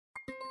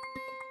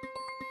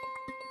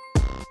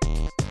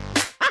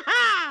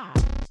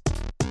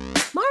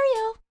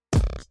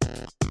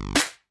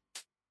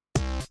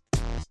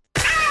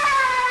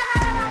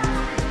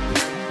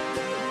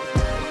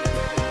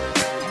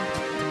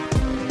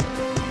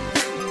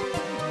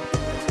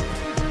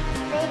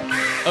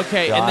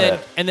Okay,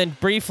 and then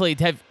briefly,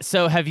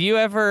 have you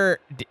ever?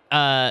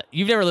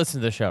 You've never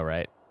listened to the show,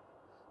 right?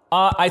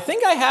 I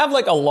think I have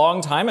like a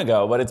long time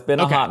ago, but it's been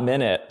a hot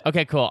minute.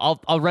 Okay, cool.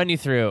 I'll run you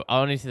through.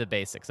 I'll run you through the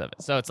basics of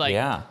it. So it's like,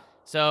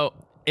 So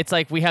it's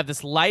like we have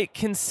this light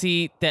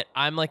conceit that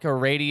I'm like a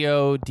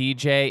radio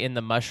DJ in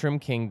the Mushroom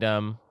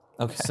Kingdom.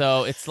 Okay.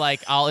 So it's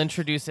like I'll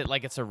introduce it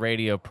like it's a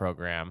radio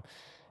program,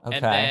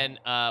 and then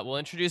we'll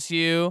introduce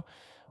you.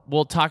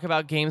 We'll talk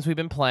about games we've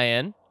been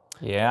playing.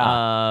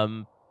 Yeah.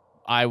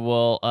 I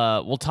will.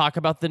 We'll talk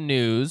about the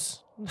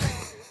news.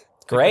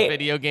 Great.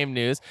 Video game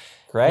news.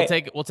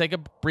 Great. We'll take a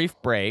brief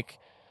break,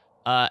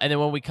 and then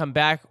when we come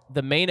back,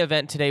 the main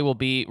event today will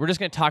be we're just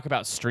going to talk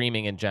about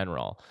streaming in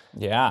general.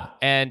 Yeah.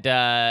 And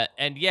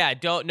yeah,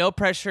 no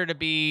pressure to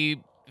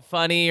be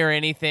funny or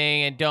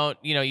anything, and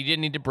you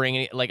didn't need to bring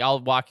any. Like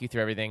I'll walk you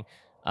through everything.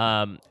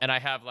 And I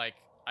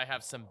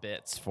have some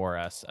bits for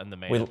us on the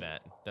main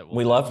event that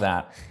we love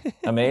that.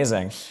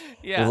 Amazing.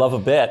 Yeah. We love a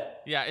bit.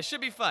 Yeah, it should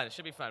be fun.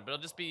 But it'll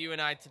just be you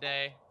and I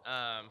today.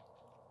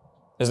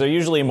 Is there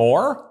usually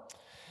more?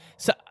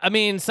 So I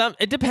mean,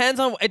 it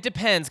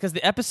depends because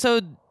the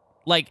episode,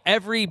 like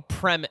every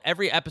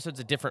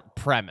episode's a different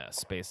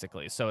premise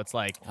basically. So it's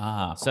like,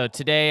 so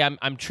today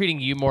I'm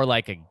treating you more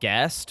like a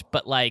guest,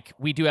 but like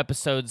we do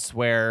episodes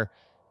where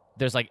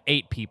there's like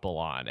 8 people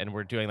on, and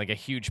we're doing like a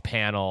huge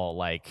panel,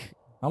 like.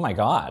 Oh my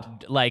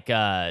God. Like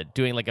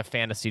doing like a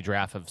fantasy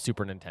draft of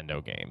Super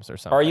Nintendo games or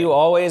something. Are you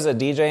always a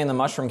DJ in the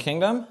Mushroom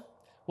Kingdom?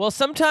 Well,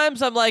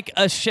 sometimes I'm like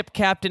a ship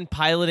captain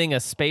piloting a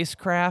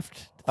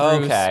spacecraft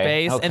through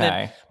space. Okay. And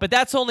then, but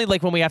that's only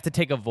like when we have to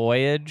take a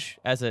voyage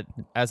as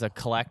a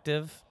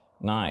collective.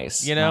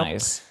 Nice. You know?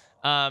 Nice.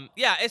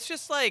 Yeah, it's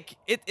just like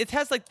it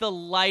has like the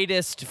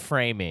lightest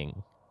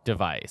framing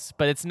device,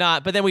 but it's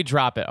not. But then we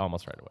drop it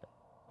almost right away.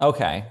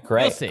 Okay,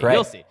 great. You'll see. Great.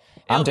 You'll see.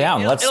 I'm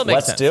down. Let's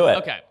sense. do it.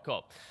 Okay,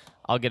 cool.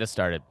 I'll get us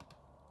started.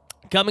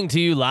 Coming to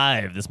you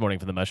live this morning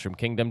from the Mushroom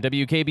Kingdom,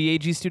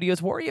 WKBAG Studios,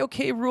 Wario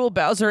K. Rool,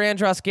 Bowser,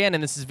 Andros Gannon.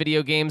 This is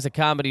Video Games, a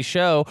comedy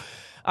show.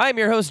 I'm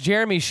your host,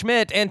 Jeremy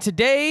Schmidt, and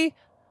today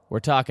we're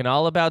talking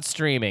all about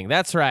streaming.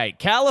 That's right,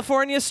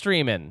 California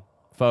streaming,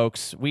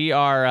 folks. We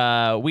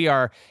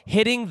are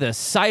hitting the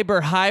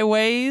cyber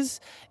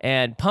highways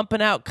and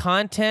pumping out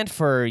content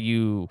for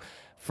you.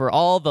 For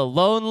all the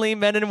lonely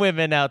men and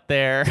women out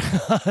there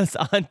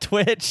on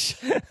Twitch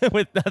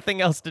with nothing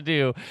else to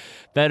do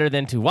better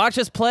than to watch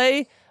us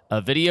play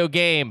a video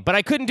game. But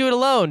I couldn't do it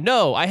alone.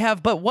 No, I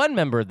have but one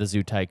member of the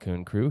Zoo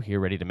Tycoon crew here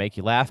ready to make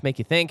you laugh, make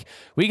you think.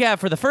 We have,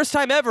 for the first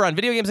time ever on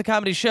Video Games, a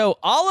Comedy Show,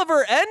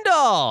 Oliver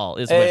Endall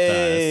is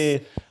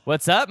with us.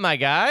 What's up, my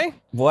guy?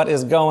 What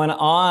is going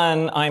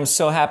on? I'm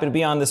so happy to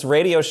be on this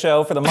radio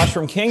show for the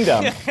Mushroom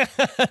Kingdom.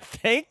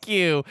 Thank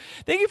you.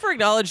 Thank you for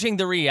acknowledging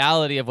the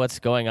reality of what's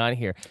going on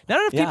here.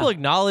 Not enough people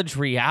acknowledge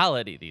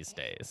reality these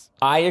days.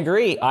 I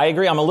agree.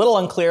 I'm a little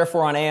unclear if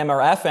we're on AM or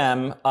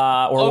FM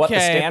or what the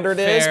standard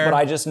is, but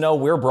I just know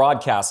we're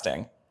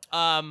broadcasting.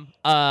 We're on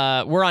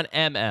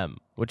MM,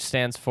 which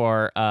stands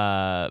for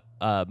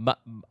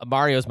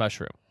Mario's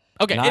Mushroom.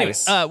 Okay,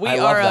 nice. Anyways, we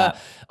are,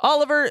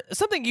 Oliver,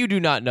 something you do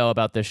not know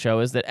about this show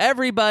is that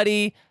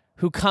everybody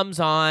who comes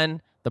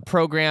on the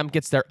program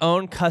gets their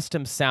own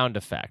custom sound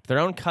effect, their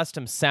own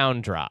custom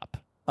sound drop.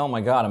 Oh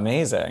my God,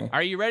 amazing.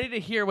 Are you ready to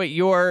hear what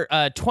your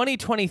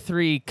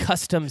 2023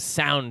 custom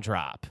sound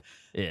drop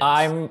is?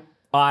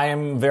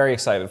 I'm very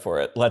excited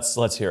for it.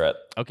 Let's hear it.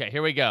 Okay,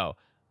 here we go.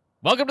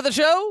 Welcome to the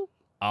show,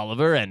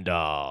 Oliver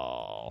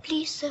Endall.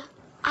 Please, sir,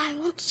 I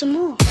want some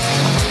more.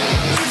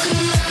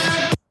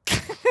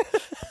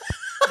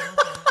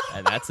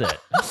 And that's it.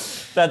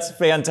 That's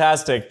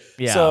fantastic.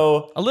 Yeah.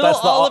 So a little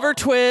Oliver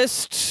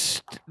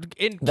twist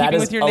in keeping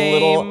with your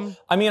name.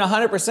 I mean,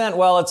 100%.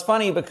 Well, it's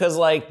funny because,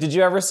 like, did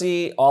you ever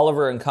see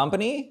Oliver and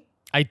Company?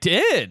 I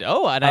did.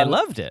 Oh, and I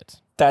loved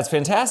it. That's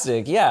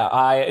fantastic. Yeah,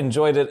 I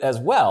enjoyed it as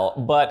well.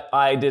 But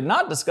I did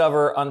not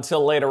discover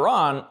until later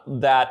on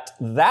that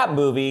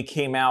movie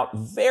came out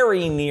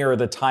very near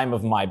the time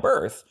of my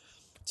birth.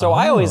 So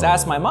I always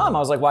asked my mom, I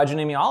was like, why'd you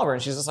name me Oliver?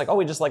 And she's just like, oh,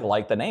 we just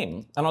like the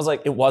name. And I was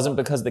like, it wasn't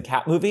because of the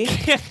cat movie.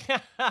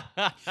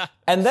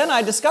 And then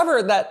I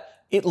discovered that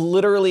it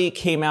literally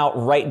came out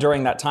right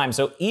during that time.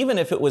 So even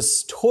if it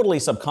was totally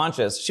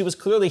subconscious, she was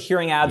clearly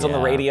hearing ads on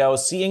the radio,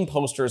 seeing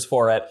posters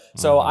for it.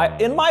 So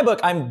in my book,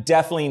 I'm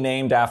definitely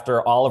named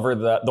after Oliver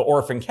the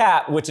orphan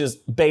cat, which is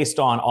based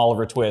on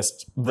Oliver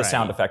Twist, the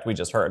sound effect we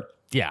just heard.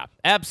 Yeah,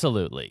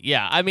 absolutely.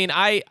 Yeah, I mean,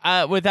 I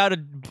without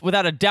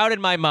a doubt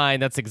in my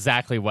mind, that's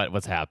exactly what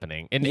was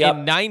happening in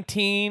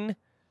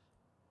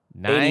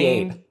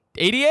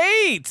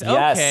 1988.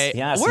 Okay,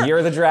 Yes, Year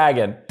of the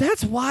Dragon.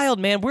 That's wild,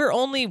 man. We're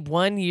only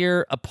 1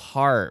 year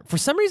apart. For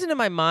some reason in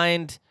my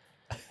mind,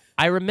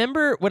 I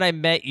remember when I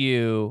met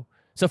you.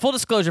 So full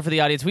disclosure for the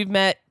audience, we've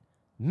met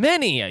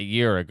many a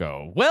year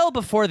ago, well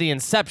before the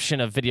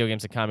inception of Video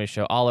Games, a Comedy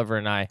Show. Oliver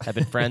and I have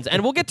been friends,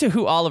 and we'll get to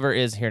who Oliver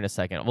is here in a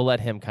second. We'll let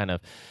him kind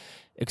of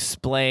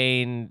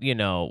explain,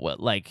 what,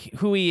 like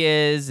who he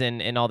is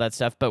and all that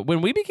stuff. But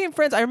when we became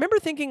friends, I remember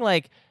thinking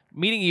like,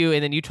 meeting you,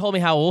 and then you told me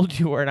how old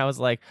you were, and I was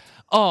like,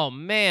 oh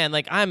man,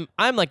 like I'm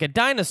like a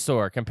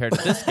dinosaur compared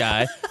to this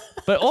guy,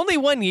 but only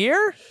 1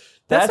 year.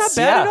 That's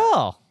not bad at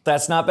all.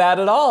 That's not bad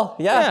at all.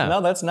 Yeah.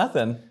 No, that's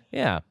nothing.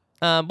 Yeah.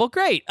 Well,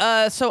 great.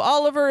 So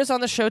Oliver is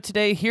on the show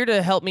today, here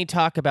to help me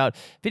talk about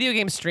video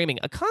game streaming,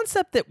 a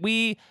concept that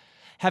we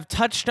have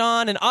touched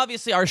on, and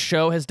obviously our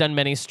show has done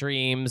many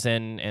streams,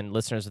 and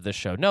listeners of this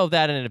show know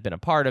that and have been a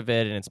part of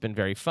it, and it's been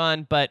very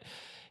fun. But,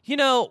 you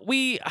know,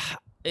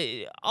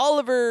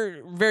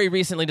 Oliver very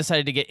recently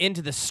decided to get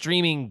into the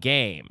streaming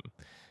game,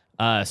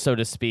 so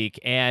to speak,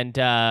 and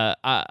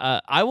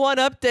I want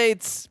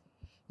updates.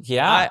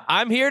 Yeah.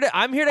 I'm here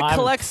to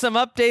collect some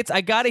updates.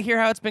 I got to hear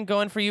how it's been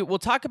going for you. We'll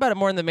talk about it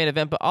more in the main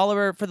event, but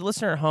Oliver, for the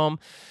listener at home,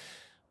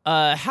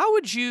 how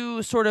would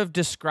you sort of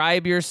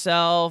describe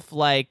yourself,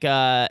 like,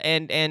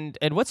 and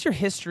what's your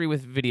history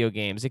with video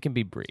games? It can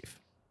be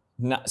brief.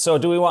 No, so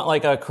do we want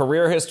like a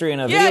career history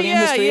and a video game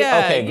history?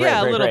 Yeah, okay, great,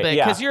 yeah, great, a little great.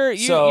 bit, because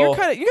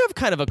Yeah. you have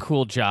kind of a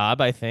cool job,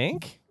 I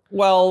think.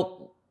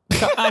 Well,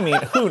 I mean,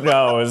 who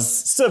knows?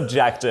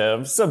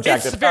 Subjective.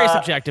 It's very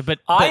subjective, but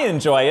I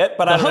enjoy it,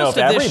 but I don't know if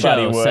the host of this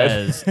everybody show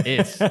would. says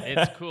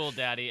it's cool,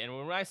 Daddy. And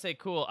when I say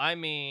cool, I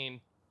mean,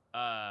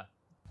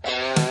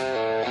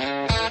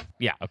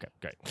 yeah, okay,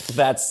 great.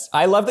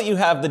 I love that you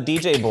have the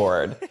DJ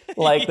board.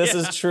 Like, this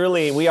is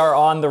truly, we are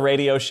on the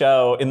radio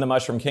show in the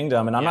Mushroom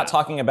Kingdom, and I'm not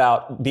talking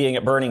about being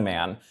at Burning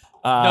Man.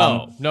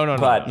 No.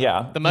 But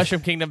yeah. The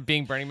Mushroom Kingdom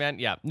being Burning Man,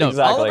 yeah. No,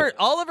 Exactly.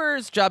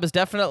 Oliver's job is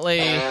definitely,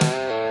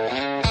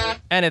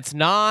 and it's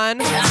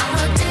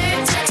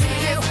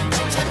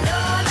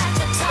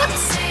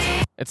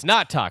it's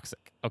not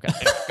toxic. Okay.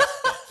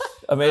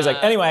 Amazing.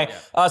 Anyway,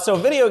 so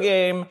video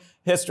game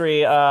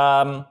history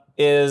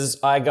is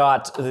I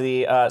got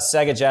the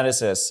Sega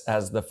Genesis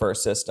as the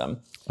first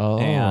system.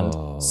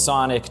 And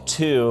Sonic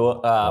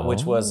 2,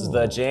 which was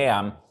the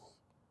jam,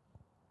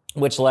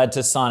 which led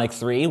to Sonic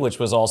 3, which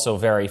was also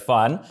very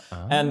fun.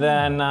 And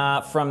then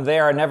from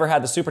there, I never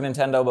had the Super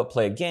Nintendo, but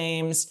played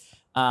games.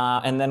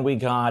 And then we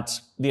got,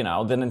 the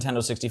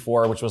Nintendo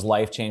 64, which was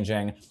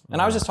life-changing.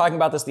 And I was just talking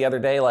about this the other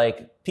day,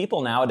 like,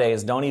 people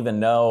nowadays don't even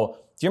know.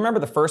 Do you remember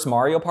the first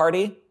Mario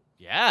Party?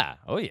 Yeah.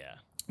 Oh, yeah.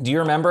 Do you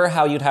remember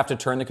how you'd have to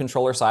turn the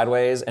controller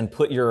sideways and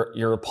put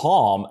your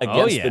palm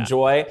against the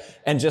joy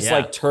and just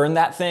like turn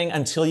that thing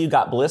until you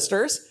got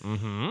blisters?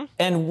 Mm-hmm.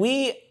 And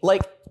we,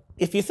 like,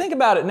 if you think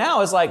about it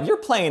now, it's like you're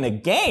playing a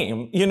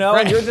game,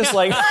 and you're just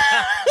like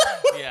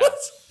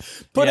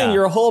putting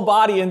your whole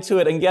body into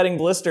it and getting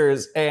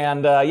blisters.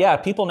 And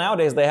people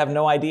nowadays, they have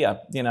no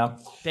idea,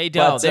 They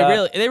don't.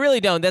 But, they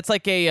really don't. That's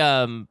like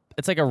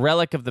it's like a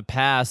relic of the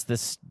past.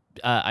 This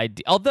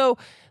idea, although,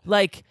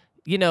 like,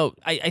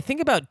 I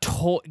think about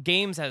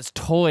games as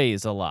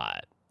toys a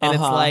lot, and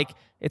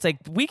it's like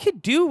we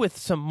could do with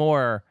some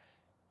more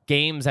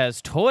games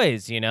as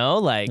toys,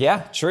 like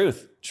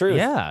truth.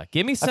 Yeah,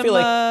 give me some. I feel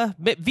like,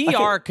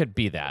 VR could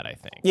be that, I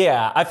think.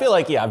 Yeah, I feel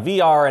like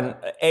VR and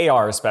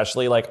AR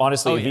especially. Like,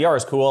 honestly, VR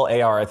is cool.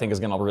 AR I think is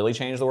going to really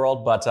change the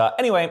world. But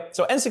anyway,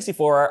 so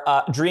N64,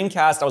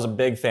 Dreamcast I was a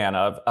big fan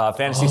of.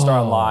 Phantasy Star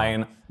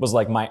Online was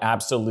like my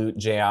absolute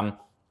jam.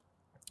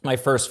 My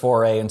first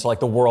foray into like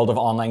the world of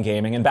online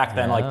gaming. And back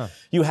then, like,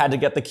 you had to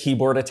get the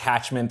keyboard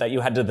attachment that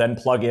you had to then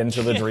plug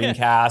into the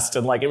Dreamcast.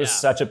 And like, it was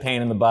such a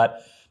pain in the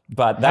butt.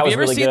 But that was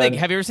really good.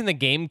 Have you ever seen the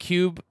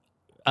GameCube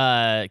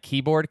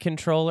keyboard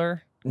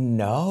controller?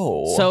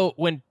 No. So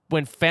when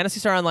Phantasy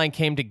Star Online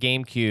came to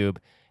GameCube,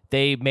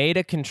 they made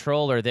a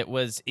controller that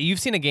was, you've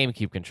seen a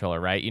GameCube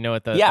controller, right? You know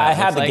what the I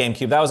had the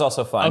GameCube. That was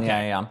also fun.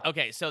 Okay. Yeah.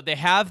 Okay, so they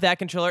have that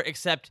controller,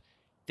 except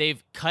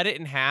they've cut it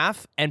in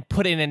half and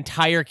put an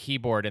entire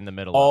keyboard in the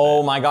middle of it.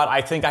 Oh my God.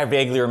 I think I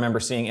vaguely remember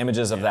seeing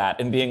images of that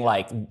and being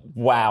like,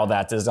 wow,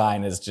 that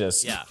design is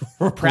just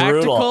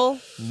practical,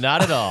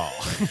 not at all.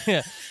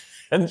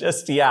 And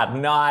just,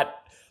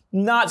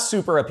 not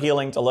super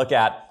appealing to look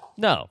at.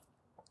 No.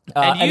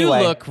 And you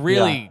anyway, look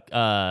really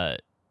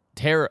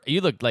you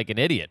look like an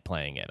idiot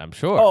playing it, I'm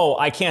sure. Oh,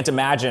 I can't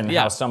imagine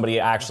how somebody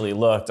actually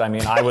looked. I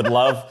mean, I would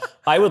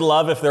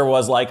love if there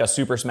was like a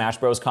Super Smash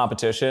Bros.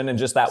 Competition and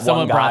just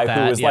Someone one guy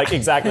who was like,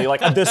 exactly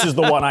like, this is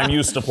the one I'm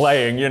used to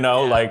playing,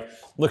 like,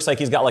 looks like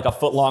he's got like a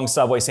foot-long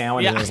Subway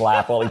sandwich in his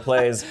lap while he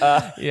plays.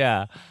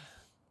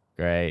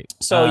 Great.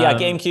 So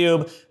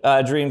GameCube,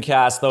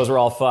 Dreamcast, those were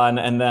all fun.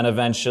 And then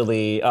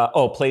eventually,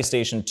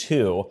 PlayStation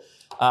 2.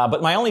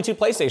 But my only two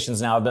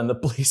PlayStations now have been the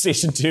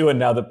PlayStation 2 and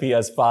now the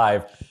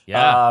PS5.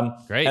 Yeah,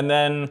 great. And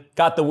then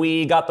got the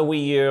Wii, got the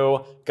Wii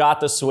U, got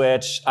the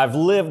Switch. I've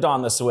lived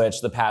on the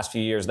Switch the past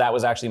few years. That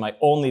was actually my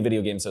only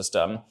video game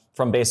system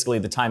from basically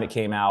the time it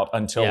came out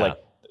until like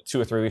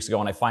 2 or 3 weeks ago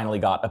when I finally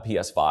got a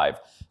PS5.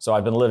 So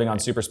I've been living on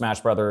Super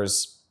Smash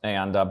Brothers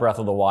and Breath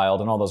of the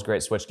Wild and all those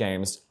great Switch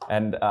games.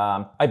 And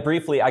I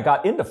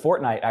got into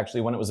Fortnite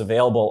actually when it was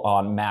available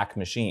on Mac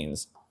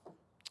machines.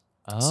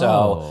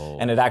 So,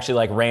 and it actually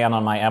like ran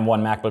on my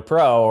M1 MacBook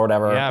Pro or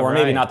whatever, or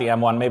maybe not the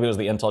M1, maybe it was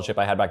the Intel chip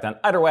I had back then.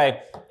 Either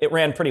way, it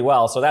ran pretty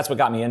well. So that's what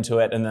got me into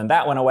it. And then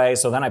that went away.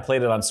 So then I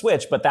played it on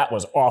Switch, but that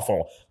was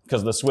awful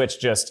because the Switch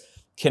just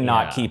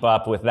cannot keep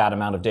up with that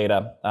amount of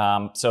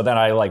data. So then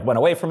I like went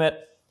away from it,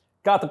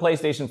 got the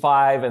PlayStation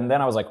 5, and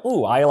then I was like,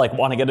 ooh, I like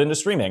want to get into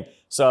streaming.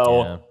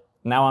 So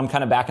now I'm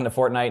kind of back into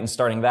Fortnite and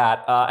starting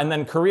that. And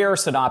then career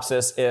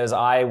synopsis is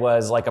I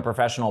was like a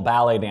professional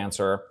ballet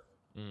dancer,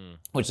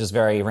 which is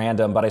very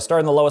random, but I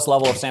started in the lowest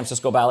level of San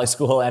Francisco Ballet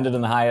School, ended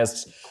in the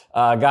highest,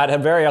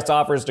 had various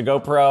offers to go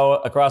pro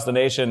across the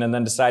nation, and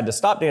then decided to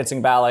stop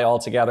dancing ballet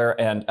altogether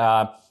and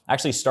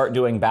actually start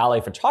doing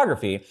ballet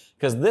photography,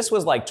 because this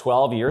was like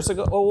 12 years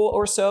ago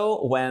or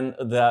so when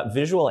the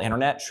visual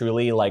internet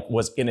truly like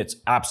was in its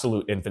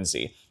absolute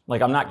infancy.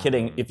 Like, I'm not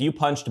kidding. If you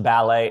punched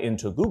ballet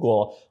into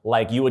Google,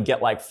 like you would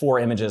get like 4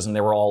 images and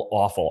they were all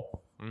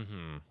awful.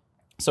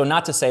 So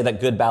not to say that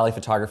good ballet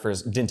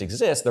photographers didn't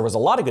exist. There was a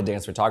lot of good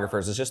dance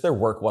photographers. It's just their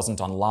work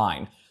wasn't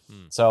online.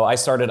 So I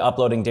started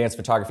uploading dance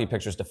photography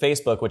pictures to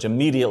Facebook, which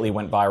immediately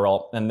went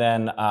viral, and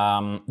then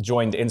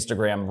joined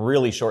Instagram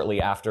really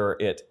shortly after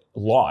it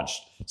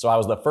launched. So I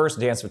was the first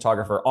dance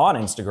photographer on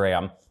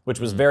Instagram, which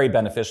was very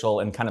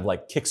beneficial and kind of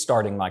like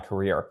kickstarting my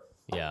career.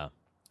 Yeah.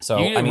 So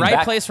I mean,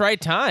 right place, right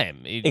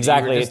time.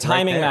 Exactly.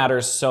 Timing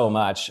matters so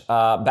much.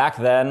 Back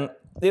then,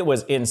 it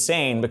was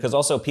insane because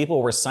also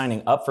people were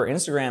signing up for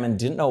Instagram and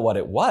didn't know what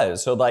it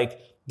was. So like,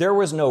 there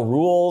was no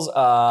rules.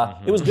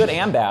 It was good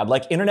and bad.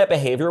 Like, internet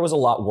behavior was a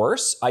lot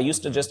worse. I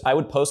used to I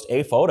would post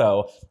a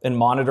photo and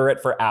monitor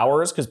it for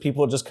hours because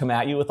people would just come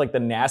at you with like the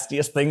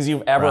nastiest things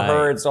you've ever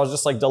heard. So I was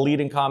just like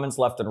deleting comments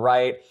left and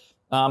right.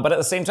 But at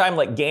the same time,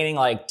 like gaining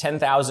like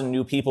 10,000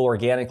 new people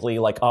organically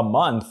like a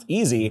month,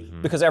 easy,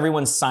 because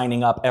everyone's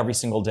signing up every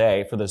single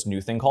day for this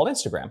new thing called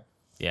Instagram.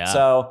 Yeah.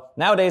 So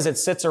nowadays it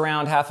sits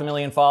around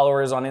 500,000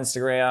 followers on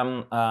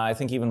Instagram. I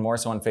think even more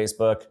so on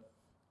Facebook.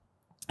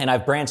 And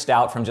I've branched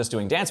out from just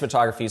doing dance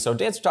photography. So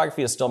dance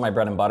photography is still my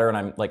bread and butter, and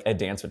I'm like a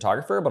dance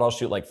photographer, but I'll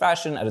shoot like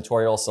fashion,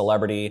 editorial,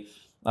 celebrity.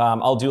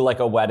 I'll do like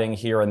a wedding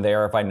here and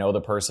there if I know the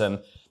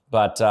person.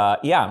 But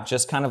yeah,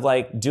 just kind of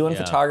like doing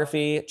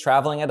photography,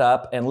 traveling it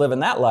up and living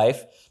that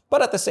life.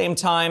 But at the same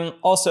time,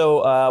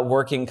 also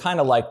working kind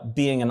of like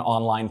being an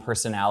online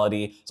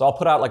personality. So I'll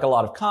put out like a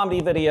lot of comedy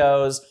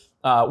videos,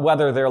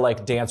 whether they're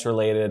like dance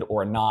related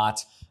or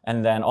not.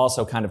 And then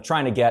also kind of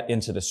trying to get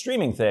into the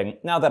streaming thing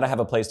now that I have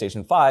a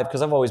PlayStation 5,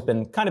 because I've always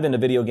been kind of into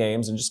video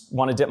games and just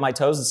want to dip my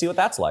toes and see what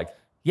that's like.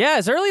 Yeah,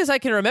 as early as I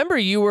can remember,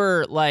 you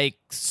were like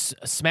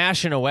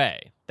smashing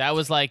away. That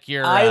was like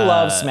your. I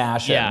love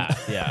smashing.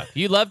 Yeah.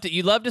 You loved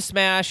to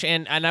smash,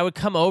 and I would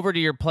come over to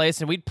your place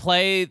and we'd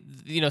play.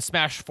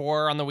 Smash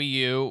 4 on the Wii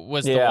U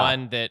was the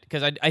one that,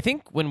 because I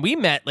think when we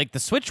met, like the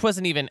Switch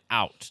wasn't even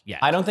out yet.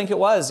 I don't think it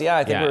was. Yeah,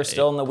 I think we were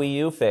still in the Wii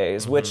U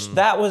phase, which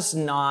that was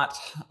not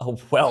a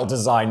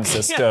well-designed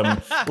system.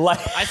 Like,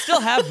 I still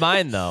have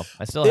mine though.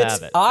 I still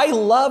have it.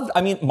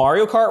 I mean,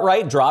 Mario Kart,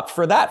 right, dropped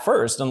for that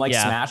first, and like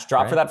Smash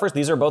dropped for that first.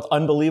 These are both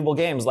unbelievable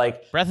games.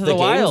 Like Breath of the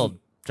Wild.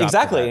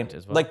 Exactly.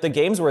 Like the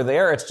games were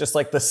there. It's just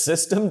like the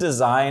system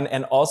design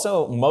and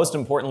also, most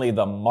importantly,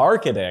 the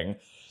marketing.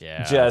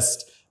 Yeah.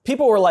 Just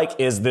people were like,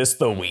 "Is this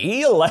the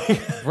Wii?" Like,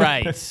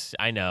 right.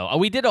 I know.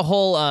 We did a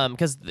whole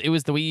because it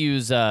was the Wii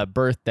U's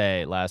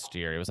birthday last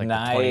year. It was like the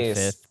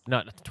 25th,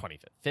 not 25th,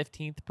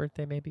 15th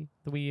birthday, maybe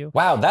the Wii U.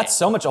 Wow, that's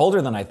so much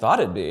older than I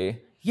thought it'd be.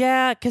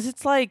 Yeah, because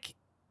it's like,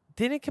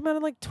 didn't it come out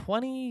in like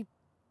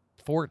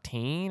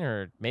 2014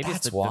 or maybe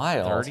that's it's the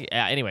wild. 30.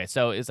 Yeah, anyway,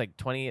 so it's like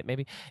 20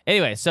 maybe.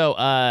 Anyway, so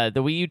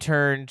the Wii U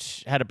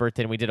had a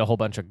birthday and we did a whole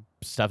bunch of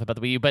stuff about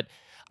the Wii U, but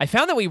I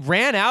found that we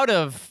ran out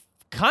of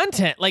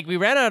content. Like, we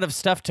ran out of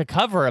stuff to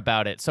cover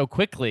about it so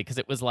quickly because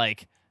it was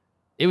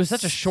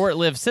such a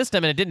short-lived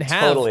system and it didn't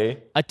have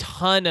a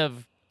ton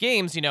of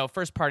games,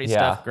 first party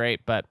stuff,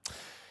 great, but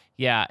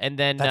yeah. And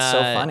then that's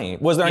so funny.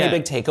 Was there any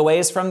big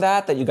takeaways from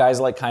that you guys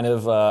like kind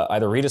of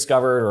either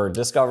rediscovered or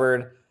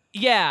discovered?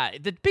 Yeah,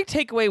 the big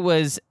takeaway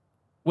was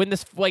when the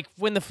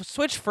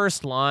Switch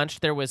first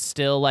launched, there was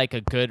still like a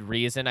good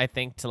reason, I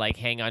think, to like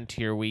hang on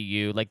to your Wii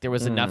U. Like, there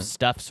was enough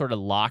stuff sort of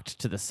locked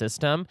to the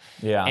system.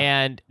 Yeah.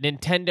 And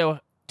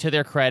Nintendo, to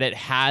their credit,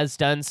 has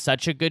done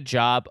such a good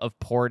job of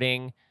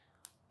porting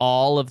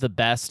all of the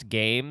best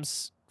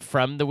games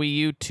from the Wii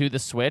U to the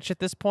Switch at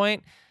this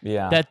point.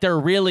 Yeah. That there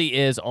really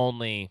is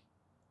only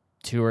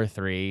 2 or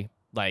 3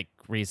 like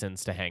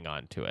reasons to hang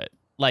on to it.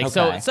 Like,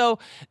 so,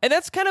 and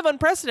that's kind of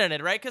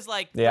unprecedented, right? Because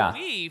like the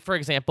Wii, for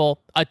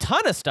example, a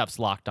ton of stuff's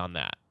locked on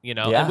that,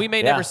 and we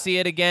may never see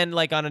it again,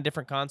 like on a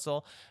different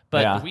console.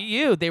 But the Wii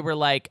U, they were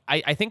like,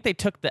 I think they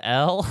took the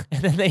L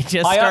and then they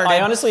just started. I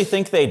honestly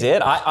think they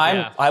did.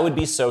 I would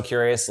be so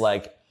curious.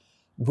 Like,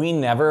 we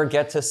never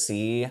get to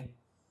see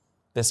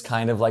this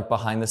kind of like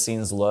behind the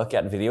scenes look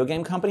at video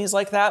game companies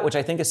like that, which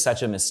I think is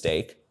such a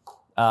mistake.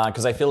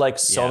 Because I feel like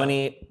so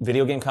many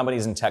video game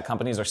companies and tech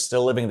companies are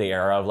still living the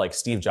era of like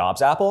Steve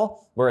Jobs'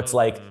 Apple, where it's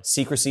like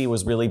secrecy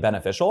was really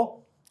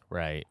beneficial.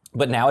 Right.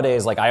 But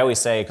nowadays, like I always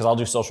say, because I'll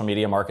do social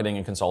media marketing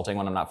and consulting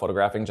when I'm not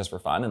photographing just for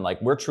fun. And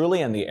like, we're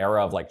truly in the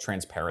era of like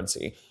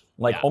transparency.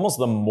 Like almost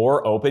the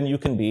more open you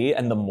can be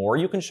and the more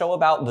you can show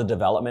about the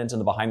development and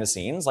the behind the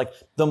scenes, like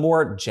the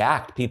more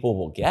jacked people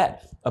will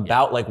get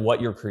about like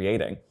what you're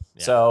creating.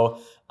 So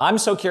I'm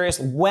so curious,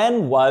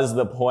 when was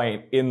the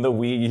point in the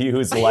Wii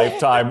U's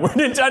lifetime where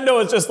Nintendo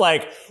was just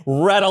like,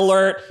 red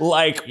alert,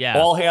 like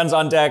all hands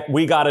on deck,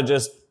 we gotta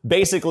just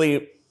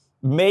basically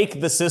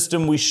make the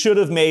system we should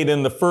have made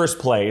in the first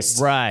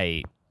place.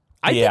 Right.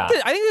 I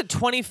think that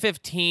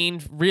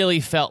 2015 really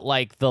felt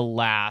like the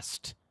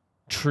last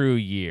true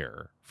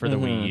year for the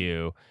Wii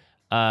U.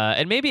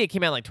 And maybe it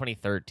came out in like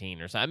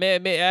 2013 or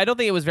something. I don't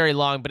think it was very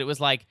long, but it was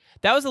like,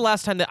 that was the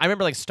last time that I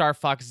remember like Star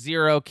Fox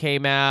Zero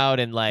came out,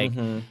 and like,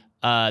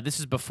 this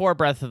is before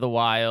Breath of the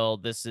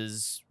Wild. This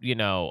is,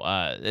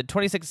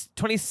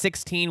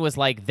 2016 was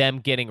like them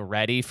getting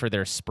ready for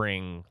their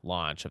spring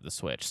launch of the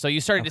Switch. So you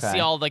started to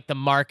see all like the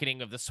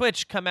marketing of the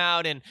Switch come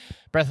out, and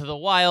Breath of the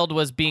Wild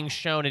was being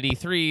shown at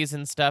E3s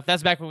and stuff.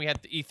 That's back when we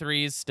had the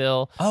E3s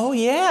still. Oh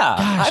yeah.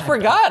 Gosh, I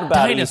forgot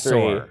about Dinosaur.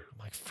 E3. I'm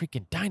like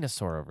freaking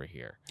dinosaur over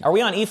here. Are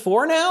we on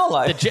E4 now?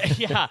 Like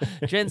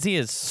Gen Z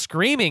is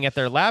screaming at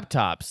their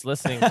laptops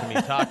listening to me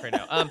talk right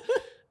now.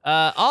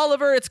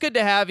 Oliver, it's good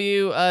to have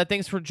you.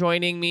 Thanks for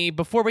joining me.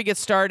 Before we get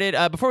started,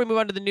 before we move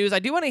on to the news, I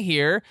do want to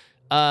hear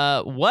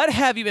what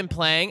have you been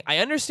playing? I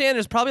understand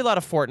there's probably a lot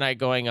of Fortnite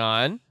going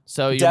on,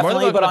 so you're Definitely,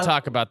 more than welcome to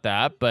talk about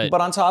that. But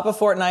on top of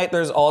Fortnite,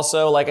 there's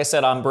also, like I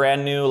said, I'm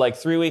brand new, like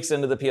 3 weeks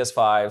into the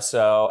PS5.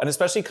 So, and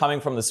especially coming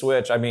from the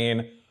Switch, I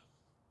mean,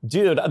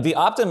 dude, the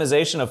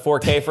optimization of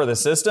 4K for the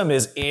system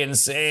is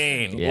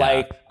insane. Yeah.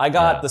 Like, I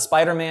got the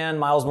Spider-Man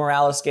Miles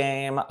Morales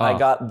game. I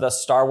got the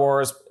Star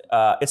Wars.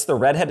 It's the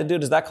redheaded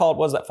dude. Is that called?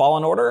 Was that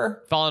Fallen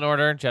Order?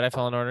 Jedi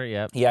Fallen Order.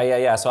 Yep.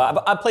 Yeah. So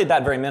I played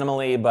that very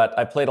minimally, but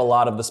I played a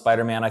lot of the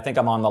Spider-Man. I think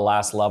I'm on the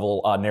last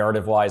level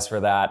narrative-wise for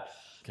that.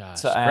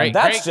 Gosh, so, and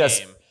that's great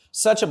just game.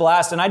 Such a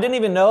blast. And I didn't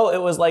even know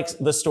it was like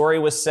the story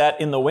was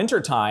set in the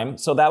wintertime.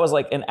 So that was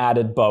like an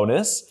added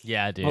bonus.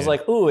 Yeah, dude. I was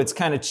like, ooh, it's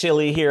kind of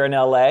chilly here in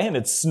LA and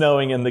it's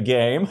snowing in the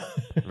game.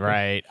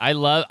 Right. I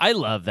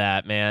love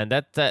that, man.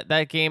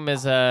 That game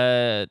is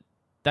that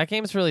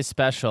game's really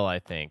special, I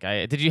think.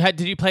 Did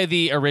you play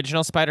the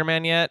original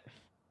Spider-Man yet?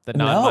 The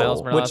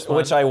non-Miles Morales one?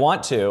 Which I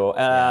want to.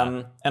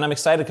 And I'm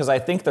excited because I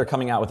think they're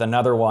coming out with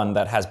another one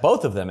that has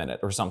both of them in it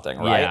or something,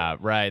 right? Yeah,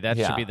 right. That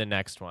should be the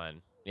next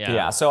one.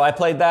 Yeah, so I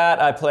played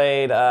that. I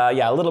played,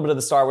 a little bit of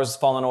the Star Wars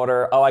Fallen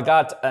Order. Oh, I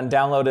got and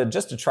downloaded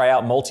just to try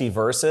out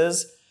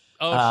Multiverses.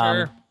 Oh,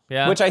 sure.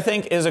 Yeah. Which I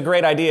think is a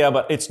great idea,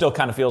 but it still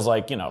kind of feels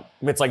like,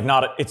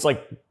 it's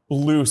like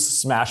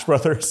loose Smash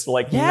Brothers,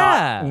 like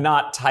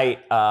not tight,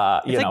 it's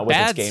like with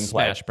bad its gameplay.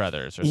 Smash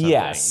Brothers or something.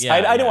 Yes,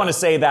 I didn't want to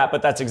say that,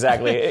 but that's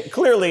exactly it,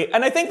 clearly.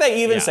 And I think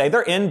they even say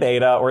they're in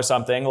beta or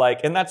something,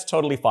 like, and that's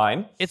totally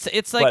fine.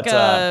 It's like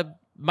a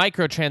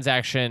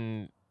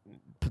microtransaction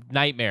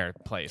nightmare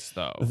place,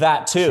 though.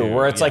 That too,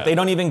 where it's like they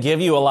don't even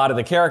give you a lot of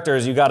the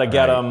characters. You got to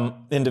get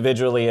them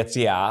individually.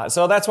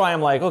 So that's why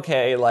I'm like,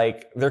 okay,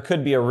 like there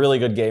could be a really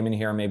good game in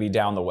here maybe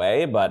down the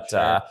way, but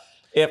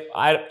if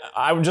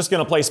I'm just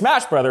gonna play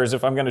Smash Brothers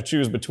if I'm gonna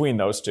choose between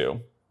those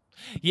two.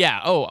 Yeah.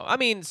 Oh, I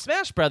mean,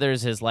 Smash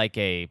Brothers is like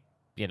a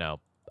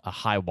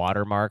high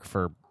watermark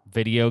for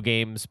video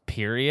games,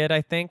 period,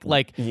 I think.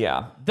 Like,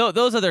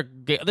 those other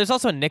there's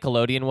also a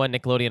Nickelodeon one,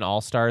 Nickelodeon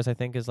All-Stars, I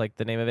think is like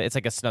the name of it. It's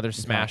like another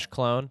Smash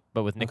clone,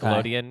 but with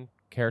Nickelodeon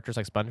characters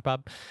like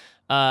SpongeBob.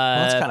 Well,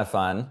 that's kind of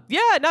fun.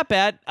 Yeah, not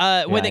bad.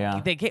 When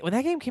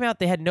that game came out,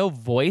 they had no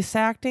voice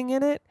acting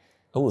in it.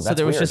 Oh, that's so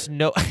there was weird. just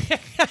no.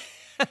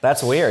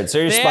 That's weird. So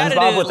you're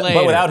SpongeBob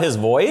but without his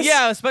voice?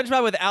 Yeah,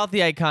 SpongeBob without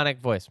the iconic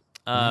voice.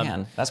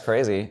 Man, that's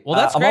crazy. Well,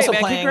 that's I'm great, also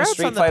man. playing Congrats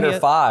Street on the Fighter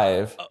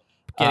 5.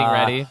 Getting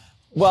ready.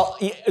 Well,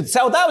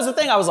 so that was the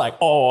thing. I was like,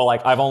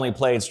 I've only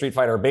played Street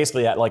Fighter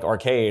basically at like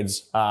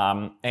arcades.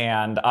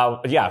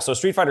 So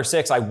Street Fighter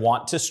 6, I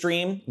want to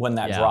stream when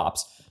that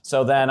drops.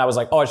 So then I was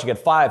like, I should get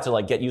 5 to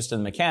like get used to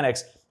the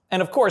mechanics.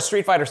 And of course,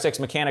 Street Fighter 6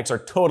 mechanics are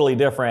totally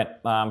different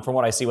from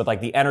what I see with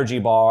like the energy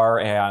bar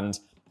and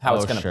how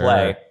it's going to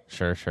play.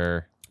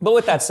 Sure. But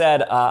with that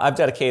said, I've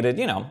dedicated,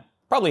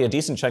 probably a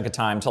decent chunk of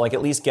time to like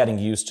at least getting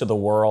used to the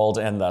world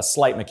and the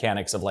slight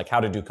mechanics of like how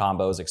to do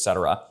combos,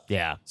 etc.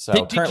 Yeah. So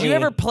did you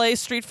ever play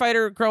Street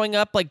Fighter growing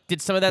up? Like,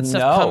 did some of that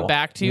stuff come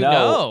back to you?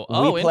 No.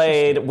 Oh,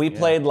 we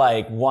played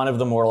like one of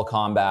the Mortal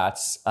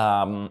Kombats,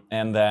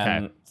 and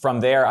then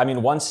from there, I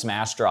mean, once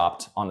Smash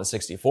dropped on the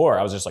 64,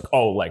 I was just like,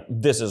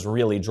 this has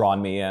really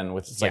drawn me in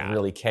with this like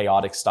really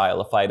chaotic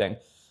style of fighting.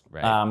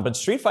 Right. But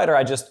Street Fighter,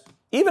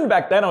 even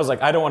back then, I was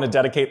like, I don't want to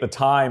dedicate the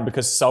time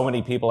because so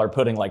many people are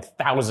putting like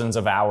thousands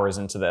of hours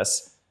into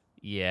this.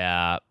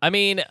 Yeah. I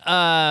mean,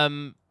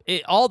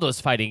 all those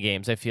fighting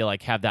games, I feel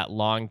like, have that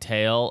long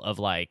tail of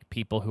like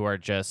people who are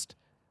just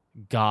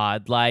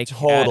godlike.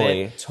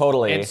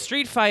 Totally. And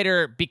Street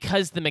Fighter,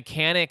 because the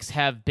mechanics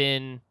have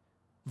been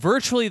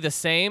virtually the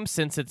same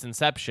since its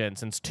inception,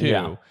 since 2.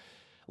 Yeah.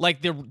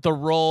 Like the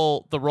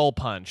roll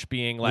punch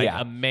being like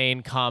a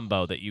main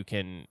combo that you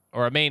can,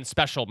 or a main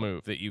special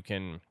move that you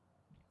can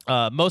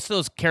most of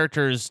those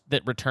characters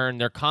that return,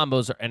 their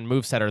combos and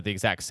moveset are the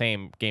exact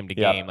same game to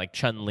game, like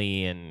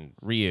Chun-Li and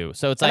Ryu.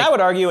 So it's and like, I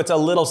would argue it's a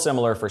little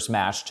similar for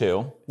Smash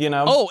too, you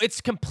know? oh,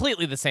 it's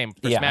completely the same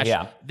for Smash.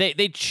 Yeah.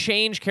 They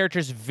change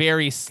characters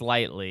very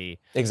slightly.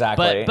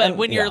 Exactly. But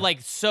when you're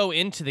like so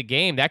into the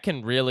game, that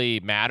can really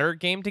matter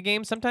game to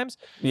game sometimes.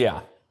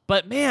 Yeah.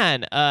 But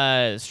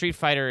man, Street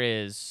Fighter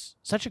is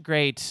such a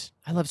great.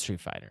 I love Street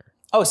Fighter.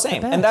 Oh,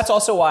 same. And that's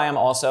also why I'm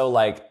also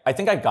like, I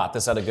think I got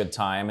this at a good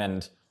time,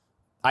 and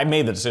I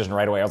made the decision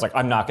right away. I was like,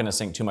 I'm not going to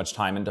sink too much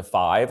time into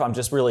 5. I'm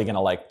just really going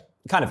to like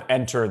kind of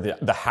enter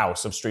the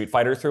house of Street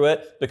Fighter through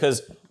it,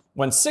 because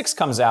when 6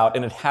 comes out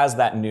and it has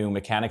that new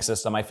mechanic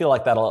system, I feel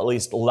like that'll at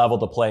least level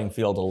the playing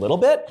field a little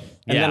bit.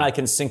 And then I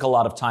can sink a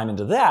lot of time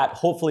into that,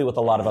 hopefully with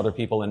a lot of other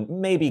people, and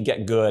maybe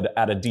get good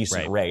at a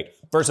decent rate.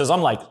 Versus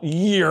I'm like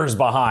years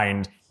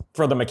behind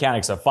for the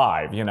mechanics of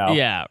 5, you know?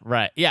 Yeah,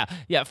 right. Yeah.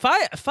 5,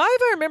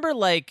 I remember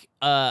like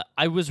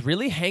I was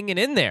really hanging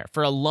in there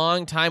for a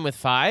long time with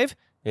 5.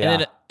 Yeah.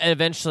 And then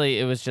eventually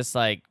it was just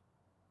like,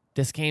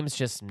 this game's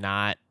just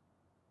not,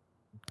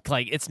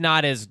 like, it's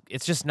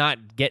just not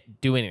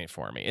doing anything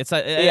for me. It's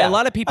a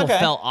lot of people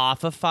fell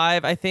off of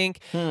 5, I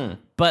think.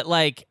 But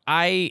like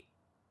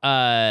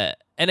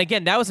and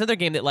again, that was another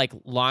game that like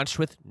launched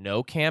with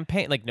no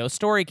campaign, like no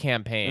story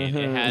campaign.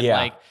 It had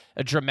like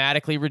a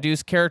dramatically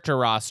reduced character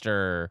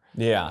roster.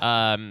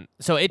 Yeah.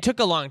 So it took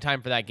a long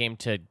time for that game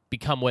to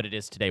become what it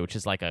is today, which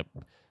is like a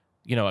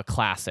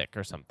classic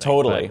or something.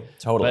 Totally.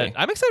 But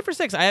I'm excited for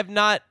 6. I have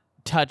not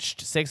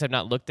touched 6. I've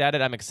not looked at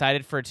it. I'm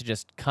excited for it to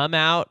just come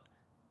out.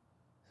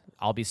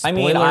 I'll be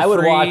spoiler-free. I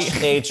would watch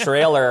a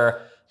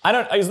trailer.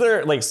 Is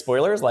there like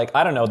spoilers? Like,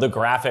 I don't know, the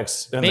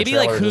graphics in maybe the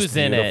trailer like are who's just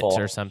in beautiful. it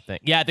or something.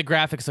 Yeah, the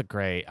graphics look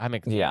great. I'm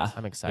excited.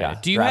 Yeah.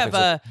 Do you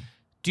have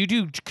do you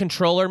do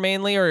controller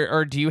mainly,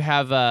 or do you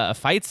have a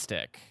fight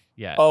stick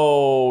yet?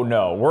 Oh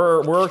no,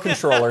 we're a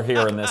controller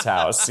here in this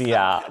house.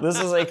 Yeah, this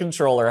is a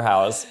controller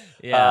house.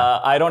 Yeah.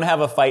 I don't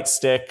have a fight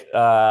stick.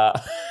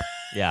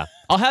 Yeah,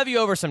 I'll have you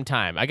over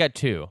sometime. I got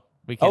 2.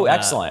 We can,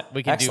 excellent.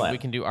 We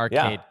can do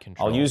arcade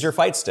controls. I'll use your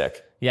fight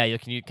stick. Yeah,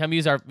 you come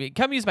use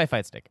my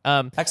fight stick.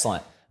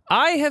 Excellent.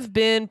 I have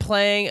been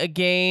playing a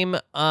game.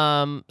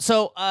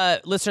 So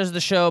listeners of the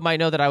show might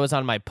know that I was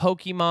on my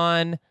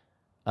Pokemon.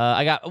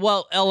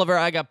 Oliver,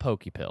 I got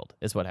Pokepilled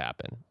is what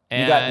happened.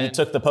 And You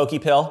took the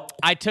Poke pill?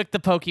 I took the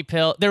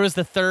Pokepill. There was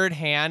the third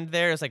hand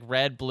there. It was like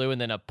red, blue,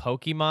 and then a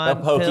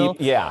Pokemon pill.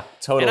 Yeah,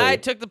 totally. And I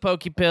took the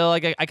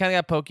Pokepill. I kind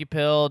of got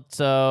Pokepilled.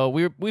 So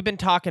we've been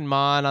talking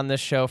Mon on this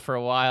show for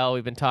a while.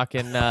 We've been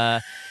talking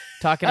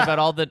talking about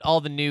all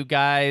the new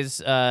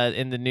guys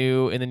in the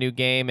new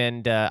game,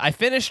 and I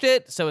finished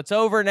it, so it's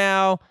over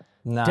now.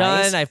 Nice.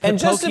 Done. I put and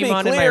just Pokemon to be in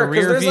my clear, rear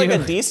because there's view. like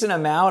a decent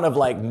amount of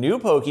like new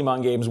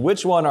Pokemon games.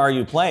 Which one are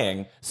you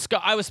playing?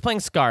 I was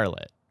playing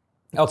Scarlet.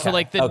 Okay. So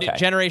like the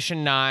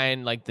Generation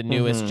 9, like the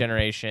newest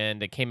generation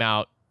that came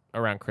out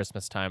around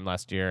Christmas time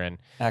last year, and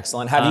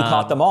Excellent. Have you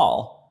caught them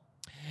all?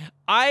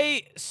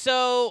 I've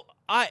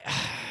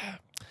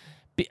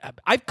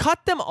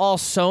caught them all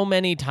so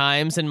many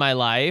times in my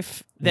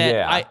life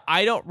that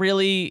I don't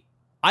really.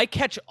 I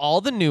catch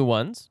all the new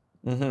ones,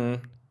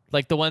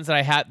 like the ones that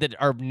I have that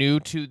are new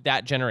to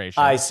that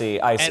generation. I see.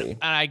 And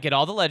I get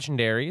all the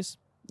legendaries.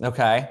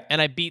 Okay.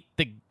 And I beat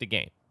the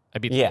game. I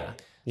beat the Yeah. game.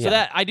 So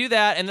that I do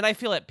that, and then I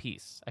feel at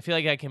peace. I feel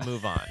like I can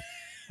move on.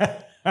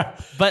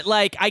 But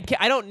like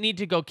I don't need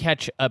to go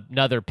catch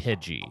another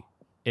Pidgey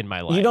in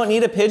my life. You don't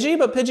need a Pidgey,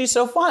 but Pidgey's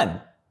so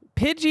fun.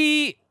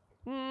 Pidgey,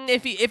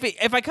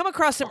 if I come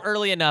across him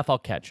early enough, I'll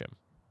catch him.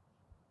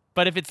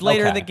 But if it's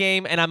later in the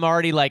game and I'm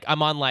already like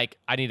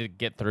I need to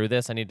get through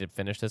this, I need to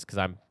finish this because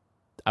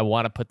I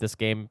want to put this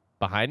game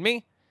behind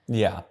me.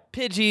 Yeah.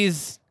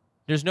 Pidgeys,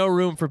 there's no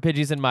room for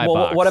Pidgeys in my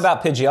box. What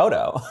about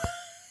Pidgeotto?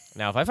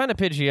 Now, if I find a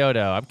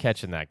Pidgeotto, I'm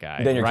catching that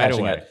guy. Then you're right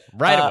catching away. it.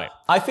 Right away.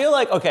 I feel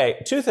like,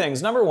 okay, 2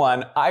 things. Number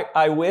 1,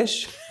 I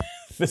wish,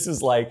 this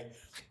is like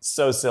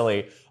so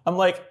silly. I'm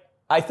like,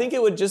 I think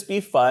it would just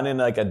be fun in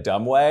like a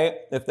dumb way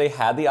if they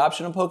had the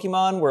option of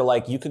Pokemon where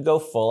like you could go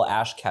full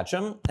Ash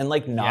Ketchum and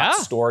like not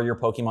store your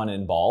Pokemon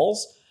in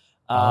balls.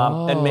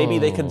 And maybe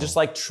they could just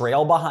like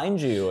trail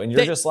behind you and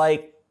you're just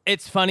like,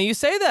 it's funny you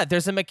say that.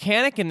 There's a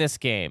mechanic in this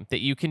game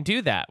that you can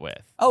do that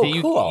with. Oh,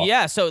 cool.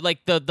 Yeah, so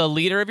like the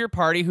leader of your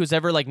party, who's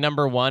ever like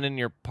number 1 in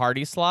your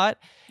party slot,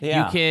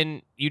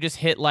 you just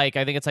hit like,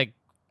 I think it's like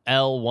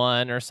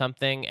L1 or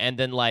something, and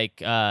then like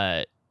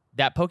that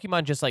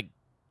Pokemon just like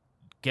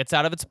gets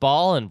out of its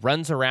ball and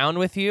runs around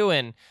with you,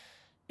 and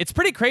it's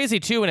pretty crazy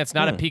too when it's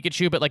not a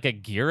Pikachu but like a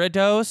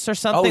Gyarados or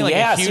something. Oh like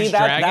yeah, a huge see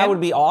that dragon. that would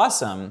be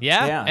awesome.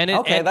 Yeah. And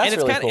that's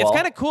really cool. It's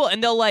kind of cool,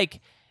 and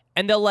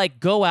they'll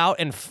go out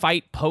and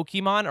fight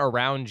Pokemon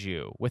around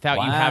you without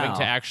you having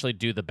to actually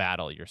do the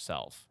battle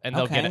yourself, and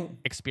they'll get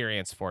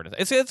experience for it.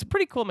 It's a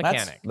pretty cool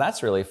mechanic.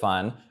 That's really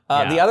fun.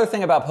 The other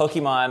thing about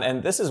Pokemon,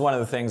 and this is one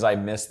of the things I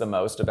miss the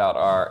most about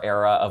our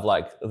era of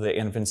like the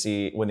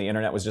infancy when the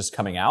internet was just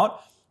coming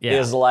out,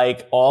 is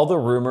like all the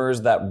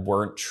rumors that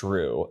weren't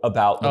true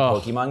about the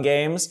Pokemon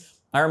games.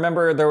 I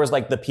remember there was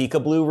like the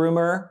Peekaboo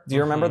rumor. Do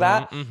you remember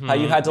that? How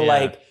you had to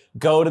like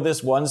go to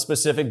this one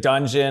specific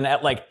dungeon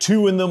at like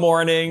 2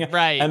 a.m.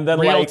 Right. And then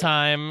real like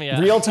time.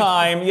 Yeah. real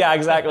time. Yeah,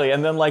 exactly.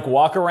 And then like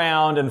walk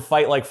around and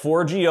fight like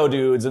 4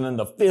 Geodudes. And then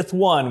the 5th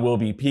one will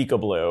be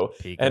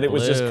Peekaboo. And it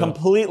was just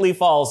completely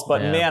false.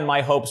 But man,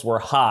 my hopes were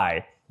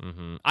high.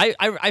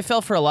 I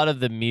fell for a lot of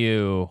the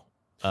Mew.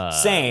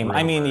 Same.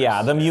 Rumors. I mean,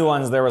 yeah, the Mew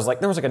ones, there was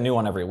like a new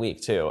one every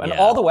week too. And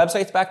all the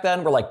websites back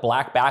then were like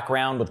black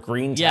background with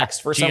green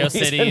text for some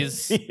reason.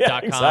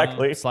 GeoCities.com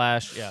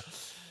exactly.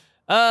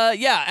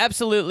 Yeah,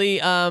 absolutely.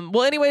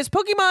 Well, anyways,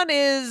 Pokemon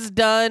is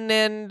done,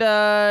 and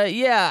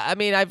I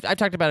mean, I've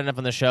talked about it enough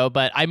on the show,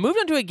 but I moved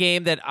on to a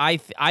game that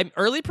I'm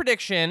early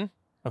prediction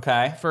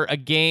for a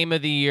Game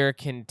of the Year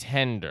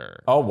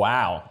contender. Oh,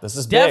 wow. This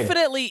is big.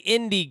 Definitely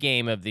indie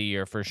Game of the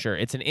Year for sure.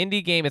 It's an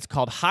indie game. It's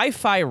called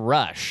Hi-Fi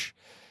Rush.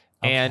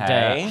 And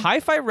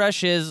Hi-Fi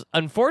Rush is,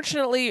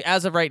 unfortunately,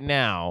 as of right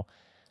now,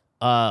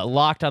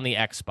 locked on the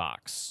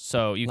Xbox.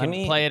 So you can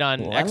play it on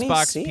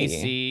Xbox,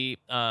 PC.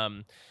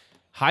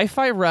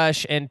 Hi-Fi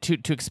Rush, and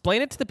to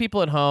explain it to the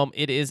people at home,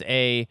 it is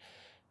a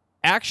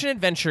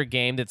action-adventure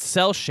game that's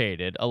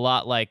cel-shaded, a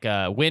lot like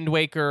Wind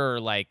Waker or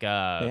like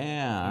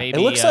maybe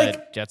it looks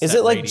like, Jet Set is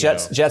it like Radio.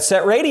 Jet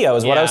Set Radio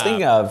is what I was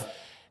thinking of.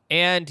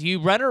 And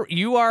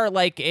you are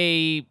like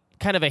a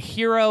kind of a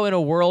hero in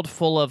a world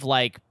full of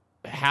like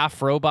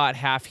half robot,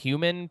 half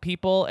human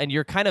people, and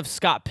you're kind of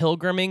Scott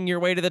Pilgriming your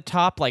way to the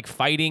top, like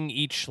fighting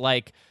each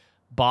like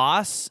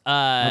boss.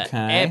 But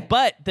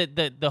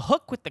the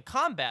hook with the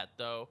combat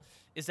though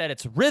is that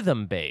it's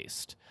rhythm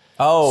based.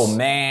 Oh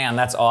man,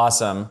 that's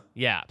awesome.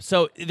 Yeah,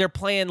 so they're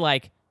playing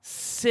like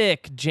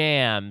sick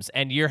jams,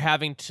 and you're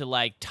having to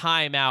like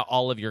time out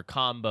all of your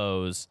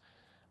combos.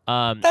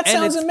 That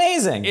sounds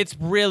amazing. It's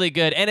really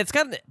good, and it's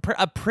got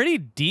a pretty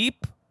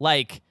deep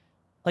like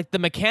the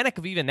mechanic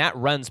of even that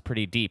runs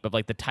pretty deep of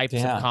like the types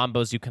of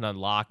combos you can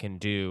unlock and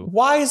do.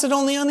 Why is it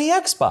only on the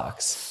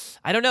Xbox?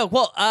 I don't know.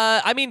 Well,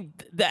 I mean,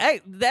 the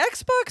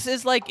Xbox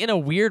is like in a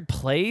weird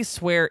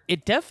place where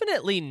it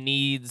definitely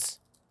needs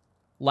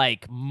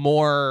like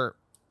more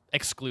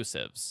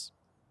exclusives.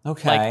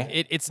 Okay. Like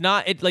it's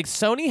not like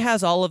Sony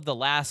has all of The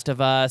Last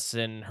of Us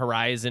and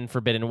Horizon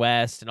Forbidden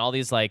West and all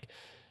these like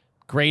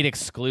great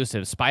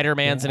exclusives.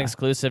 Spider-Man's an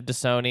exclusive to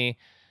Sony.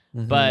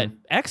 But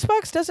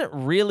Xbox doesn't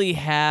really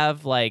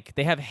have like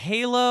they have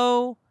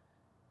Halo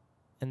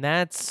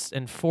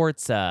and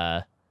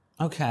Forza.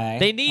 Okay.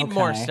 They need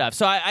more stuff.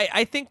 So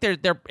I think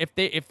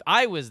if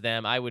I was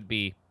them, I would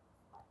be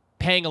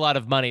paying a lot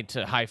of money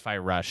to Hi-Fi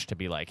Rush to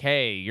be like,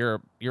 hey,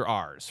 you're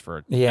ours for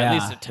at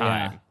least a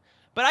time. Yeah.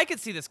 But I could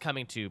see this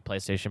coming to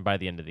PlayStation by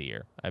the end of the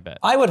year, I bet.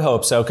 I would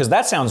hope so, because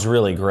that sounds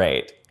really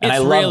great. And I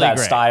love really that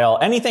great. style.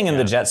 Anything in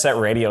the Jet Set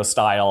Radio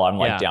style, I'm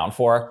like down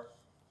for.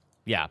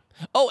 Yeah.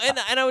 Oh, and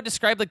I would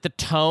describe like the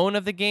tone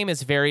of the game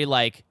is very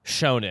like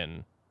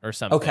shonen or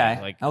something. Okay.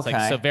 Like, it's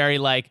like so very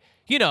like,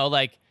 you know,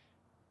 like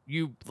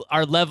you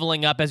are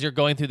leveling up as you're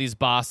going through these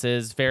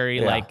bosses,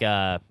 very like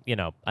you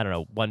know, I don't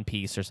know, One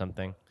Piece or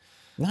something.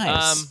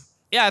 Nice.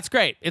 Yeah, it's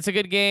great. It's a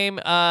good game.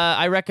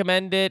 I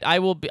recommend it. I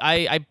will be.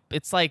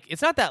 It's like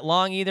it's not that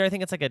long either. I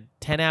think it's like a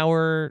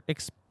 10-hour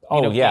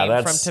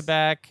game front to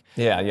back.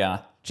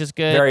 Yeah. Just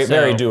good.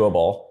 Very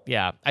doable.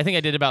 Yeah, I think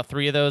I did about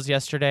 3 of those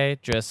yesterday.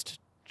 Just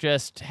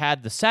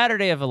had the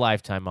Saturday of a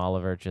lifetime,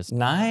 Oliver. Just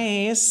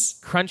nice.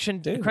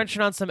 crunching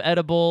on some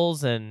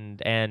edibles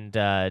and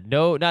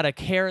no, not a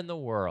care in the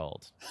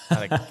world.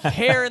 Not a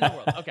care in the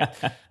world. Okay,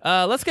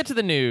 let's get to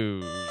the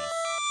news.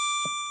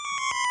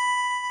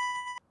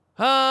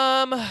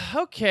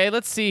 Okay,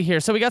 let's see here.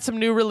 So we got some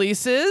new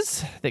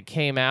releases that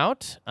came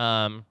out.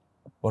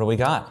 What do we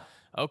got?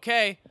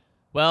 Okay,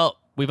 well,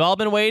 we've all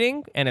been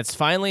waiting, and it's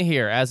finally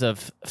here. As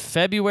of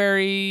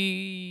February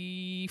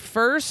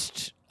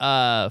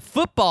 1st,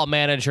 Football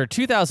Manager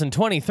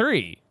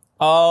 2023.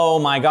 Oh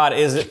my God,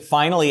 is it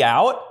finally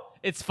out?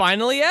 It's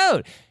finally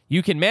out.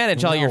 You can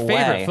manage all your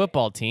favorite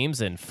football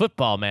teams in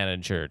Football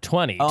Manager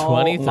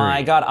 2023. Oh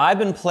my God, I've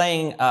been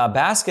playing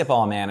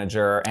Basketball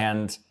Manager,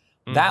 and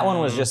that one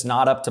was just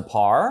not up to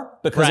par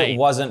because it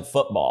wasn't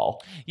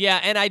football. Yeah,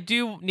 and I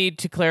do need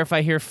to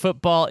clarify here,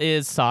 football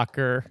is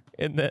soccer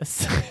in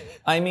this.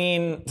 I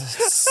mean,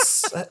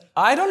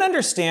 I don't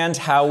understand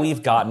how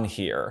we've gotten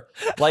here.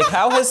 Like,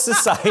 how has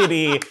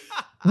society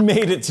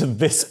made it to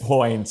this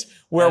point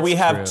where we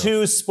have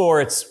two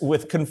sports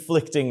with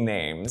conflicting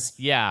names?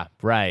 Yeah,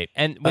 right.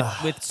 And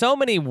with so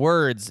many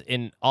words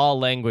in all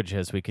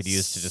languages we could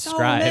use to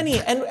describe. So many.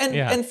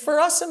 And for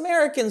us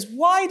Americans,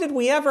 why did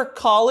we ever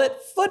call it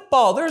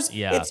football?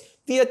 It's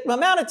the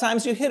amount of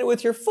times you hit it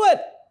with your foot,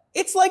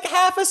 it's like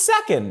half a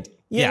second.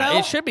 You know?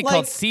 It should be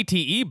called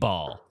CTE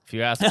ball, if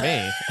you ask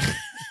me.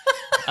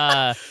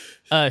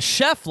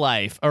 Chef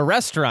Life, a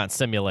restaurant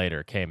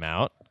simulator, came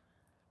out.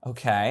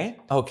 Okay.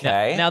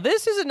 Now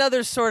this is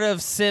another sort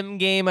of sim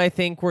game, I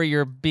think, where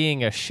you're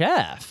being a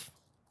chef.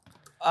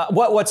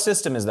 What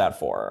system is that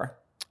for?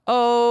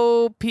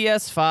 Oh,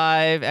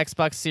 PS5,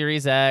 Xbox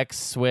Series X,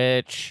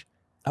 Switch.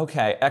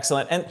 Okay,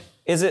 excellent. And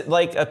Is it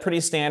like a pretty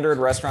standard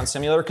restaurant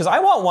simulator? Because I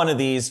want one of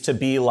these to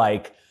be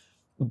like,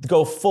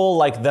 go full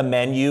like The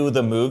Menu,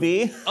 the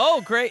movie.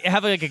 Oh, great.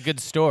 Have like a good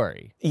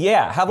story.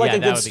 Yeah, have like Yeah, a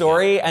that good would be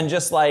story and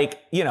just like,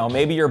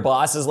 maybe your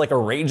boss is like a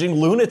raging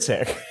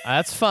lunatic.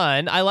 That's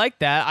fun. I like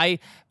that.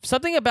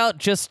 Something about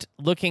just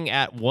looking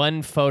at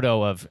one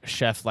photo of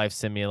Chef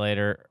Life,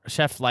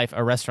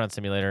 a restaurant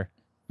simulator,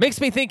 makes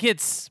me think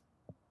it's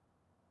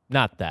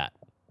not that.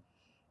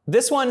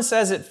 This one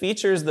says it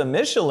features the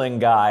Michelin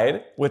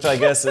Guide, which I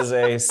guess is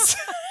a...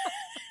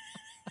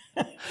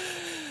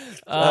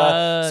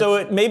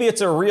 so maybe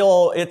it's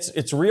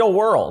it's real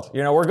world.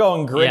 We're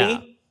going gritty. Yeah.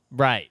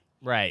 Right.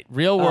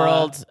 Real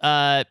world.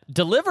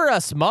 Deliver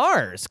Us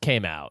Mars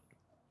came out.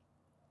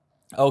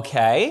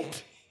 Okay.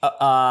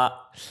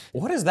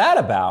 What is that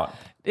about?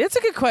 It's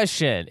a good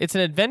question. It's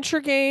an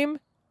adventure game,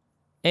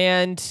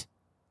 and...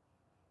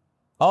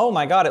 Oh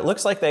my God, it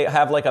looks like they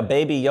have like a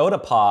baby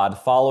Yoda pod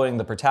following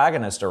the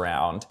protagonist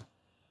around.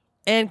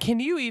 And can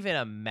you even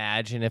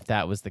imagine if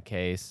that was the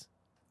case?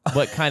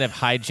 What kind of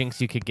hijinks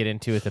you could get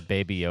into with a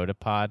baby Yoda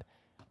pod?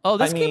 Oh,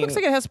 this game looks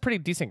like it has pretty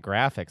decent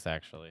graphics,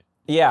 actually.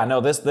 Yeah, no,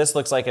 this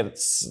looks like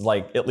it's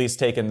like at least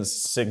taken a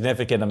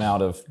significant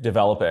amount of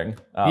developing.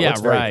 Yeah,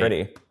 looks very right.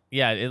 pretty.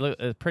 Yeah, it's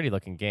a pretty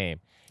looking game.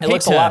 It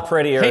looks a lot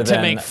prettier hate than...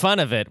 to make fun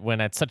of it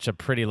when it's such a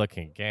pretty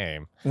looking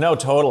game. No,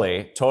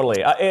 totally.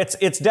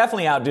 It's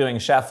definitely outdoing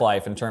Chef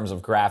Life in terms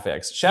of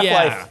graphics. Chef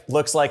Life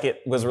looks like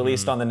it was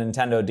released on the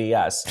Nintendo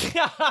DS.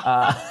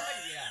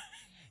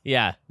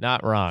 Yeah,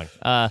 not wrong.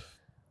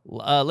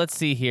 Let's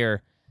see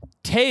here.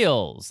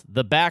 Tales,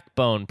 the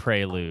Backbone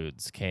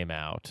Preludes came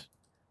out.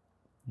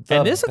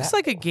 And this looks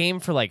like a game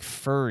for like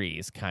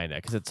furries, kind of,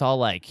 because it's all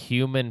like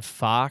human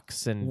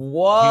fox and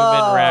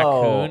human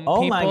raccoon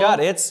Oh people. my God,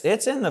 it's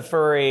in the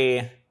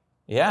furry.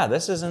 Yeah,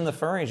 this is in the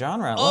furry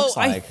genre. It looks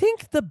like. I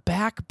think the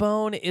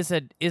Backbone is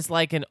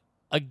like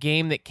a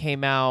game that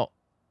came out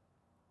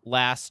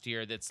last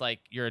year. That's like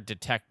you're a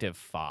detective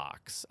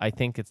fox. I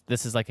think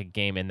this is like a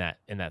game in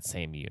that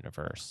same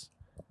universe.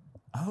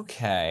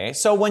 Okay,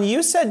 so when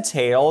you said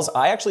Tales,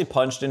 I actually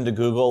punched into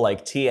Google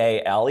like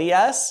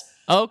TALES.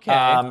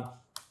 Okay.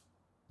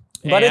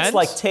 But it's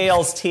like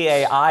Tails,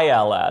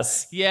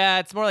 TAILS. Yeah,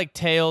 it's more like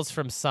Tales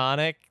from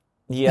Sonic.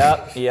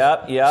 Yep. So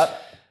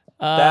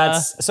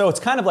it's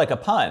kind of like a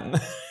pun.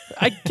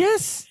 I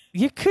guess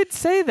you could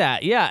say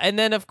that. Yeah, and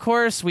then of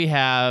course we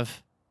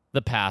have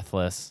The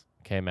Pathless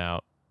came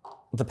out.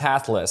 The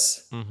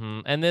Pathless.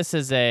 Mm-hmm. And this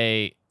is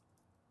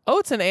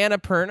it's an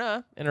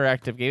Annapurna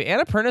interactive game.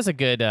 Annapurna's a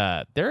good.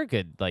 They're a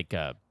good like.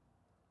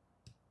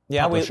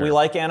 Yeah, we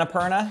like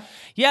Annapurna.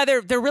 Yeah,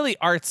 they're really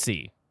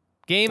artsy.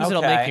 Games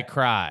that'll make you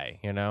cry,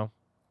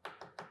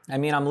 I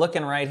mean, I'm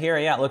looking right here.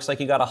 Yeah, it looks like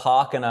you got a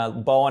hawk and a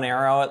bow and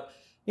arrow.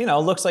 It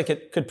looks like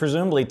it could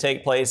presumably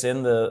take place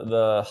in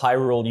the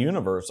Hyrule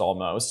universe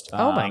almost.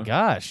 Oh my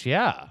gosh,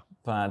 yeah.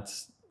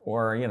 If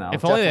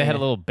if only they had a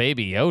little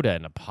baby Yoda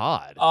in a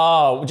pod.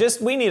 Oh,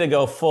 we need to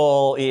go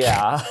full,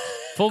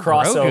 full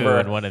crossover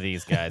Grogu in one of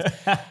these guys.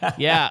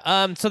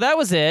 Yeah. So that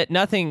was it.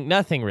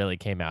 Nothing really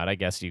came out, I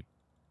guess you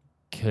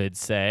could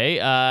say.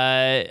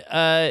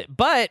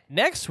 But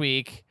next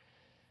week.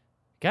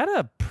 Got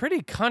a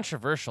pretty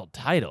controversial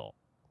title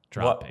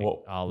dropping.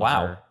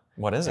 Wow.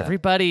 What is it?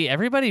 Everybody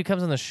who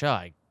comes on the show,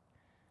 I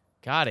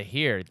gotta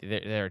hear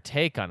their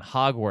take on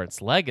Hogwarts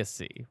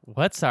Legacy.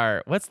 What's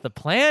the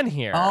plan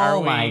here?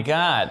 Oh my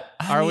God.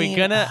 Are we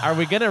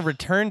gonna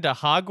return to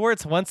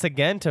Hogwarts once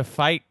again to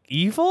fight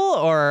evil,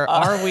 or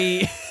are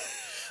we?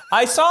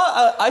 I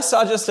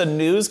saw just a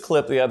news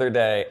clip the other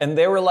day, and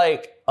they were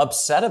like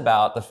upset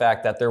about the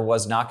fact that there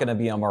was not going to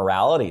be a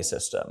morality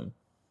system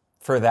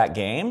for that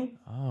game.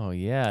 Oh,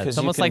 yeah. It's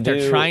almost like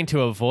they're trying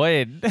to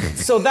avoid.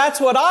 So that's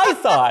what I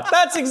thought.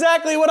 That's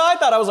exactly what I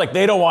thought. I was like,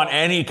 they don't want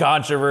any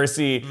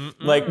controversy.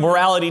 Like,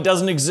 morality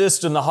doesn't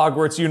exist in the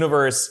Hogwarts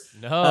universe.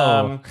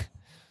 No.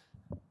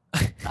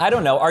 I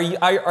don't know.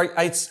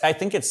 I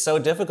think it's so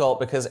difficult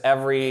because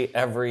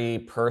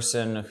every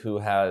person who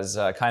has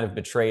kind of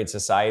betrayed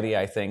society,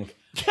 I think,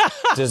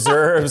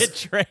 deserves...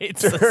 Betrayed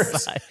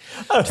society.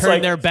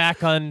 Turn their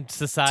back on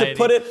society. To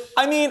put it...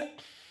 I mean...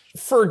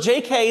 For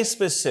JK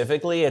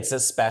specifically, it's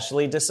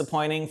especially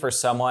disappointing for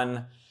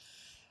someone...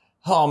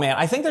 Oh man,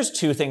 I think there's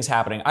two things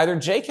happening. Either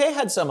JK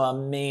had some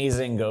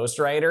amazing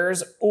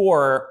ghostwriters,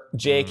 or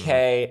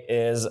JK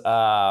is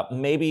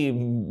maybe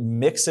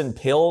mixing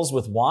pills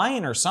with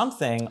wine or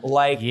something.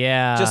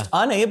 Just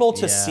unable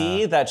to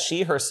see that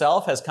she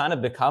herself has kind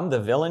of become the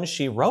villain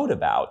she wrote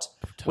about.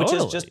 Which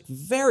is just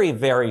very,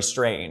 very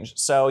strange.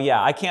 So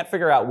yeah, I can't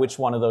figure out which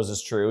one of those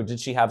is true. Did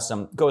she have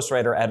some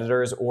ghostwriter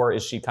editors, or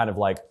is she kind of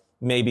like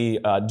maybe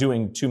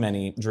doing too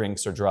many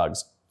drinks or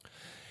drugs?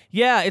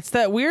 Yeah, it's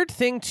that weird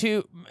thing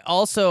too.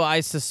 Also,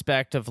 I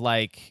suspect of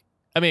like,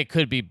 I mean, it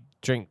could be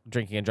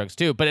drinking and drugs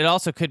too, but it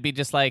also could be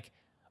just like,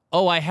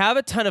 oh, I have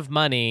a ton of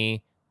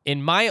money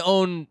in my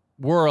own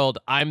world.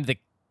 I'm the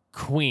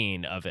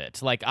queen of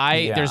it. Like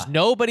there's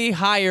nobody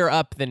higher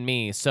up than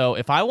me. So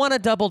if I want to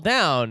double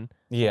down,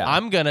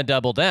 I'm gonna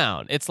double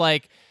down. It's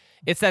like,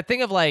 it's that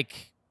thing of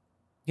like,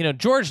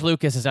 George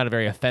Lucas is not a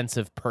very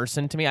offensive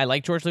person to me. I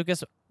like George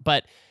Lucas,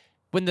 but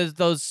when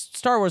those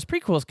Star Wars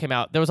prequels came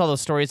out, there was all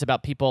those stories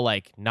about people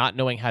like not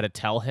knowing how to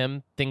tell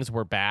him things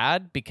were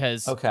bad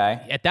because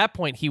at that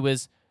point he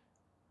was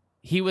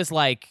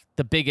like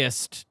the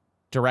biggest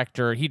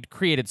director. He'd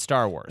created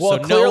Star Wars. Well, so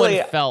clearly,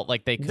 no one felt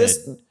like they could.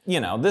 This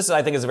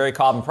I think is a very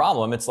common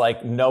problem. It's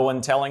like no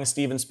one telling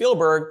Steven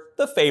Spielberg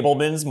the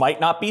Fabelmans might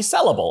not be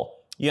sellable,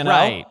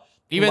 Right.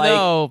 Even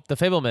though the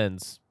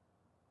Fabelmans,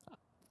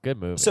 good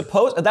movie.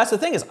 That's the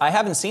thing is I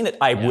haven't seen it.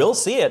 I will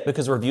see it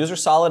because reviews are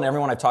solid and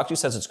everyone I've talked to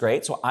says it's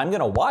great. So I'm going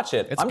to watch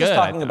it. I'm just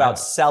talking about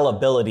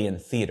sellability in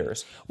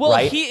theaters. Well,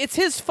 right? It's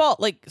his fault.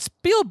 Like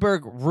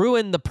Spielberg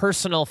ruined the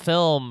personal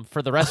film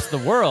for the rest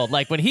of the world.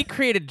 Like when he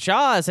created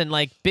Jaws and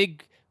like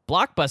big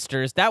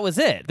blockbusters, that was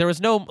it. There was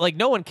no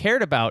one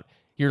cared about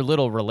your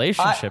little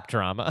relationship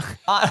drama.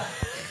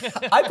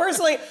 I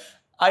personally,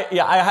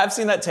 I have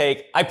seen that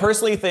take. I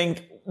personally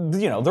think,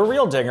 the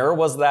real dinger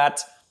was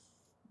that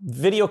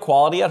video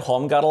quality at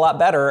home got a lot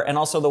better, and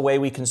also the way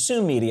we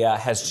consume media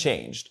has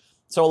changed.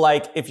 So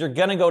like, if you're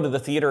gonna go to the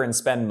theater and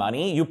spend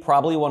money, you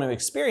probably want to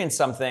experience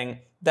something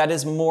that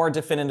is more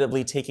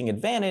definitively taking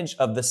advantage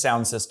of the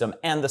sound system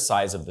and the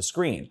size of the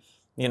screen.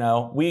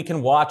 We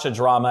can watch a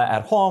drama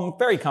at home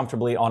very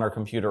comfortably on our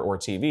computer or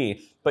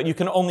TV, but you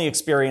can only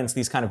experience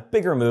these kind of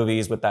bigger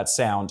movies with that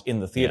sound in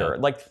the theater.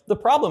 Yeah. Like, the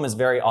problem is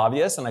very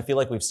obvious, and I feel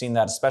like we've seen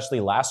that especially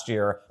last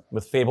year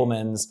with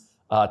Fabelmans,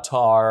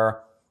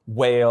 Tar,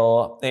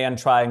 Whale, and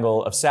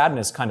Triangle of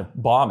Sadness kind of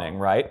bombing,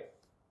 right?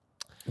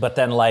 But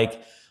then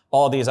like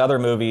all these other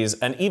movies,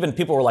 and even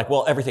people were like,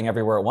 well, Everything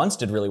Everywhere at Once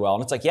did really well.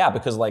 And it's like, yeah,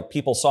 because like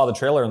people saw the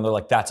trailer and they're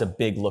like, that's a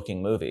big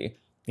looking movie.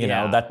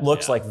 That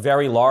looks like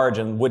very large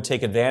and would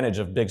take advantage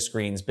of big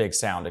screens, big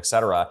sound,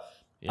 etc.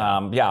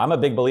 I'm a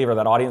big believer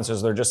that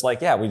audiences, they're just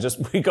like,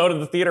 we go to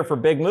the theater for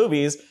big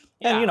movies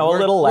and, a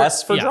little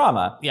less for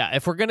drama. Yeah,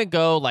 if we're going to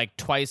go like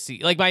twice,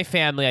 like my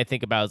family, I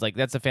think about is like,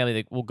 that's a family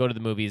that will go to the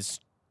movies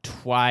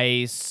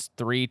twice,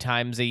 3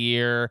 times a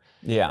year.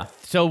 Yeah.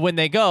 So when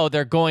they go,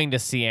 they're going to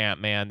see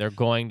Ant-Man. They're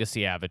going to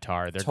see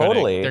Avatar. They're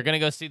they're going to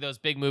go see those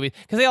big movies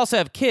because they also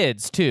have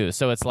kids too.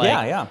 So it's like,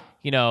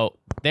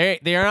 they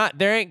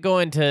ain't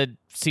going to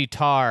see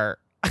Tar.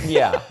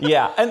 Yeah.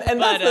 And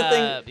that's the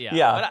thing.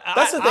 But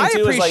that's the thing too.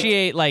 I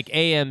appreciate like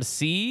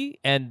AMC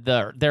and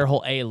their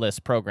whole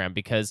A-list program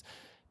because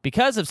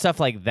of stuff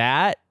like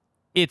that.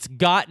 It's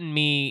gotten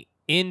me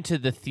into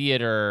the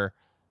theater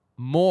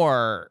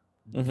more.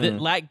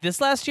 Like this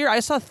last year,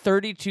 I saw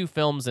 32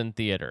 films in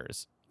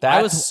theaters.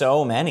 That's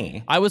so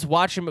many. I was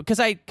watching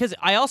because I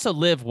also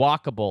live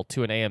walkable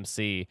to an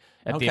AMC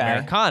at the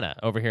Americana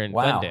over here in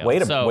Glendale.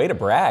 Way to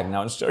brag.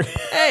 No, I'm just joking.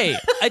 Hey,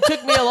 it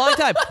took me a long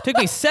time. It took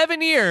me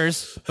 7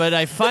 years, but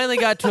I finally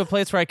got to a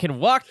place where I can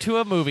walk to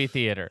a movie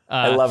theater.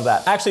 I love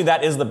that. Actually,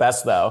 that is the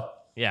best though.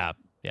 Yeah.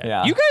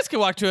 You guys can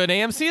walk to an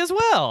AMC as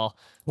well.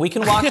 We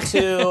can walk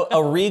to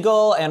a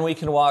Regal and we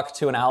can walk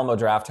to an Alamo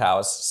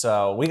Drafthouse.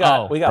 So we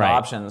got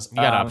options. You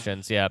got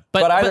options, yeah.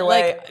 But either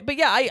way,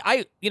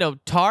 I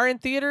Tar in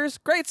theaters,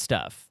 great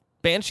stuff.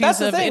 Banshees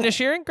of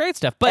Inisherin, great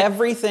stuff. But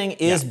everything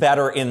is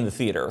better in the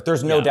theater.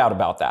 There's no doubt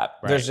about that.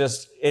 Right. There's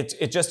just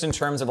it just in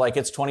terms of like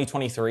it's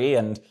 2023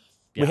 and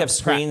we have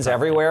screens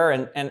everywhere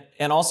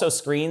and also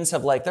screens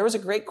have like there was a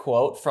great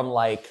quote from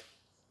like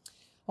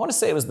I want to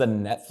say it was the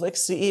Netflix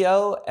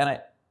CEO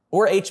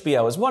or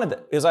HBO.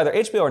 It was either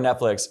HBO or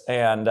Netflix.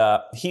 And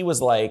he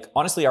was like,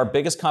 honestly, our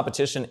biggest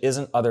competition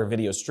isn't other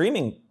video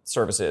streaming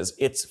services.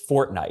 It's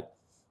Fortnite.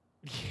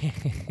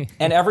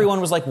 And everyone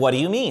was like, what do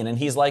you mean? And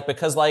he's like,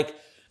 because like,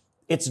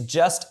 it's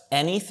just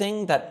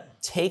anything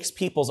that takes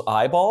people's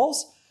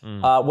eyeballs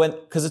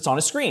because it's on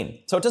a screen.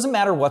 So it doesn't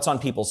matter what's on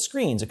people's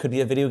screens. It could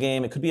be a video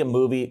game. It could be a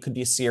movie. It could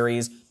be a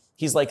series.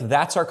 He's like,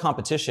 that's our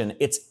competition.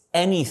 It's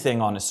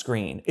anything on a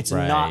screen. It's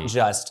not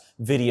just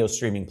video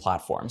streaming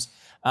platforms.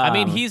 I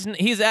mean,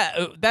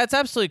 that's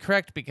absolutely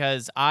correct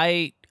because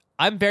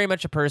I'm very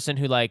much a person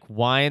who like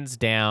winds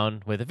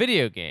down with a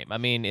video game. I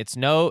mean, it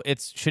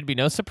should be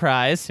no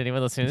surprise to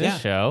anyone listening to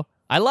this show.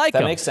 I like that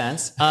them. Makes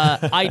sense.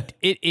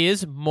 It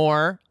is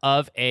more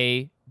of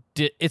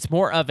it's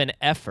more of an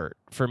effort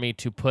for me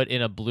to put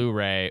in a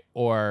Blu-ray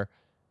or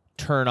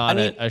turn on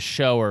a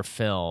show or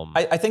film.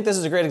 I think this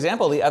is a great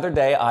example. The other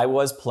day I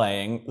was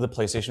playing the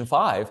PlayStation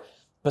 5.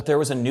 But there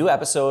was a new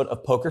episode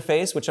of Poker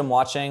Face, which I'm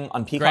watching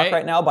on Peacock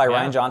right now by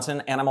Ryan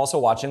Johnson, and I'm also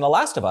watching The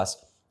Last of Us.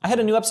 I had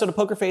a new episode of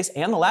Poker Face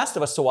and The Last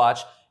of Us to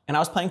watch, and I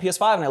was playing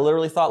PS5, and I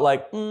literally thought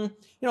like,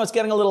 it's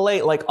getting a little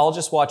late. Like, I'll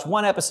just watch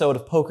one episode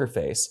of Poker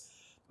Face.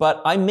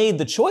 But I made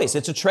the choice.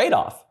 It's a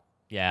trade-off.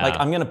 Yeah. Like,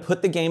 I'm going to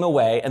put the game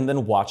away and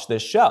then watch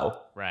this show.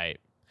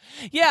 Right.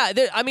 Yeah,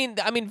 I mean,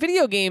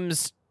 video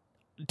games,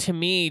 to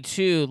me,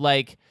 too,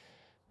 like,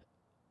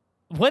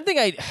 One thing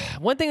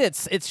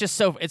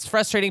it's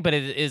frustrating, but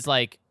it is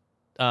like,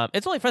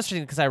 it's only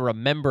frustrating because I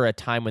remember a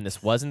time when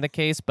this wasn't the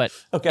case. But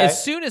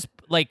as soon as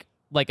like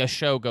a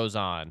show goes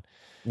on,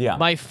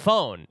 my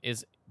phone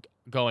is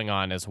going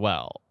on as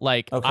well.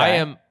 Like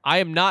I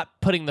am not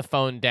putting the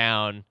phone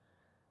down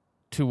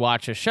to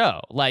watch a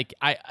show. Like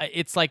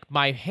it's like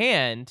my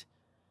hand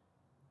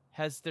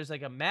there's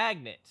like a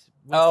magnet.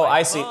 Oh,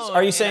 I see.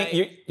 Are you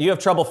saying you have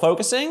trouble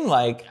focusing?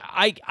 Like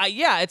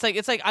yeah, it's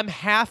like I'm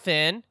half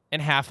in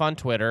and half on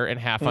Twitter and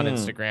half on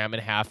Instagram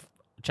and half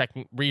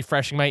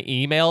refreshing my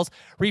emails.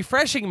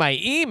 Refreshing my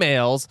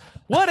emails?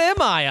 What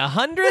am I,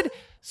 100?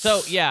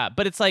 So yeah,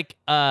 but it's like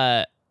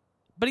so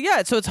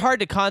it's hard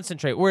to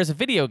concentrate. Whereas a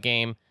video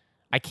game,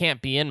 I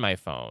can't be in my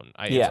phone.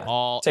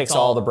 Takes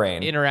all the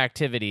brain.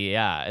 Interactivity,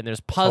 yeah. And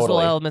there's puzzle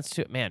elements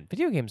to it. Man,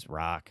 video games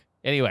rock.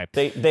 Anyway.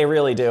 They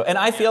really do. And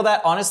I feel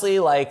that honestly,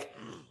 like,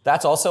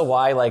 that's also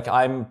why, like,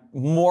 I'm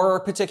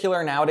more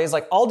particular nowadays.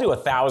 Like, I'll do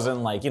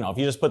 1,000, like, if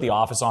you just put The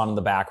Office on in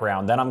the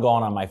background, then I'm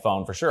going on my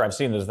phone for sure. I've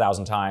seen it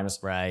 1,000 times.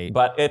 Right.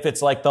 But if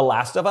it's like The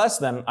Last of Us,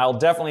 then I'll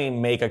definitely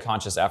make a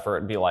conscious effort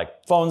and be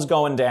like, phone's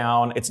going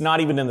down. It's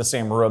not even in the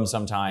same room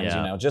sometimes,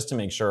 just to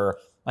make sure,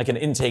 like an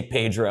intake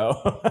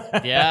Pedro.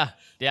 Yeah.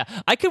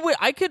 I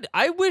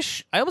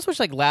almost wish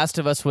like Last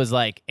of Us was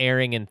like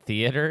airing in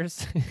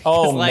theaters.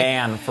 Oh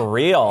man, for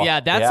real.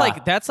 Yeah, that's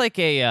like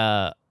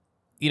a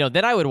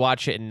then I would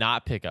watch it and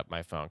not pick up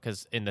my phone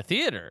because in the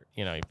theater,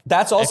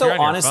 That's also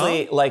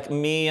honestly like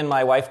me and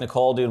my wife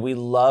Nicole, dude. We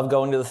love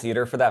going to the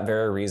theater for that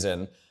very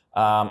reason.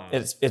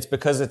 It's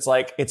because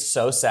it's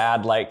so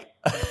sad. Like,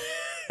 I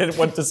didn't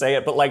want to say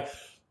it, but like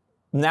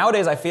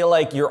nowadays I feel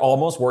like you're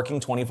almost working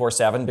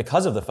 24/7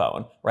 because of the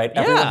phone, right?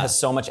 Yeah. Everyone has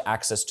so much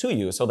access to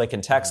you, so they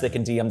can text, they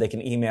can DM, they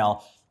can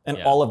email,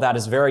 and all of that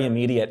is very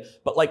immediate.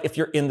 But like if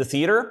you're in the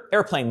theater,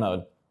 airplane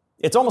mode.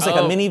 It's almost like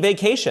a mini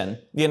vacation,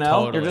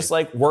 Totally. You're just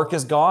like, work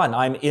is gone.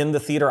 I'm in the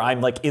theater. I'm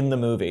like in the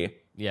movie.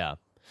 Yeah.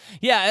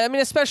 Yeah. I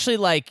mean, especially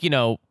like,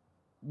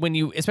 when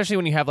you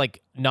have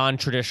like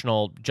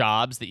non-traditional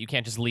jobs that you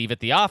can't just leave at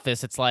the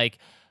office, it's like,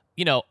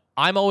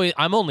 I'm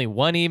only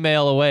one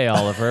email away,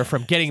 Oliver,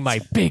 from getting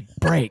my big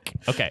break.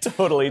 Okay.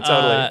 Totally.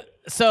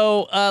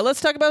 So let's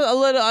talk about a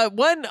little.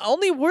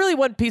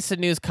 One piece of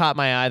news caught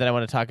my eye that I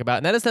want to talk about,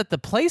 and that is that the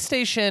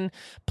PlayStation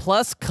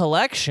Plus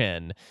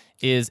collection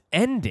is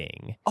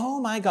ending.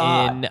 Oh my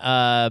god!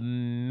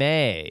 In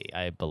May,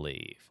 I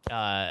believe.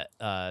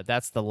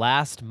 That's the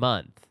last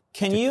month.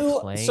 Can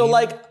you? So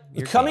like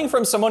coming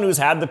from someone who's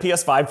had the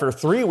PS5 for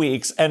 3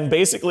 weeks and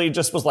basically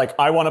just was like,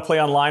 I want to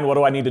play online. What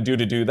do I need to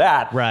do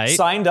that? Right.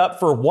 Signed up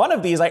for one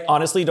of these. I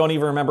honestly don't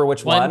even remember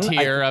which one. One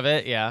tier of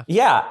it, yeah.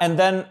 Yeah, and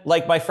then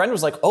like my friend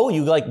was like, oh,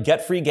 you like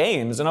get free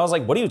games, and I was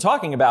like, what are you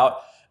talking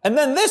about? And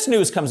then this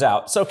news comes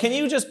out. So can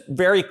you just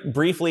very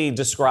briefly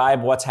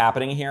describe what's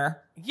happening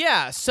here?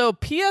 Yeah, so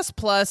PS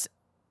Plus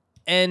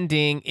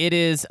ending, it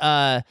is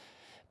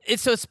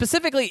it's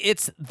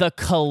the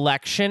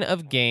collection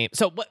of games.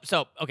 So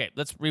okay,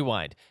 let's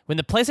rewind. When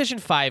the PlayStation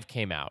 5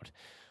 came out,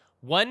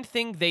 one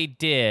thing they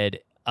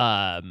did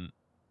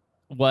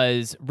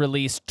was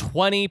release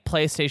 20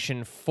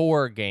 PlayStation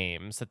 4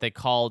 games that they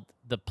called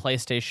the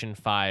PlayStation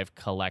 5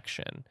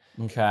 collection.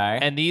 Okay.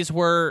 And these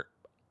were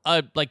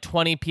like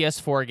 20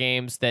 PS4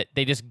 games that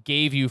they just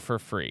gave you for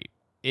free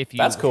if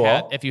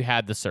you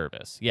had the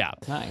service. Yeah.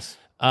 Nice.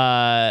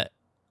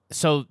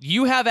 So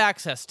you have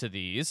access to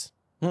these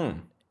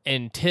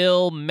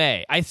until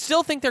May. I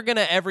still think they're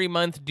gonna every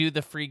month do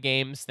the free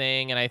games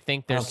thing, and I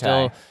think they're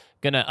still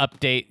gonna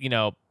update.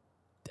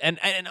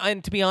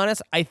 And to be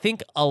honest, I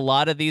think a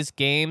lot of these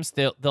games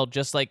they'll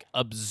just like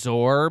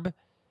absorb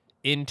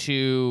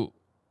into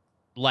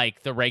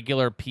like the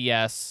regular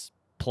PS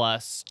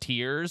Plus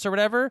tiers or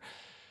whatever.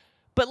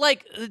 But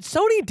like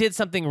Sony did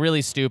something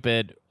really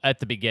stupid at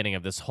the beginning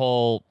of this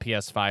whole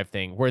PS5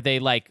 thing where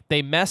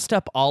they messed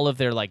up all of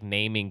their like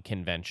naming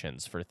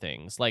conventions for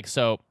things. Like,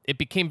 so it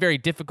became very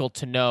difficult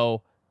to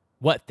know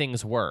what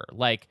things were.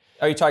 Like,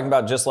 are you talking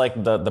about just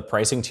like the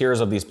pricing tiers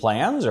of these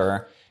plans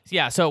or?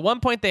 Yeah. So at one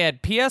point they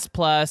had PS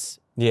Plus,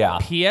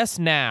 PS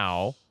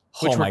Now,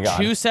 which were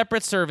two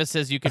separate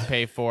services you could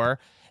pay for,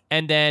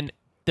 and then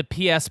the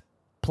PS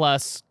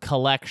Plus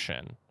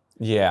collection.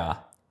 Yeah.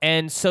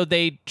 And so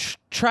they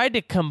tried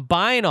to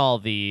combine all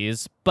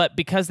these, but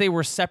because they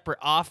were separate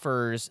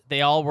offers, they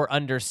all were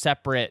under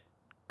separate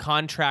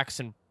contracts.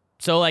 And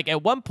so like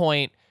at one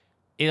point,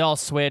 it all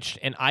switched,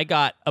 and I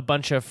got a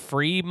bunch of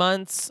free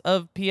months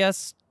of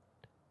PS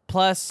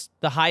Plus,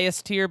 the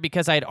highest tier,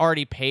 because I had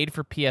already paid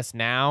for PS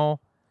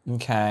Now.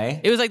 Okay.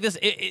 It was like this.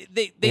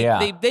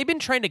 They've been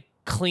trying to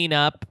clean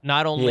up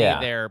not only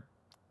their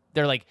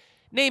like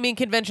naming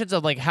conventions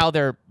of like how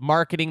they're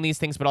marketing these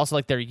things, but also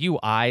like their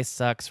UI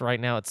sucks right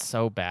now. It's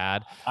so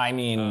bad. I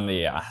mean,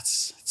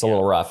 it's a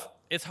little rough.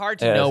 It's hard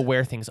to know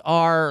where things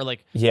are. Or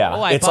like,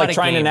 it's like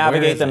trying to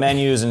navigate the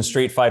menus in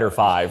Street Fighter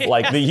V.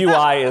 Like the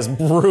UI is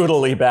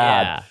brutally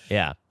bad.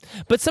 Yeah.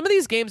 But some of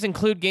these games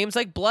include games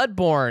like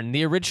Bloodborne,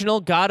 the original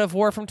God of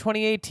War from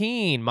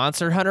 2018,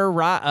 Monster Hunter.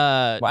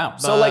 Wow.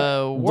 So like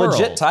World.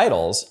 Legit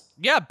titles.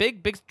 Yeah,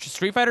 big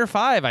Street Fighter V,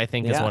 I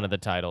think, is one of the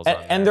titles.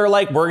 And they're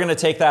like, we're going to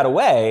take that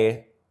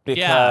away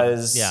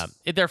because... Yeah,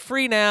 they're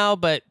free now,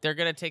 but they're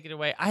going to take it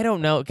away. I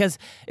don't know, because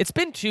it's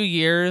been 2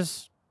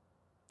 years.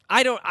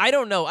 I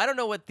don't know. I don't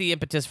know what the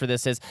impetus for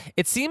this is.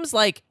 It seems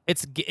like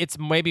it's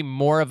maybe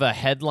more of a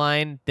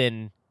headline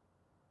than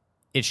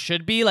it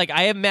should be. Like,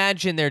 I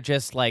imagine they're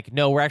just like,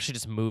 no, we're actually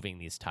just moving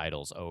these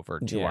titles over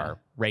to our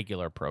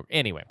regular program.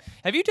 Anyway,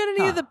 have you done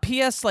any of the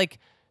PS like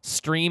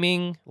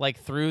streaming, like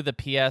through the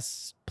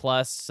PS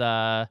Plus?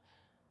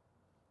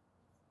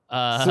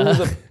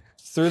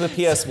 Through the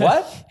PS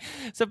what?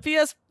 So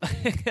PS,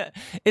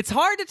 it's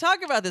hard to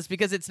talk about this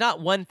because it's not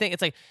one thing.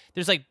 It's like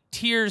there's like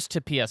tiers to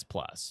PS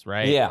Plus,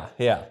 right?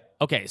 Yeah.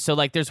 Okay, so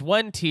like there's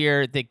one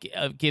tier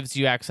that gives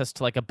you access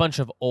to like a bunch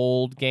of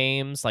old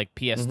games, like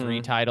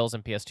PS3 titles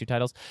and PS2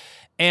 titles,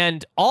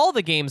 and all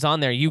the games on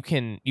there you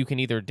can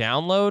either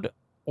download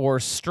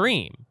or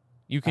stream.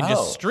 You can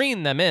just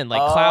stream them in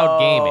like cloud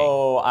gaming.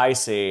 Oh, I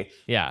see.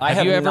 Yeah, I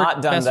have you ever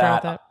not done messed around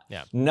with that.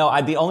 Yeah.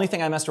 No, the only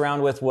thing I messed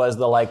around with was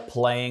the like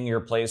playing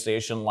your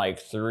PlayStation like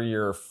through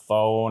your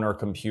phone or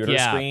computer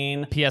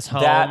screen. PS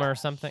Home or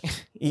something.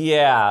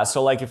 Yeah,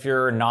 so like if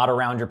you're not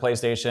around your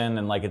PlayStation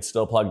and like it's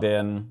still plugged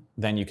in,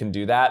 then you can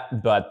do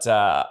that. But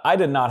I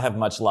did not have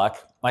much luck.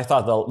 I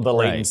thought the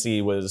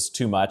latency was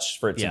too much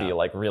for it to be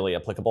like really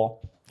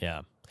applicable.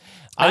 Yeah.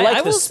 I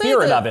like the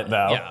spirit of it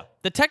though. Yeah.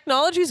 The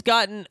technology's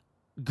gotten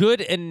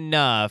good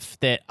enough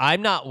that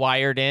I'm not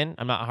wired in.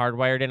 I'm not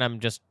hardwired in.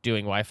 I'm just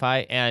doing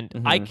Wi-Fi, and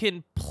I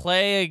can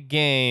play a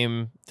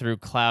game through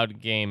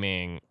cloud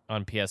gaming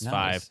on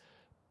PS5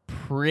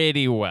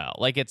 pretty well.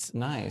 Like it's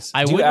nice.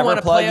 I wouldn't want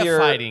to play a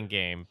fighting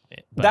game.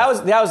 That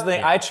was the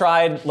thing. I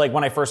tried, like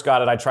when I first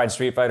got it, I tried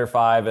Street Fighter V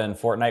and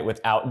Fortnite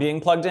without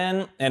being plugged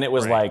in, and it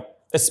was like,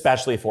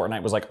 especially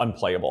Fortnite was like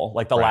unplayable.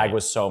 Like the lag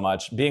was so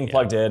much. Being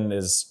plugged in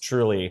is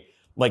truly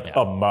like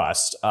a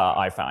must.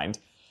 I find,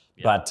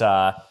 but.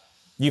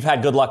 You've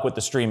had good luck with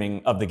the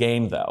streaming of the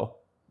game, though.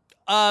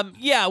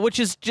 Yeah, which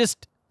is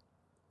just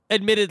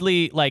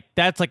admittedly like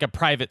that's like a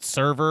private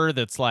server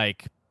that's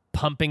like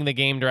pumping the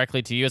game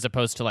directly to you, as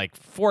opposed to like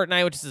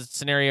Fortnite, which is a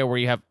scenario where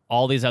you have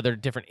all these other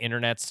different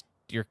internets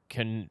you're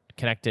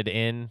connected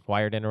in,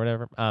 wired in, or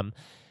whatever.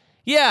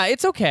 Yeah,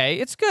 it's okay.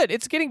 It's good.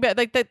 It's getting better.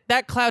 Like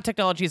that cloud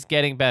technology is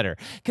getting better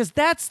because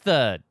that's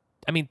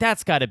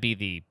got to be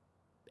the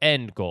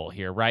end goal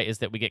here, right? Is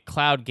that we get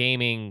cloud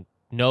gaming,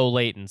 no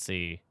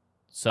latency.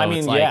 So I mean,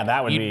 it's like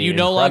that would be you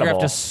no longer have to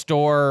incredible.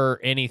 store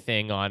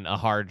anything on a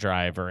hard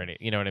drive or any,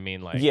 you know what I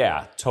mean? Like,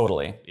 yeah,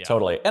 totally.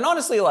 And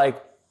honestly,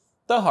 like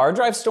the hard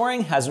drive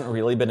storing hasn't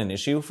really been an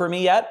issue for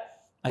me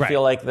yet. I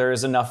feel like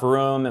there's enough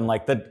room and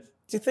like the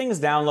things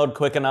download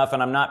quick enough,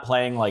 and I'm not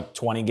playing like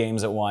 20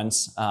 games at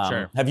once.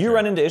 Have you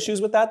run into issues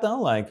with that though?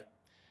 Like,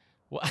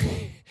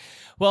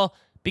 well,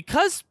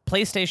 because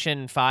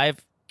PlayStation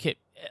 5,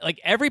 like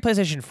every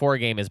PlayStation 4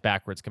 game is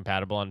backwards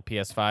compatible on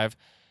PS5.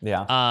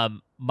 Yeah.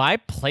 My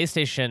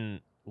PlayStation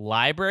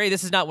library,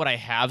 this is not what I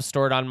have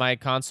stored on my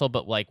console,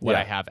 but like what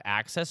I have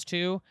access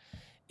to,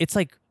 it's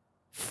like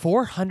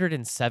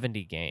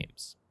 470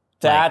 games.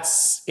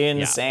 That's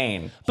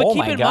insane. But oh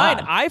keep my in God.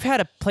 mind, I've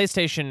had a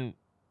PlayStation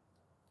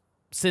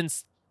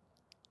since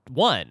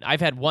 1.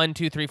 I've had 1,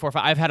 2, 3, 4,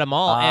 5. I've had them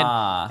all.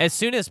 And as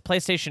soon as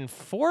PlayStation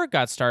 4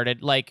 got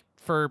started, like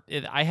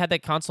I had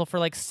that console for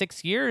like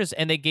 6 years,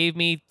 and they gave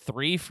me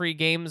 3 free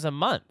games a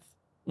month.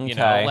 You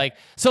know, like,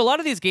 so a lot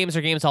of these games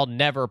are games I'll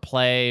never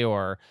play,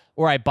 or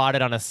I bought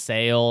it on a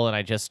sale and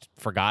I just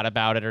forgot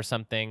about it or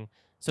something.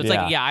 So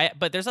it's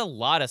but there's a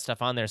lot of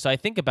stuff on there. So I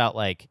think about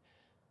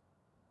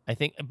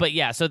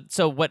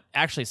so what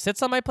actually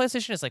sits on my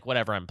PlayStation is like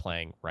whatever I'm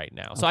playing right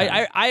now. So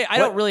I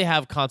don't really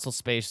have console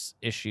space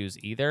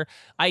issues either.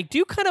 I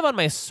do kind of on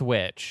my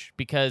Switch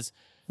because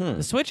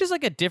the Switch is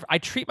like I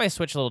treat my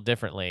Switch a little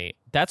differently.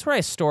 That's where I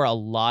store a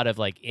lot of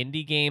like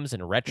indie games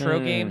and retro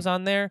games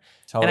on there.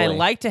 Totally. And I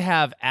like to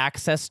have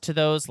access to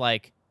those,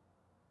 like,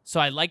 so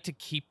I like to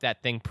keep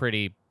that thing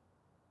pretty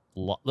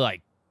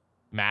like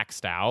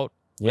maxed out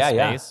with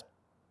space.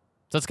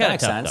 So it's kind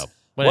of tough though.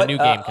 When a new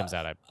game comes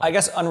out, I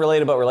guess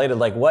unrelated but related,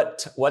 like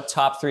what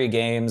top 3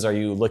 games are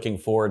you looking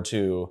forward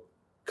to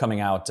coming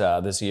out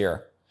this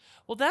year?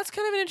 Well, that's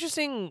kind of an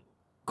interesting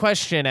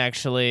question,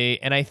 actually.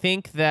 And I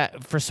think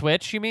that for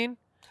Switch, you mean?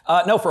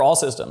 No, for all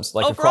systems,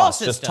 like for all across,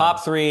 just systems.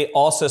 top 3,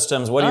 all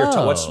systems. What are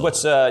your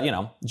what's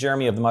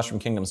Jeremy of the Mushroom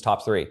Kingdom's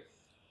top 3?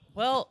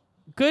 Well,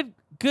 good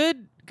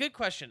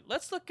question.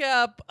 Let's look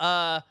up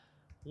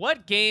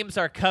what games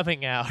are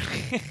coming out.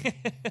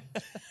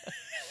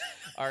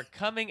 Are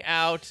coming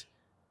out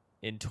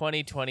in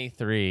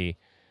 2023.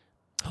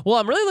 Well,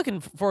 I'm really looking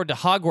forward to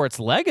Hogwarts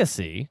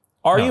Legacy.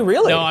 Are you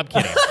really? No, I'm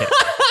kidding.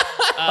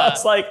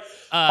 It's like,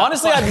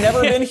 honestly, I've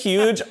never been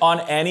huge on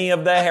any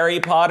of the Harry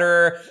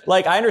Potter.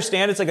 Like, I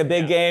understand it's like a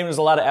big game, there's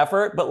a lot of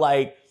effort, but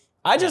like,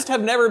 I just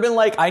have never been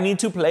like, I need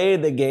to play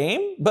the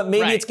game, but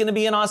maybe it's going to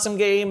be an awesome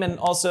game. And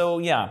also,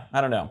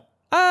 I don't know.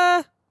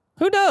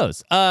 Who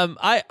knows?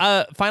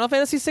 Final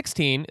Fantasy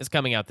 16 is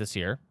coming out this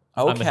year.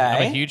 Okay.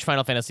 I'm a huge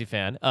Final Fantasy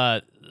fan.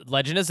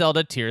 Legend of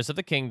Zelda Tears of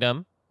the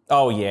Kingdom.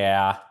 Oh,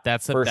 yeah.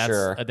 That's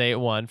sure. a day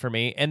 1 for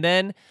me. And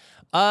then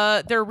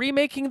they're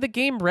remaking the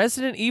game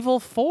Resident Evil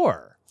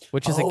 4,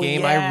 which is a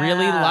game I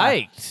really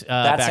liked.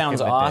 That back sounds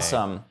in the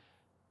awesome.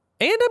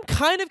 Day. And I'm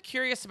kind of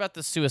curious about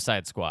the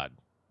Suicide Squad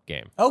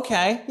game.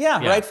 Okay.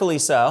 Yeah, rightfully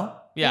so.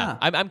 Yeah.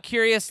 I'm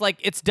curious. Like,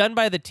 it's done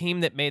by the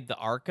team that made the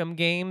Arkham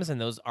games, and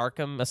those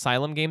Arkham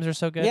Asylum games are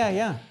so good.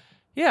 Yeah.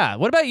 Yeah.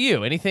 What about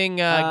you? Anything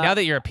now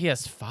that you're a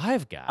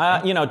PS5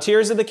 guy?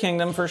 Tears of the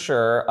Kingdom for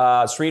sure.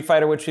 Street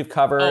Fighter, which we've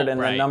covered,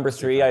 and then number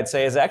 3, I'd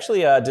say, is actually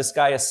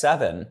Disgaea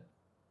 7.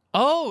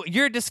 Oh,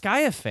 you're a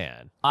Disgaea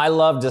fan. I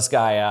love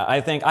Disgaea.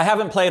 I think I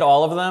haven't played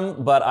all of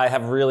them, but I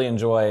have really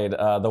enjoyed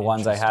the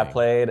ones I have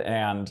played,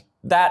 and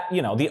that,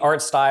 the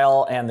art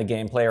style and the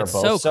gameplay are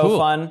both so cool.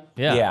 fun.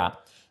 Yeah.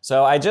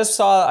 So I just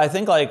saw, I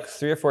think like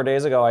 3 or 4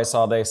 days ago, I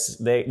saw they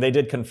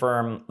did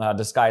confirm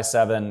Disgaea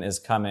 7 is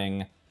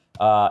coming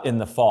in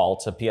the fall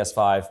to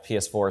PS5,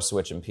 PS4,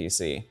 Switch, and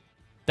PC.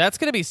 That's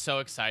going to be so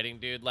exciting,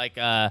 dude. Like,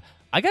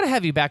 I got to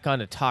have you back on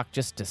to talk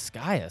just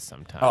Disgaea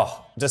sometime.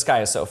 Oh,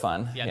 Disgaea is so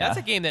fun. Yeah, that's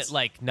a game that,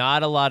 like,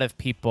 not a lot of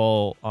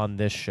people on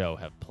this show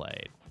have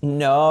played.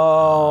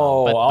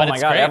 No. But oh my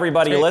God, great.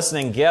 everybody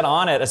listening, get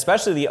on it,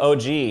 especially the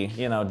OG,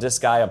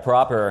 Disgaea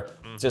proper.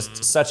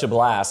 Just such a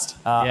blast.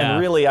 And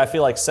really, I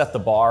feel like set the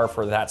bar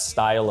for that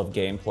style of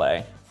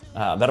gameplay.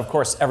 That, of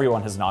course,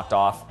 everyone has knocked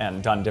off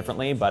and done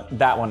differently, but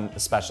that one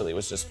especially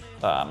was just,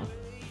 I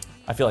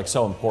feel like,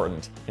 so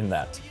important in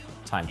that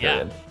time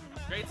period. Yeah.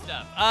 Great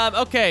stuff.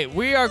 Okay,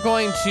 we are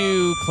going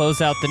to close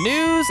out the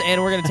news,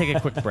 and we're going to take a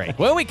quick break.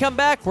 When we come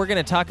back, we're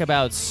going to talk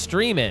about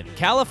streaming,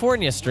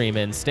 California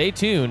streaming. Stay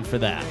tuned for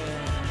that.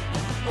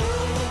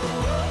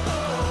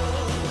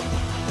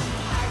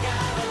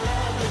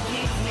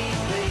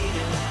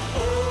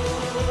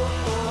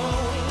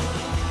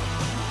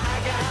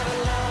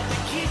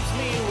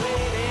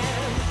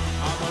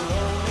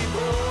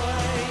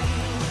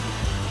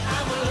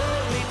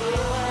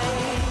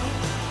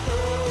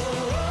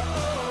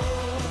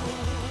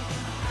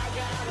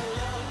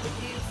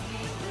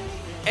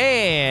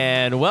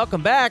 And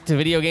welcome back to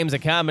Video Games, a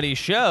Comedy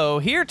Show.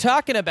 Here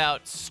talking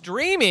about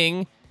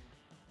streaming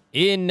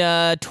in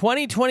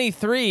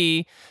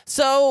 2023.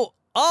 So,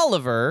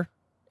 Oliver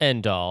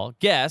Endahl,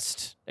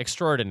 guest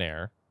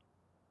extraordinaire.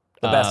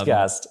 The best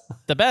guest.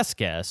 The best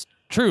guest,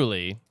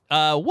 truly.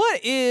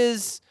 What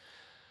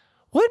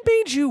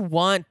made you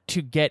want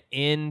to get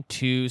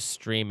into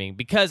streaming?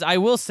 Because I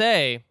will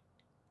say,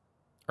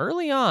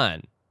 early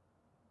on,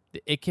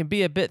 it can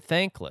be a bit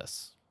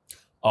thankless.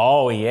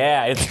 Oh,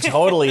 yeah, it's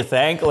totally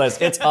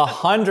thankless. It's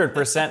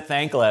 100%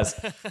 thankless.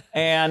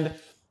 And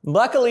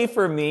luckily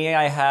for me,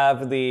 I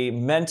have the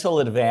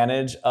mental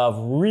advantage of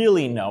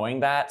really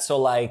knowing that. So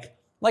like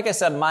I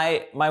said,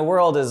 my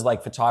world is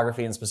like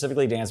photography and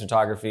specifically dance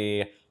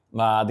photography. The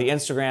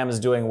Instagram is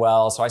doing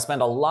well. So I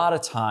spend a lot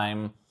of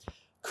time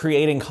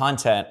creating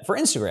content for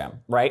Instagram,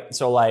 right?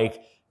 So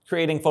like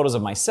creating photos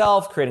of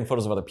myself, creating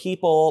photos of other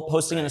people,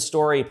 posting in a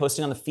story,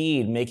 posting on the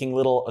feed, making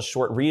little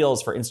short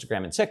reels for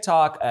Instagram and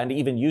TikTok, and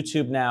even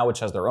YouTube now, which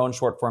has their own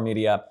short form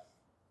media.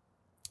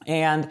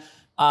 And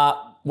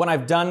when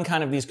I've done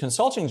kind of these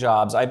consulting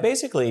jobs, I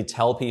basically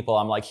tell people,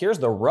 I'm like, here's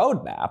the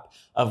roadmap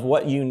of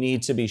what you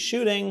need to be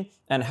shooting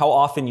and how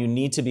often you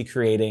need to be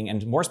creating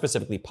and more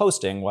specifically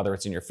posting, whether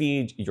it's in your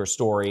feed, your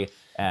story,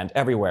 and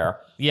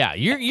everywhere. Yeah,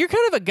 you're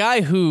kind of a guy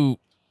who,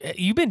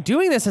 you've been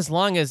doing this as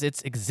long as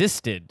it's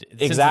existed.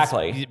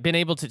 Exactly. Been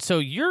able to. So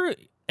you're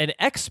an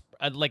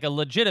expert, like a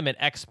legitimate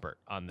expert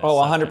on this. Oh,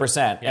 100%.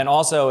 Yeah. And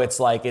also it's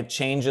like it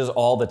changes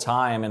all the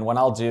time. And when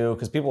I'll do,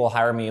 because people will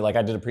hire me, like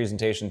I did a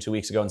presentation 2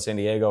 weeks ago in San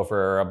Diego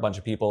for a bunch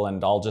of people,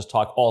 and I'll just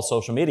talk all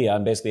social media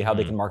and basically how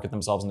they can market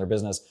themselves and their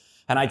business.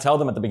 And I tell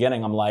them at the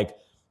beginning, I'm like,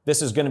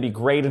 this is going to be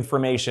great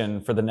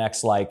information for the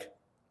next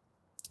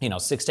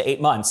 6 to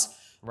 8 months.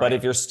 Right. But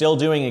if you're still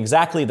doing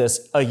exactly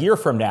this a year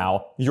from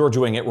now, you're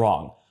doing it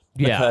wrong.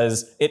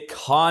 Because it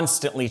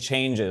constantly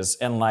changes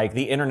and like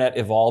the internet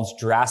evolves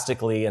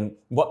drastically and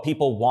what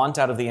people want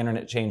out of the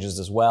internet changes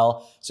as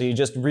well. So you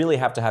just really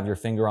have to have your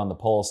finger on the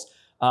pulse.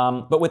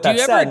 But with that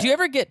said... Do you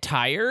ever get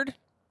tired?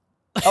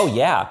 Oh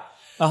yeah,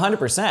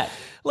 100%.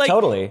 Like,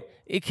 totally.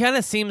 It kind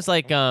of seems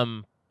like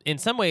in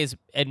some ways,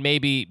 and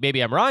maybe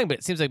I'm wrong, but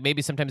it seems like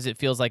maybe sometimes it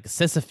feels like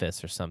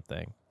Sisyphus or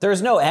something.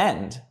 There's no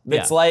end.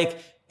 It's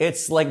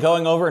like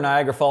going over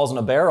Niagara Falls in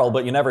a barrel,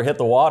 but you never hit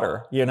the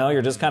water.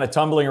 You're just kind of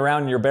tumbling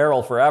around in your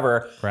barrel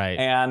forever. Right.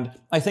 And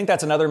I think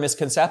that's another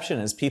misconception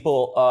is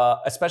people,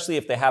 especially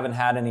if they haven't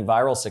had any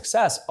viral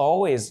success,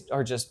 always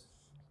are just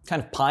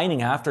kind of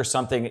pining after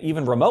something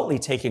even remotely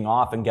taking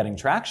off and getting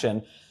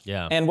traction.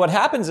 Yeah. And what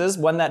happens is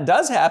when that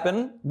does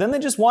happen, then they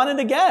just want it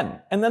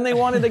again. And then they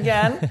want it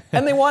again.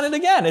 And they want it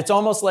again. It's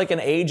almost like an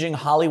aging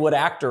Hollywood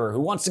actor who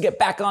wants to get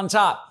back on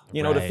top,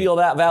 to feel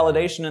that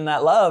validation and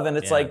that love. And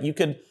it's like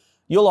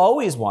you'll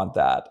always want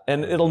that.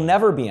 And it'll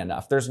never be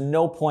enough. There's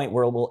no point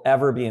where it will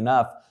ever be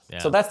enough. Yeah.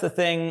 So that's the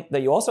thing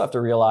that you also have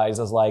to realize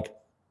is like,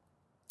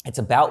 it's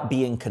about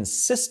being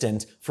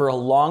consistent for a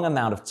long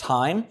amount of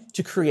time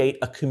to create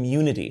a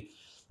community.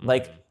 Mm-hmm.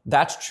 Like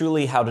that's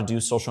truly how to do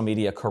social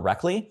media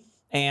correctly.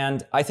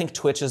 And I think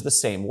Twitch is the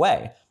same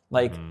way.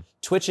 Like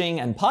Twitching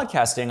and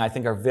podcasting, I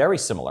think are very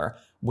similar,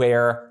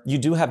 where you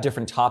do have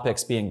different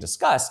topics being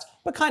discussed,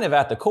 but kind of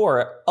at the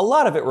core, a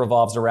lot of it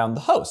revolves around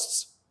the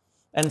hosts.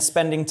 and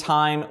spending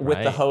time with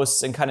the Right.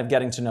 hosts and kind of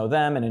getting to know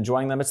them and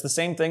enjoying them. It's the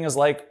same thing as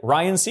like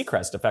Ryan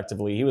Seacrest,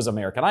 effectively. He was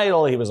American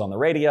Idol, he was on the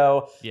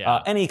radio,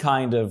 Yeah. any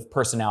kind of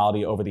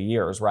personality over the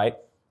years, right?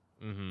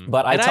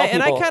 But I And tell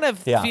people, and I kind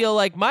of yeah. feel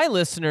like my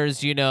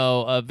listeners,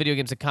 Video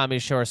Games and Comedy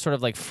Show are sort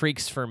of like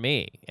freaks for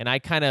me. And I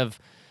kind of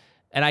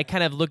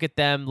look at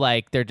them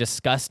like they're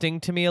disgusting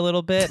to me a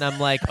little bit. And I'm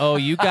like, oh,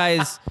 you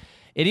guys,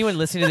 anyone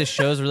listening to this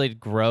show is really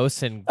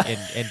gross and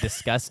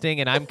disgusting.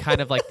 And I'm kind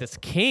of like this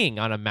king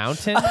on a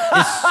mountain.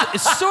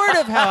 It's sort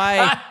of how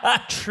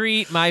I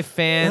treat my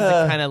fans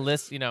and kind of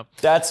list,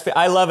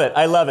 I love it.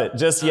 I love it.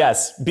 Just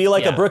yes, be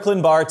like yeah. a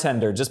Brooklyn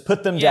bartender. Just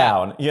put them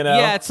down.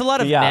 Yeah, it's a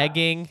lot of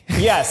negging.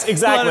 Yes,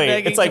 exactly.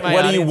 negging It's like, to my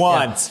what do you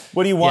audience. want?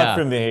 What do you want Yeah.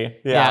 from me?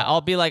 Yeah,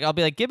 I'll be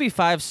like, give me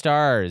 5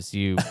 stars,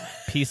 you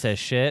piece of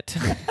shit.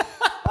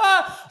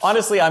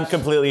 Honestly, I'm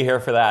completely here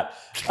for that.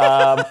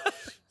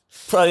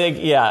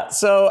 Yeah.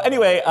 So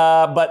anyway,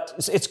 but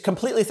it's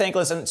completely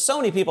thankless, and so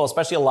many people,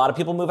 especially a lot of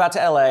people, move out to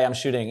LA. I'm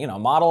shooting,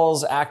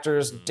 models,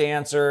 actors,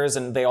 dancers,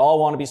 and they all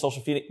want to be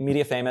social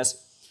media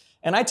famous.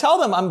 And I tell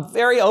them I'm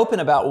very open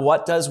about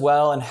what does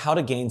well and how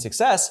to gain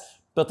success.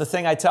 But the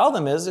thing I tell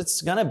them is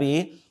it's gonna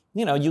be,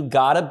 you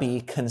gotta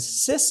be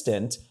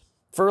consistent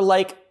for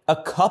like a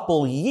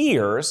couple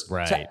years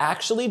Right. to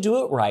actually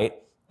do it right.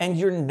 And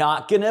you're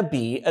not gonna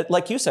be,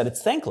 like you said,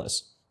 it's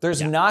thankless.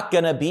 There's not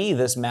gonna be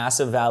this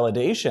massive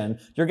validation.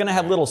 You're gonna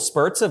have little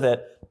spurts of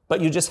it, but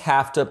you just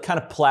have to kind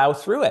of plow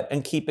through it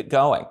and keep it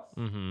going.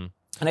 And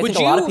I think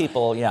a lot of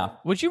people,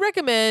 Would you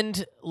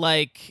recommend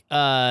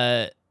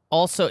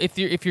also if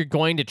you're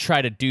going to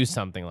try to do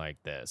something like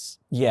this,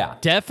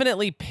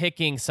 definitely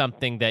picking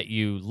something that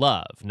you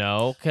love?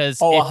 No, because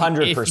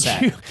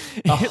 100%,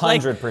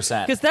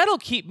 100%, because that'll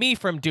keep me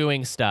from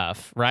doing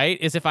stuff. Right?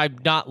 Is if I'm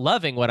not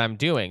loving what I'm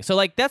doing. So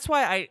like that's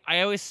why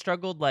I always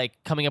struggled like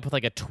coming up with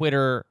like a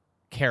Twitter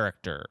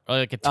character or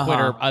like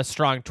a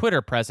strong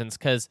Twitter presence,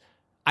 because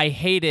I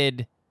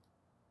hated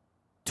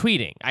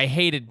tweeting. I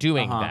hated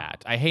doing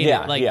that. I hated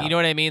you know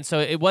what I mean? So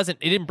it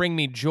didn't bring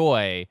me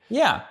joy.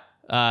 Yeah.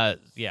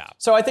 Yeah.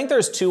 So I think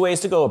there's 2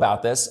 ways to go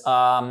about this.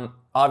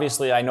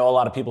 Obviously, I know a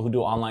lot of people who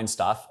do online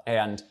stuff,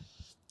 and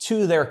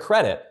to their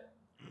credit,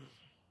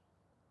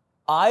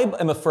 I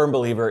am a firm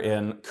believer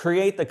in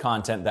create the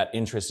content that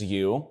interests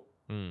you.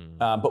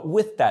 But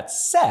with that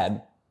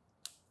said,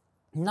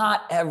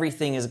 not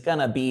everything is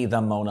gonna be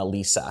the Mona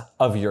Lisa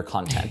of your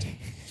content.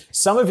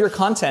 Some of your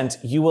content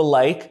you will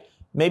like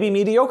maybe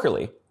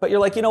mediocrely, but you're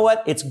like, you know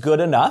what? It's good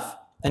enough.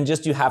 And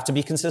just you have to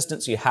be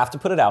consistent, so you have to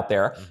put it out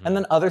there. And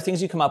then other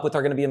things you come up with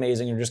are going to be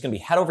amazing. You're just going to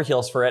be head over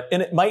heels for it,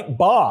 and it might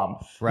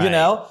bomb. Right,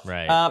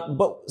 right.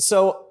 But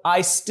so I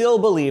still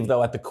believe,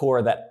 though, at the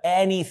core, that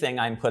anything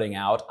I'm putting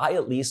out, I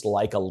at least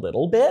like a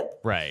little bit.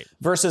 Right.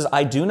 Versus,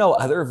 I do know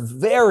other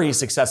very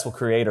successful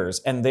creators,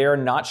 and they're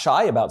not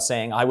shy about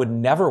saying, "I would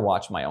never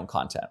watch my own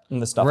content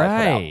and the stuff I put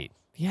out." Right.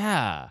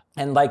 Yeah.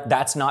 And like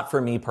that's not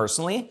for me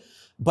personally.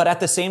 But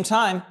at the same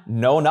time,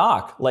 no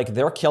knock. Like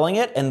they're killing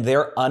it and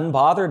they're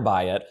unbothered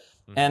by it.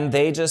 And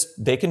they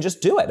can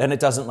just do it and it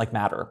doesn't like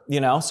matter,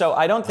 So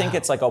I don't think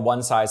it's like a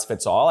one size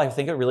fits all. I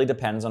think it really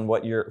depends on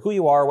who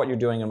you are, what you're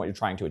doing, and what you're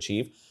trying to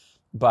achieve.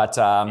 But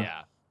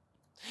yeah.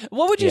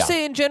 What would you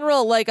say in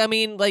general? Like, I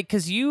mean, like,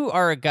 because you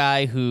are a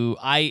guy who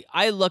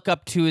I look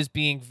up to as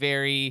being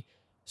very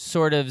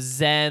sort of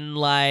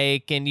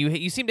Zen-like, and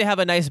you seem to have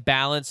a nice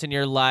balance in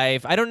your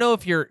life. I don't know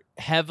if you're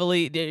are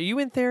you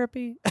in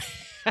therapy?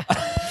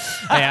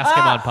 I ask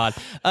him on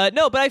pod.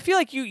 No, but I feel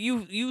like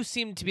you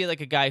seem to be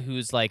like a guy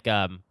who's like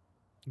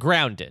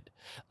grounded.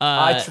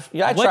 I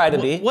try to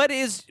be. What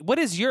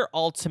is your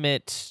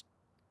ultimate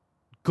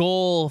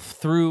goal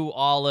through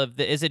all of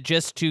the? Is it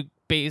just to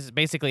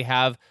basically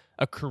have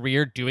a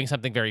career doing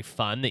something very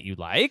fun that you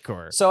like,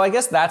 or? So I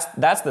guess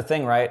that's the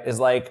thing, right? Is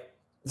like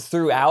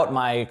throughout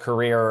my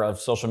career of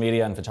social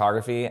media and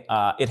photography,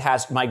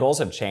 my goals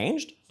have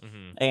changed,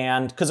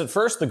 and because at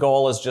first the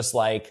goal is just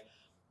like,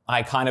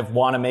 I kind of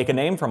want to make a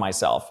name for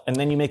myself. And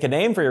then you make a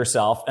name for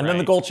yourself. And then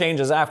the goal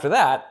changes after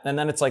that. And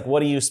then it's like,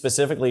 what are you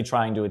specifically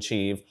trying to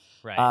achieve?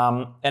 Right.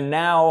 And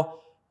now,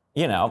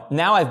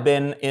 now I've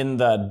been in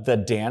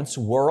the dance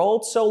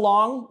world so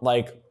long,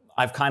 like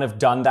I've kind of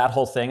done that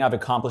whole thing. I've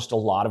accomplished a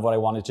lot of what I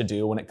wanted to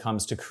do when it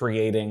comes to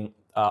creating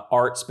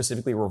art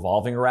specifically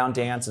revolving around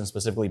dance and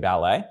specifically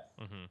ballet.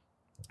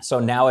 So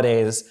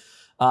nowadays,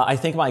 I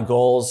think my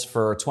goals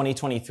for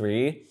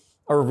 2023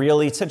 are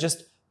really to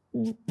just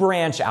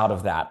branch out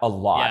of that a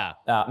lot.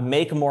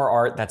 Make more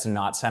art that's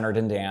not centered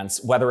in dance,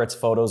 whether it's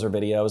photos or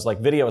videos. Like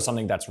video is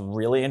something that's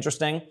really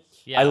interesting.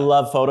 I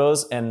love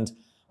photos, and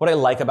what I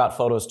like about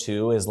photos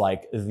too is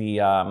like the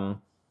kind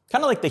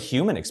of like the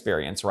human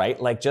experience, right?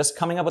 Like just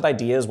coming up with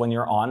ideas when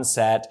you're on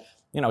set,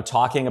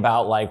 talking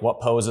about like what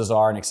poses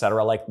are and et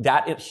cetera. Like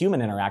that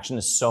human interaction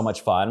is so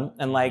much fun.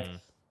 And like,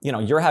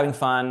 you're having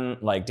fun,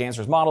 like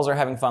dancers, models are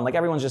having fun, like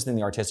everyone's just in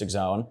the artistic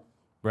zone.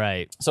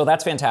 Right. So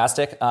that's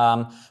fantastic.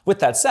 With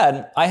that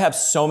said, I have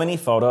so many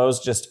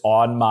photos just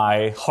on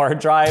my hard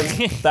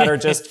drive that are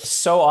just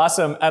so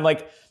awesome. And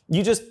like,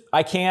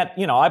 I can't,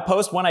 I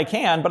post when I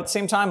can, but at the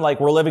same time, like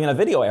we're living in a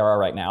video era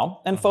right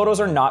now and photos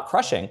are not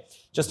crushing.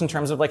 Just in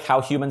terms of like how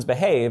humans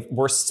behave,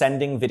 we're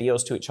sending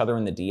videos to each other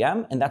in the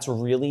DM and that's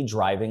really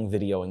driving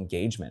video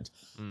engagement.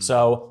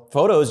 So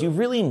photos, you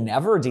really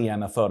never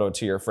DM a photo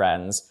to your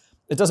friends.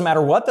 It doesn't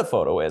matter what the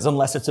photo is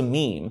unless it's a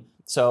meme.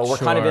 So we're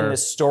kind of in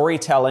this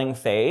storytelling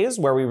phase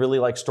where we really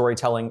like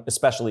storytelling,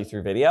 especially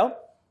through video.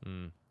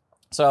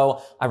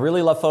 So I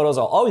really love photos.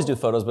 I'll always do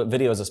photos, but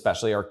videos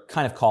especially are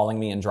kind of calling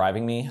me and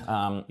driving me.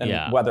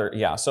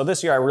 So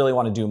this year I really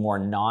want to do more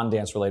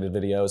non-dance related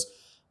videos.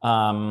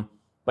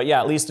 But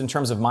yeah, at least in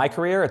terms of my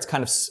career, it's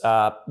kind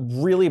of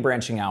really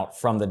branching out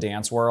from the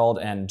dance world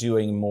and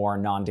doing more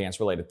non-dance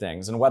related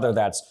things. And whether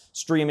that's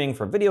streaming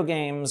for video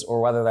games or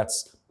whether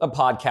that's a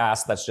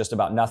podcast that's just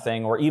about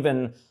nothing, or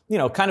even,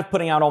 kind of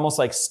putting out almost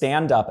like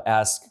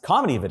stand-up-esque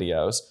comedy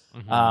videos,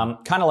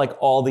 kind of like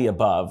all the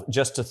above,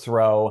 just to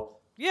throw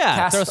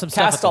some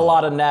cast a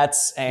lot of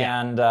nets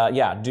and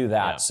do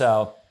that. Yeah.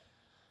 So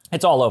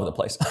it's all over the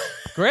place.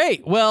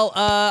 Great. Well,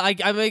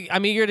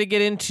 I'm eager to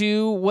get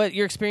into what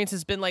your experience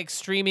has been like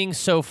streaming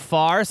so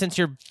far, since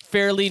you're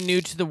fairly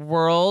new to the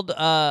world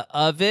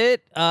of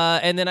it.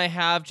 And then I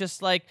have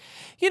just like,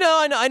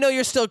 I know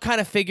you're still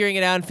kind of figuring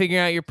it out and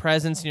figuring out your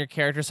presence and your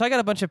character. So I got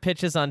a bunch of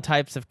pitches on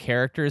types of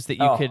characters that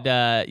you could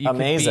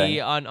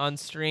be on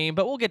stream.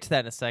 But we'll get to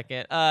that in a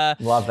second.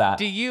 Love that.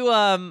 Do you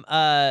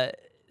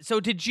So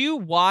did you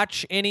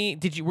watch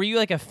were you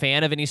like a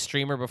fan of any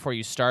streamer before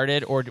you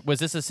started, or was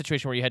this a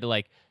situation where you had to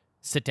like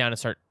sit down and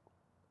start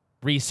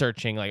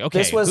researching, like,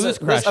 okay, who's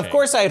crushing? Of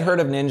course I had heard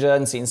of Ninja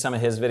and seen some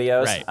of his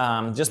videos.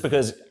 Right. Just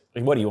because,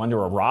 what are you,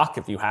 under a rock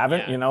if you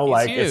haven't?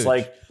 Huge.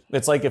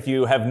 It's like if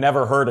you have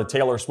never heard a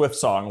Taylor Swift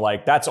song,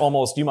 like that's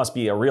almost, you must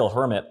be a real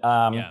hermit.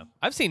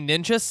 I've seen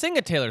Ninja sing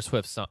a Taylor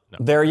Swift song. No.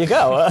 There you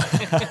go.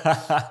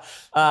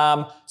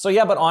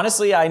 But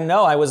honestly, I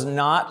know I was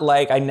not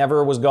like, I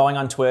never was going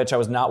on Twitch. I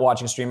was not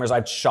watching streamers.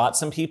 I'd shot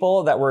some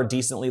people that were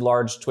decently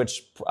large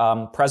Twitch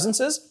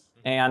presences.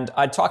 And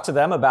I talked to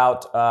them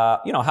about,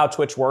 how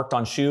Twitch worked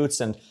on shoots.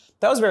 And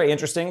that was very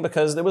interesting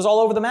because it was all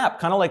over the map,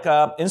 kind of like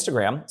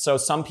Instagram. So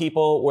some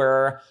people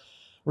were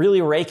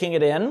really raking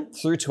it in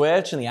through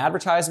Twitch and the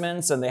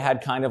advertisements, and they had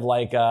kind of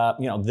like,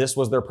 this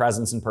was their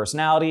presence and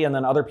personality. And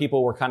then other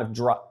people were kind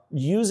of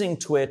using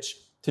Twitch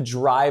to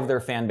drive their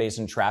fan base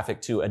and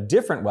traffic to a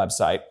different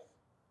website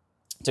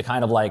to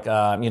kind of like,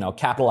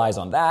 capitalize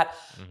on that.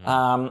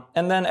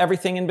 And then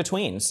everything in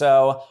between.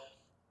 So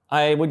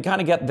I would kind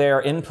of get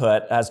their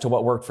input as to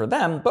what worked for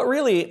them. But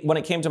really, when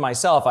it came to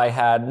myself, I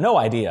had no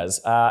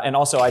ideas. And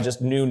also, I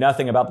just knew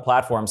nothing about the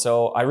platform.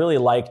 So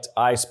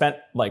I spent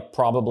like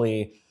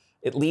probably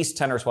at least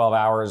 10 or 12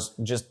 hours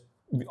just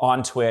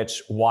on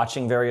Twitch,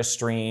 watching various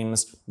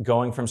streams,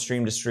 going from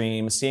stream to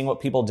stream, seeing what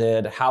people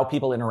did, how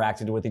people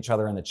interacted with each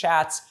other in the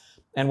chats.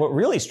 And what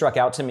really struck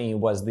out to me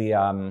was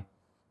the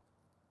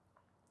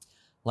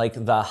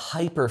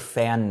hyper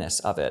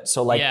fanness of it.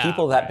 So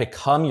people that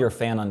become your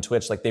fan on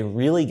Twitch, like they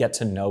really get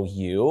to know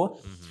you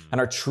and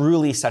are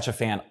truly such a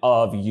fan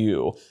of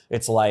you.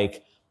 It's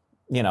like,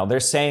 they're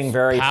saying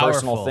very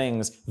personal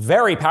things,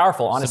 very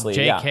powerful, honestly.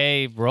 Some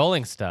JK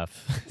Rowling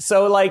stuff.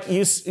 So like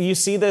you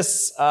see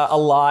this a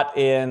lot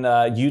in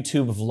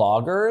YouTube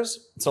vloggers.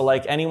 So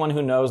like anyone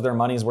who knows their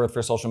money's worth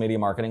for social media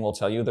marketing will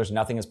tell you there's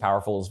nothing as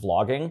powerful as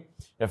vlogging.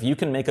 If you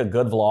can make a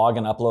good vlog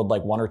and upload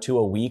like 1 or 2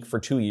 a week for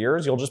 2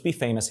 years, you'll just be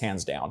famous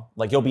hands down.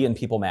 Like you'll be in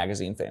People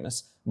magazine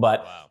famous.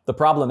 But the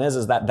problem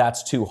is that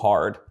that's too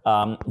hard.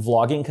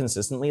 Vlogging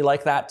consistently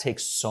like that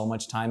takes so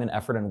much time and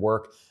effort and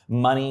work,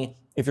 money.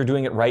 If you're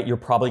doing it right, you're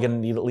probably going to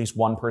need at least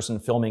one person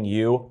filming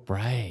you.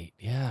 Right,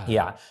 yeah.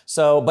 Yeah.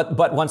 So,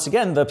 but once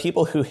again, the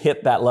people who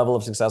hit that level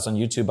of success on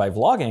YouTube by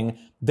vlogging,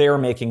 they're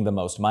making the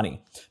most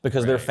money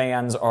because their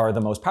fans are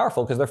the most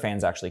powerful because their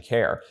fans actually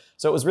care.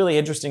 So it was really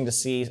interesting to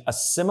see a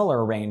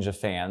similar range of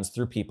fans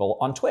through people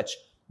on Twitch.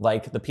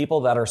 Like the people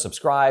that are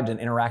subscribed and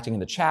interacting in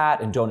the chat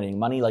and donating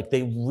money, like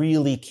they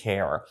really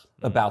care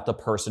about the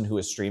person who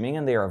is streaming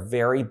and they are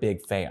very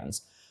big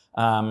fans.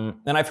 And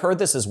I've heard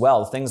this as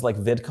well, things like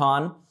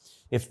VidCon.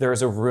 If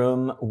there's a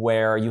room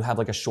where you have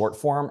like a short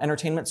form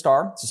entertainment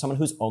star, so someone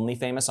who's only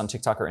famous on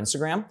TikTok or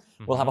Instagram,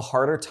 will have a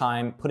harder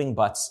time putting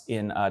butts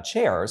in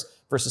chairs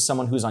versus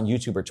someone who's on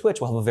YouTube or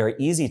Twitch will have a very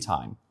easy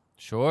time.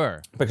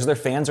 Sure. Because their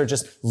fans are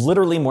just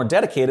literally more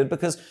dedicated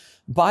because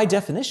by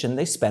definition,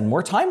 they spend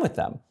more time with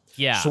them.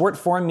 Yeah. Short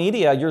form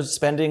media, you're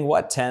spending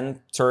 10,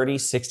 30,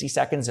 60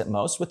 seconds at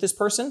most with this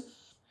person.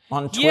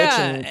 On Twitch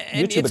and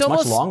YouTube, it's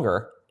much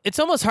longer. It's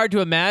almost hard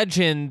to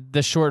imagine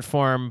the short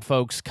form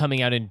folks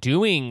coming out and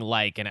doing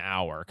like an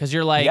hour because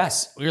you're like,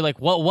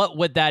 what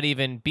would that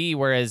even be?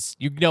 Whereas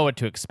you know what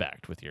to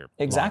expect with your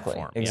long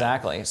form.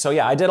 Exactly. Yeah. So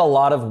yeah, I did a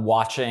lot of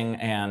watching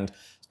and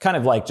kind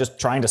of like just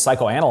trying to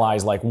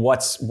psychoanalyze like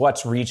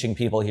what's reaching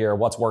people here,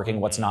 what's working,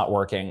 what's not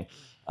working,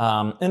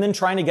 and then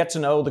trying to get to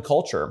know the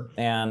culture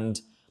and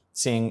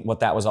seeing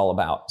what that was all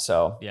about.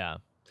 So yeah.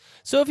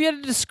 So if you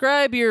had to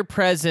describe your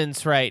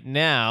presence right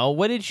now,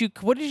 what did you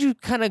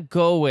kind of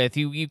go with?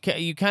 You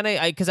kind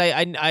of, because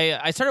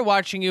I started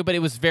watching you, but it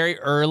was very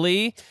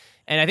early,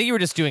 and I think you were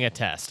just doing a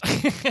test.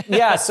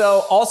 Yeah.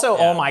 So also,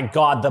 oh my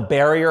God, the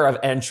barrier of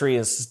entry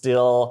is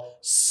still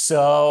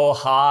so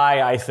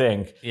high. I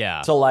think.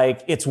 Yeah. So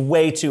like, it's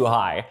way too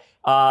high.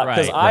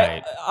 Because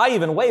Right. I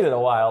even waited a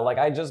while. Like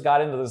I just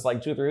got into this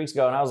like 2-3 weeks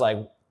ago, and I was like,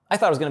 I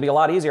thought it was going to be a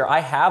lot easier. I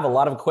have a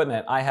lot of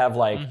equipment. I have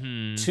like 2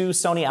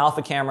 Sony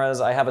Alpha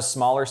cameras. I have a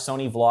smaller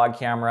Sony vlog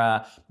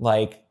camera.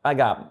 Like I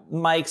got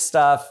mic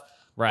stuff.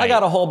 Right. I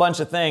got a whole bunch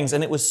of things,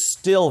 and it was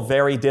still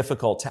very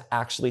difficult to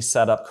actually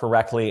set up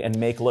correctly and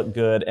make look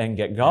good and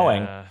get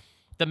going.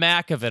 The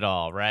Mac of it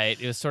all, right?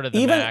 It was sort of the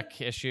Even- Mac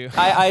issue.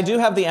 I do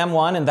have the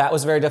M1, and that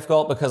was very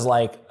difficult because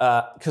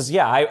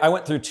I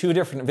went through 2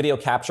 different video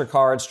capture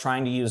cards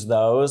trying to use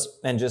those,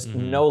 and just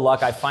no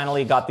luck. I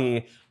finally got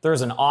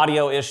there's an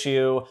audio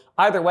issue.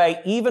 Either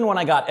way, even when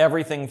I got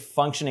everything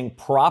functioning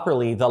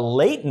properly, the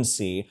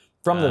latency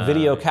from the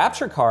video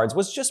capture cards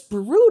was just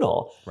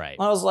brutal. Right.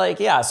 I was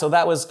like, yeah, so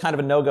that was kind of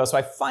a no-go. So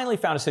I finally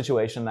found a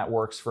situation that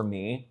works for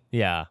me.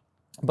 Yeah.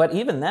 But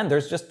even then,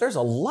 there's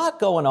a lot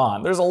going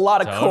on. There's a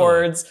lot of Totally.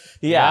 chords.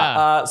 Yeah.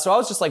 Yeah. So I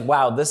was just like,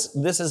 wow, this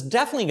is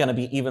definitely going to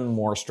be even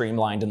more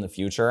streamlined in the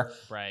future.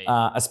 Right.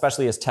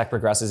 Especially as tech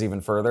progresses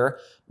even further.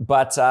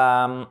 But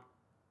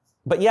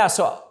yeah,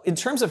 so in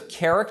terms of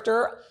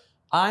character,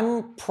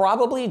 I'm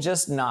probably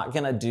just not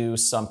going to do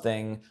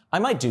something. I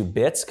might do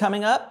bits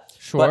coming up.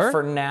 Sure. But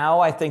for now,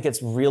 I think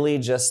it's really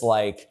just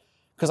like,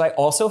 because I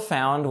also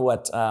found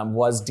what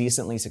was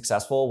decently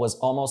successful was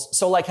almost,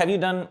 so like, have you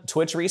done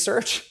Twitch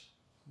research?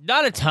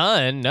 Not a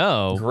ton,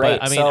 no. Great.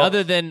 But, I mean, So-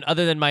 other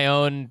than my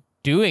own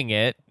doing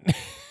it.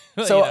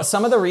 So you know.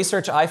 some of the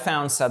research I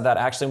found said that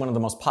actually one of the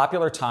most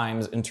popular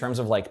times in terms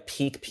of like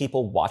peak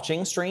people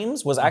watching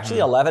streams was actually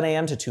 11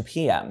 a.m. to 2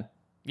 p.m.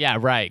 Yeah,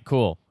 right.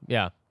 Cool.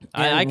 Yeah.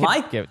 I And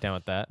could get down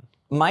with that.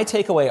 My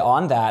takeaway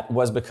on that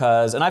was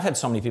because, and I've had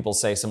so many people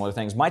say similar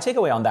things, my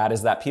takeaway on that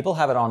is that people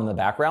have it on in the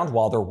background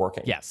while they're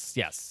working. Yes.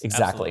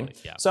 Exactly. Absolutely,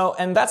 yeah. So,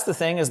 and that's the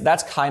thing, is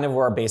that's kind of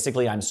where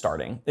basically I'm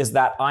starting, is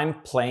that I'm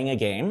playing a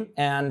game,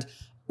 and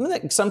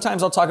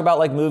sometimes I'll talk about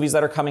like movies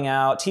that are coming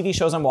out, TV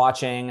shows I'm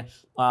watching,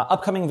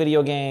 upcoming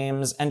video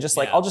games, and just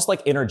like, Yeah. I'll just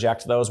like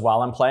interject those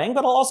while I'm playing,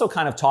 but I'll also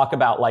kind of talk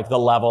about like the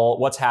level,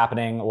 what's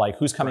happening, like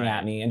who's coming Right.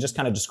 at me, and just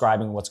kind of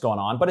describing what's going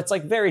on. But it's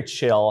like very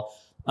chill.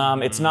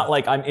 It's not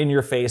like I'm in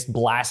your face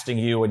blasting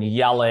you and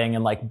yelling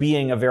and like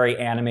being a very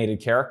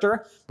animated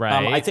character.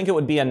 Right. I think it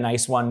would be a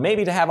nice one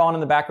maybe to have on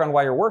in the background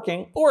while you're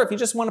working, or if you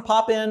just want to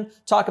pop in,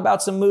 talk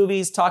about some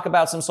movies, talk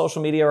about some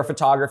social media or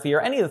photography or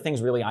any of the things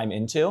really I'm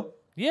into.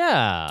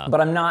 Yeah. But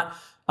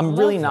I'm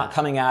really that. not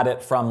coming at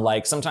it from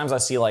like, sometimes I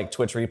see like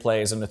Twitch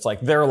replays and it's like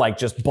they're like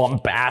just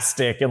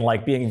bombastic and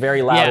like being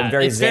very loud and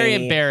very it's zany.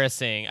 very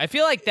embarrassing. I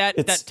feel like that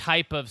It's-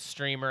 type of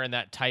streamer and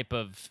that type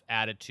of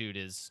attitude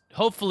is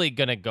hopefully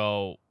gonna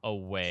go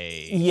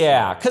away.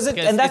 Yeah,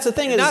 and that's the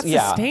thing is, not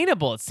yeah.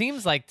 sustainable. It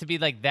seems like to be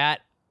like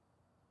that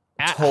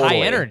at high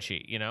Totally.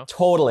 energy, you know?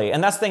 Totally.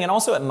 And that's the thing. And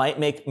also it might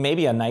make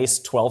maybe a nice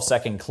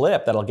 12-second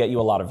clip that'll get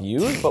you a lot of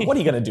views. But what are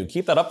you going to do?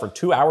 Keep that up for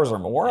 2 hours or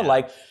more? Yeah.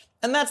 Like,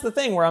 and that's the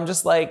thing where I'm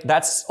just like,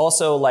 that's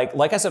also like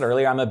I said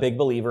earlier, I'm a big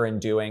believer in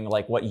doing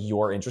like what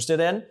you're interested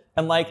in.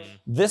 And like,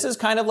 this is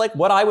kind of like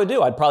what I would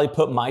do. I'd probably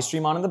put my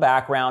stream on in the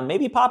background,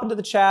 maybe pop into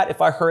the chat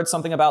if I heard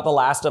something about The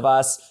Last of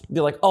Us, be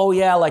like, oh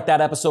yeah, like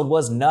that episode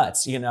was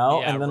nuts, you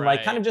know? Yeah, and then right.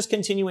 like kind of just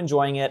continue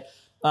enjoying it.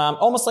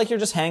 Almost like you're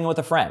just hanging with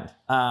a friend.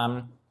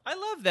 I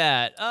love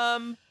that.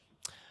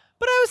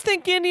 But I was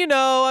thinking, you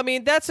know, I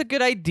mean, that's a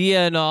good idea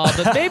and all,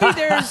 but maybe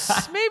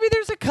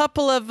there's a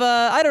couple of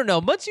I don't know.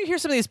 Once you hear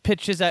some of these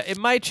pitches, it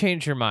might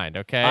change your mind.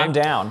 Okay, I'm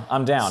down.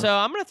 So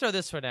I'm gonna throw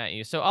this one at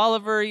you. So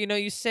Oliver, you know,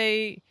 you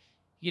say,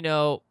 you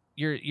know,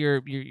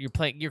 you're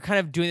playing, you're kind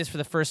of doing this for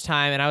the first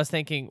time, and I was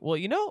thinking, well,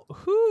 you know,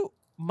 who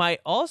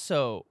might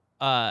also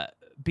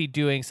be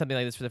doing something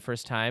like this for the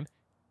first time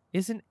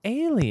is an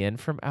alien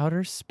from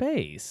outer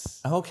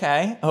space.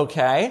 Okay.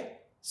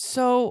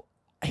 So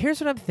here's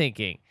what I'm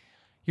thinking.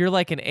 You're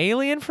like an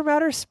alien from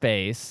outer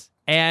space,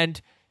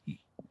 and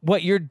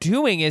what you're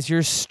doing is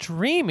you're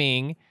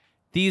streaming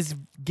these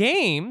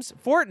games,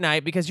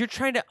 Fortnite, because you're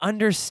trying to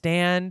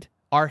understand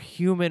our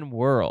human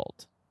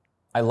world.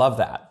 I love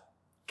that.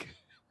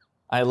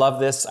 I love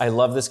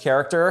this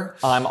character.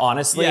 I'm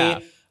honestly, Yeah.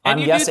 I'm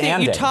you yes do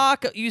think,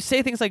 anding. you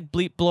say things like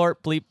bleep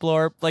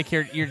blorp, like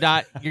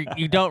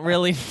you don't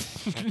really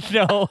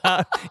know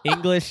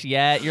English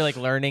yet. You're like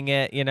learning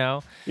it, you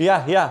know?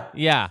 Yeah.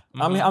 Yeah.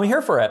 I'm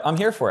here for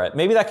it.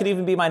 Maybe that could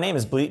even be my name,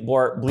 is bleep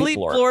blorp.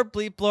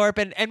 Bleep blorp,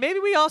 and maybe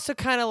we also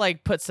kind of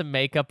like put some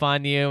makeup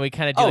on you. We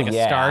kind of do Oh, like a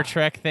yeah. Star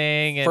Trek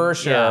thing. And, For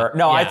sure. yeah,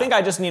 No, I yeah. think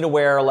I just need to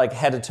wear like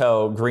head to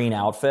toe green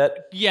outfit.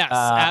 Yes,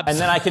 And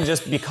then I can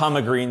just become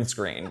a green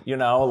screen, you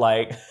know,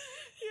 like.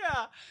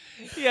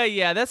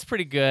 Yeah, that's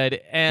pretty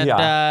good. And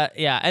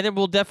Yeah. and then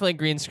we'll definitely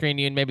green screen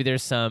you, and maybe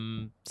there's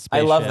some I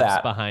spaceships love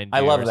that. behind you.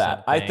 I love or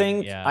that.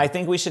 something. Yeah. I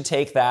think we should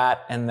take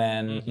that and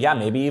then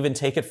maybe even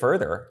take it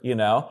further, you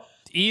know?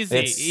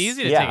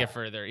 Easy to take it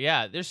further.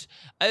 Yeah, there's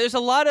a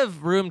lot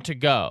of room to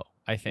go,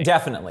 I think.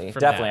 Definitely.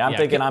 that. I'm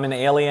thinking I'm an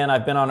alien.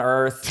 I've been on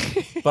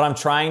Earth, but I'm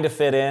trying to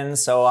fit in.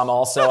 So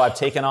I've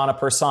taken on a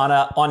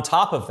persona on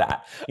top of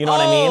that. You know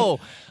what I mean?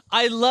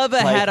 I love a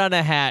hat on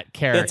a hat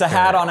character. It's a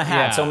hat on a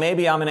hat. Yeah. So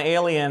maybe I'm an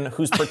alien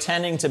who's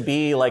pretending to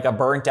be like a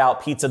burnt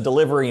out pizza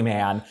delivery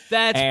man.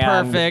 That's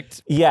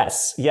perfect.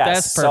 Yes.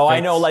 That's So I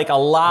perfect. know like a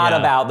lot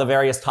about the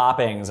various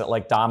toppings at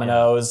like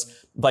Domino's,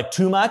 like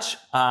too much.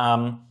 I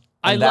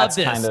love that's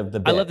this. kind of the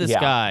bit. I love this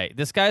guy.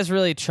 This guy's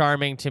really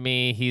charming to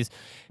me. He's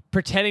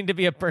pretending to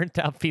be a burnt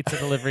out pizza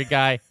delivery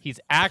guy. He's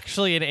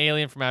actually an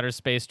alien from outer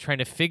space trying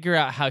to figure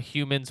out how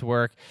humans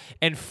work.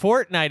 And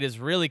Fortnite is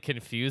really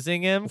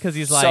confusing him because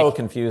he's like, so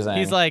confusing.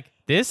 He's like,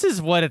 this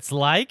is what it's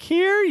like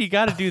here? You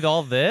got to do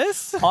all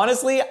this?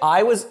 Honestly,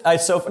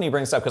 it's so funny you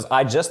bring this up because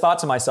I just thought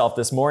to myself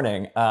this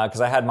morning, because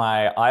I had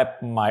my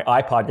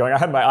iPod going, I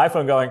had my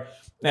iPhone going,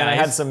 and I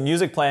had some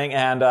music playing,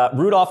 and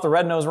Rudolph the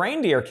Red-Nosed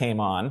Reindeer came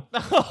on.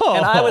 Oh.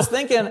 And I was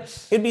thinking,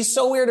 it'd be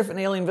so weird if an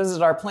alien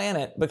visited our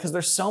planet because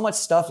there's so much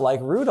stuff like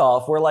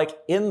Rudolph where like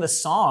in the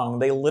song,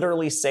 they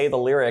literally say the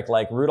lyric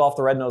like, Rudolph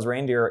the Red-Nosed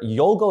Reindeer,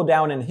 you'll go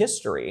down in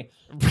history.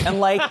 And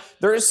like,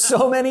 there's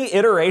so many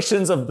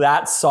iterations of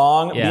that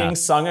song being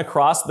sung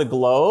across the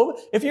globe.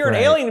 If you're an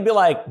alien, you'd be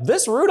like,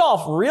 this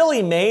Rudolph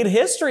really made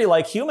history.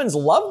 Like humans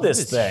love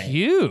this thing.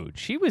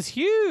 Huge. He was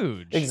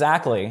huge.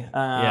 Exactly.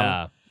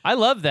 Yeah. I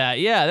love that.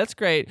 Yeah, that's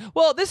great.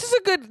 Well, this is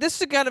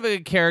a kind of a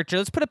good character.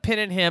 Let's put a pin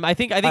in him. I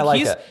think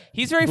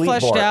he's very Bleep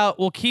fleshed Blorp. out.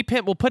 We'll keep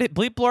him. We'll put it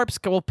Bleep Blorps.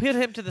 We'll put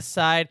him to the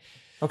side.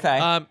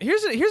 Okay.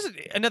 Here's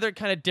another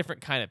kind of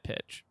different kind of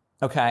pitch.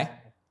 Okay.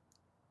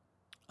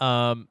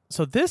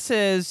 So this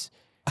is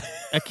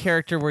a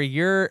character where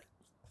you're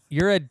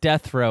a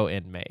death row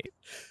inmate.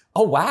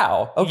 Oh,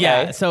 wow. Okay.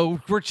 Yeah.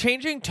 So we're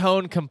changing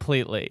tone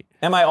completely.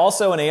 Am I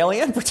also an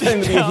alien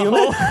pretending to be a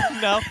human?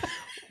 No.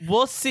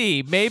 We'll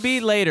see. Maybe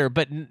later.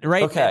 But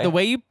the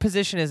way you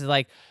position is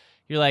like,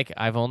 you're like,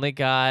 I've only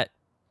got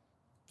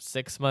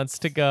 6 months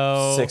to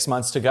go. 6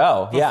 months to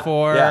go.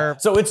 Before- Yeah.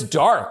 So it's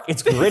dark.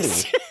 It's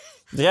gritty.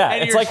 Yeah.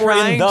 And It's you're like we're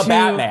in the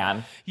trying to-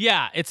 Batman.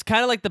 Yeah, it's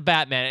kind of like the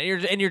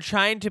Batman, and you're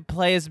trying to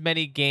play as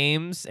many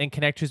games and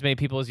connect to as many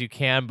people as you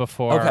can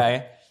before.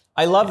 Okay.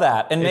 I love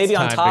that. And maybe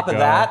on time top to of go.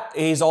 that,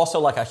 he's also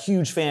like a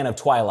huge fan of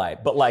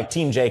Twilight, but like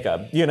Team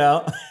Jacob, you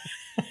know?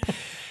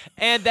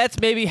 And that's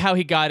maybe how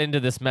he got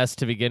into this mess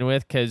to begin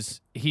with,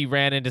 because he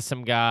ran into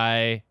some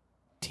guy,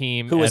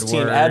 Who was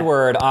Team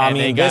Edward. And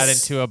they got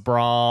into a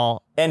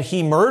brawl. And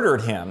he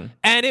murdered him.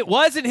 And it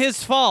wasn't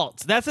his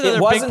fault. That's another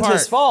big wasn't part.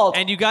 his fault.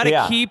 And you got to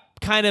Yeah. keep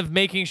kind of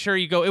making sure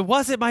you go, it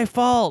wasn't my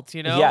fault,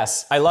 you know?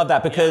 Yes, I love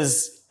that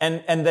because,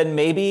 and then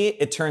maybe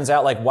it turns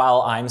out like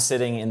while I'm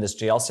sitting in this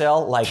jail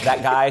cell, like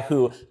that guy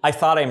who I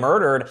thought I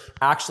murdered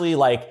actually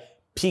like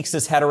peeks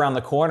his head around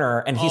the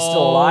corner and he's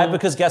still alive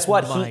because guess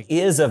what? He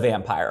is a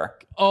vampire.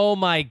 Oh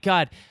my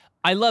God.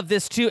 I love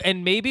this too.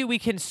 And maybe we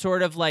can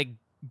sort of like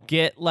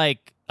get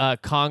like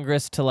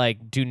Congress to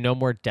like do no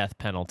more death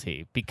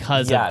penalty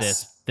because of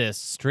this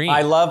stream.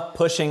 I love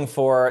pushing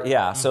for,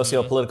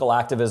 socio-political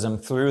activism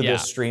through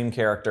this stream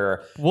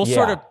character. We'll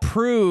sort of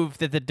prove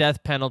that the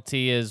death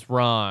penalty is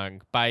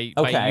wrong by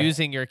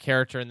using your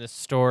character in this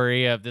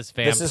story of this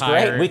vampire. This is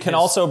great. We can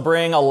also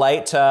bring a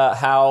light to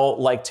how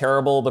like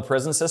terrible the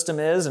prison system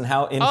is and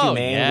how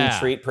inhumane we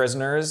treat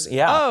prisoners.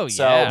 Yeah.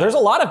 So there's a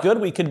lot of good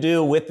we could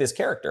do with this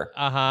character.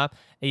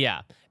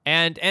 Yeah.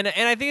 And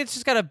I think it's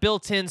just got a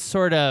built-in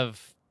sort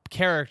of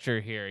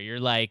character here. You're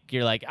like,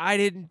 I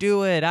didn't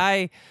do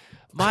it.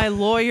 My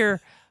lawyer,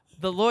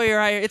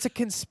 it's a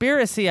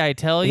conspiracy, I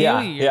tell you.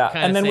 Yeah.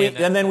 And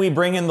then we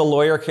bring in the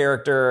lawyer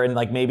character and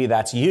like maybe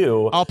that's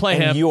you. I'll play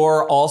him.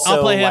 You're also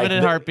I'll play him like in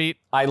a heartbeat.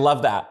 I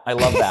love that.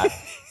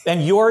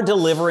 And you're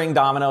delivering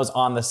Domino's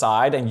on the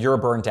side and you're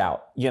burnt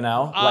out, you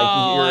know?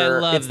 I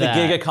love it's that.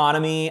 the gig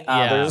economy.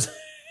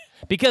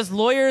 Because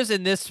lawyers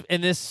in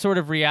this sort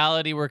of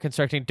reality we're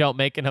constructing don't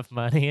make enough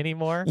money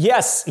anymore.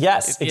 Yes,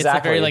 exactly. It's a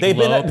very, like, they've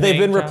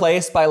been job.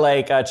 replaced by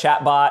like a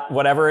chatbot,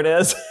 whatever it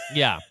is.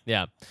 Yeah.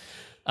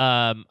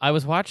 I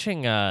was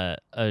watching a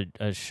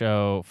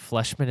show,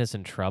 Fleshman is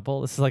in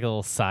Trouble. This is like a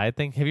little side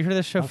thing. Have you heard of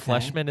this show,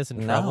 Fleshman is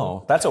in Trouble?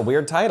 No, that's a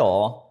weird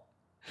title.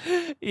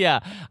 Yeah,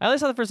 I only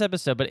saw the first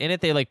episode, but in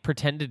it they like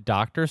pretended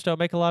doctors don't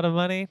make a lot of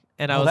money,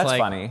 and I was that's like,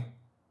 funny.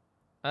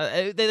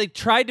 They like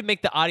tried to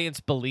make the audience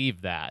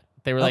believe that.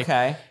 They were like,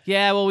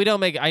 yeah, well, I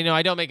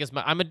don't make as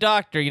much. I'm a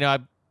doctor, I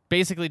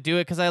basically do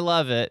it because I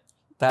love it.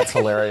 That's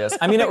hilarious.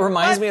 I mean, it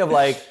reminds me of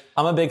like,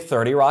 I'm a big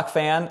 30 Rock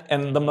fan,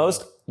 and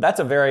that's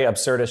a very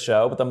absurdist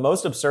show, but the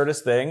most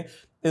absurdist thing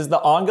is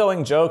the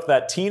ongoing joke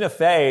that Tina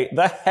Fey,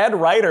 the head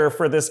writer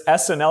for this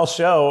SNL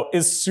show,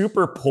 is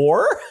super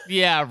poor.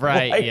 Yeah,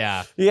 right, like,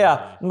 yeah.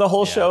 Yeah, the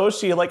whole show,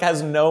 she like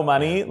has no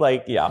money,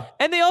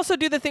 And they also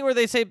do the thing where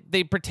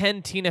they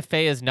pretend Tina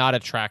Fey is not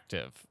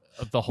attractive.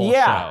 Of the whole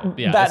show.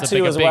 Yeah, that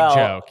too as well.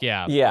 Joke.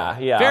 Yeah.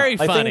 Very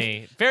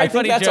funny. Very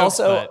funny that's joke,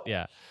 also, but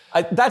yeah.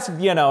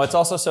 It's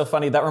also so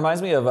funny. That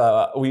reminds me of,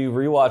 we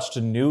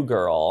rewatched New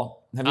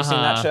Girl, Have you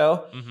seen that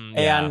show?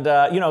 Yeah. And,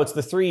 it's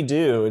the three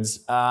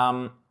dudes.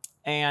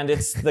 And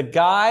it's the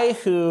guy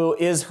who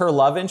is her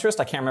love interest.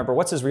 I can't remember.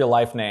 What's his real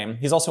life name?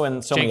 He's also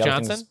in so many other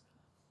Johnson?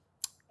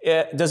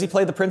 things. Does he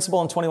play the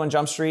principal in 21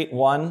 Jump Street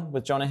 1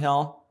 with Jonah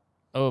Hill?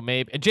 Oh,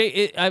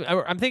 maybe.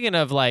 I'm thinking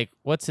of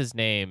what's his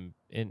name?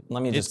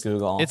 Let me just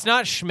Google. It's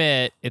not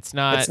Schmidt. It's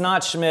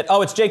not Schmidt.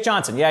 Oh, it's Jake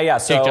Johnson. Yeah.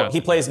 So Johnson. he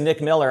plays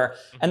Nick Miller.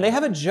 And they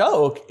have a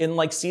joke in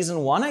season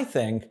 1, I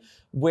think,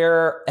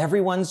 where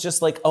everyone's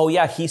just like, oh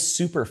yeah, he's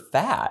super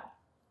fat.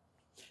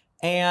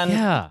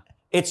 And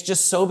it's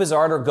just so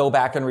bizarre to go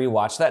back and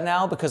rewatch that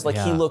now because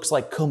he looks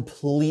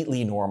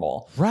completely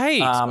normal.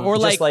 Right. Or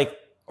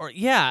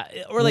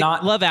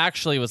not, Love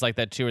Actually was like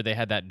that too, where they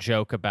had that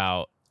joke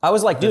about. I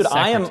was like, dude,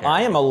 I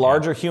am a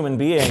larger human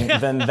being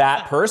than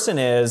that person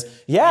is.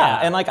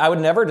 Yeah. And I would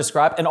never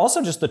describe, and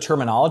also just the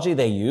terminology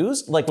they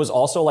used, was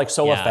also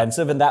so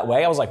offensive in that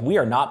way. I was like, we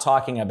are not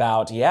talking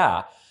about,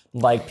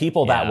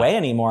 people that way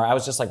anymore. I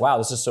was just like, wow,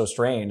 this is so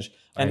strange.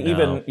 And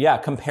even,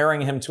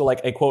 comparing him to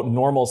a quote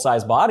normal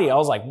sized body, I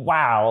was like,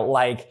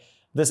 wow,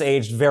 this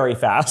aged very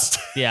fast.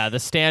 Yeah. The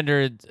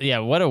standard. Yeah.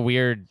 What a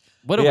weird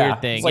thing.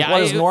 It's what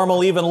does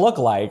normal even look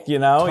like,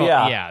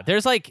 Yeah.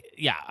 There's I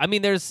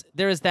mean, there's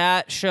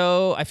that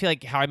show. I feel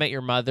like How I Met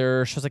Your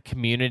Mother, shows like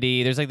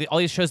Community. There's all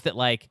these shows that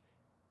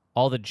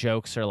all the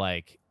jokes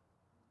are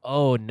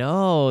oh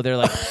no,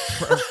 they're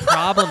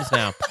problems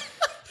now.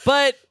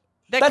 But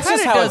that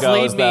kind of does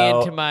lead me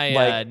into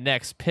my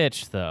next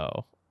pitch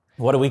though.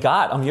 What do we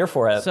got? I'm here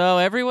for it. So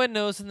everyone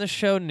knows in the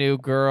show New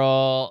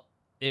Girl,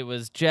 it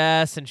was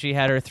Jess and she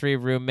had her 3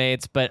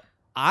 roommates, but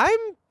I'm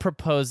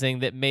proposing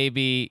that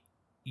maybe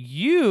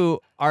you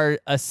are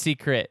a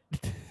secret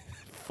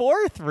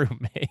 4th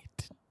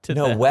roommate.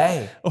 No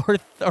way. Or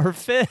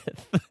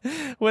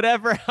 5th.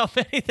 Whatever, how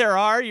many there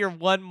are, you're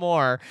one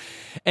more.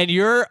 And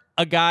you're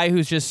a guy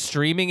who's just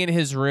streaming in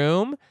his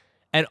room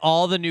and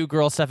all the New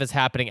Girl stuff is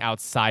happening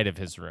outside of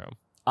his room.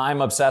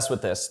 I'm obsessed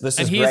with this. This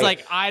is great. And he's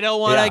like, I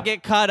don't want to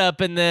get caught up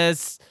in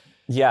this.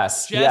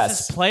 Yes,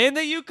 Jess is playing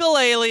the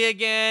ukulele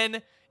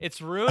again.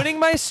 It's ruining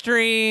my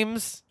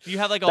streams. You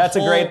have That's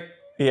whole a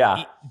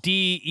great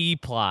DE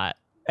plot.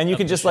 And you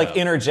can just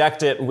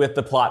interject it with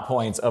the plot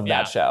points of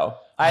that show.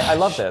 I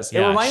love this. It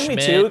reminds me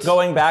too,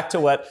 going back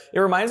to it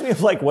reminds me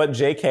of what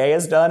JK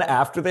has done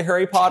after the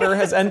Harry Potter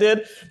has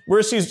ended,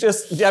 where she's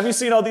just, have you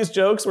seen all these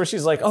jokes where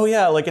she's like, oh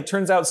yeah, it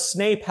turns out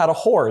Snape had a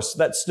horse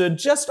that stood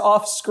just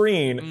off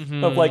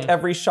screen of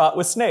every shot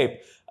with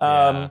Snape.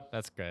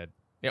 That's good.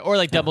 Yeah, or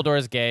Dumbledore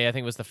is gay, I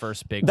think was the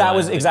first big one. That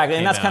was exactly,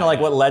 and that's kind of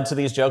what led to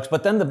these jokes.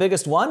 But then the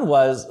biggest one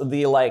was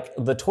the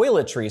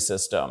toiletry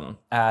system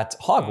at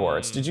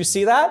Hogwarts. Did you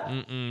see that?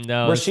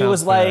 No. Where she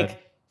was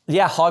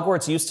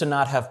Hogwarts used to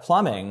not have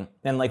plumbing,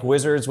 and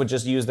wizards would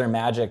just use their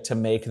magic to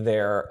make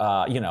their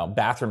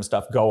bathroom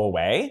stuff go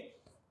away.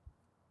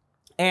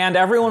 And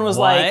everyone was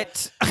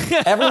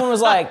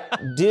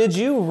did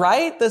you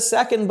write the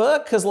second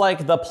book? Because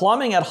the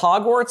plumbing at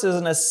Hogwarts is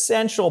an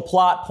essential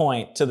plot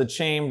point to the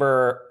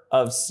Chamber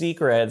of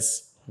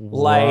Secrets.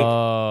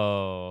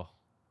 Whoa.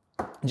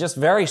 Just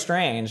very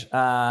strange.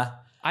 I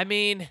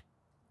mean,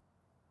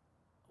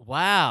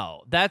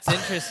 wow, that's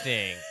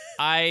interesting.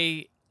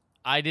 I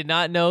did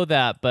not know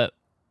that, but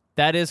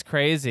that is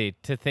crazy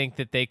to think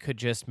that they could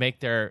just make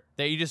that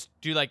you just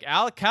do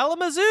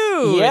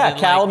Kalamazoo. Yeah,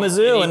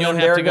 Kalamazoo, and then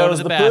there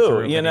goes the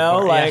poo,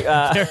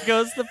 there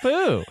goes the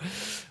poo.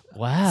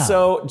 Wow.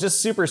 So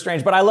just super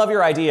strange, but I love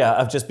your idea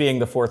of just being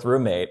the 4th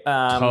roommate.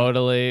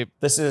 Totally.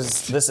 This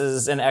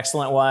is an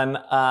excellent one.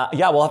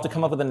 We'll have to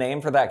come up with a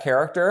name for that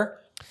character.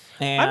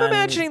 And I'm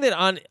imagining that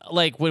on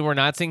when we're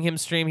not seeing him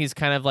stream, he's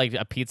kind of like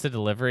a pizza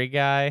delivery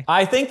guy.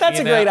 I think that's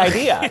a great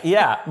idea.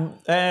 Yeah,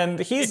 and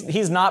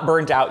he's not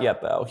burnt out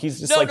yet though.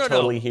 He's just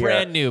totally here,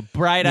 brand new,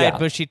 bright-eyed,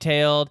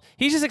 bushy-tailed.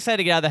 He's just excited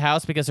to get out of the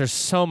house because there's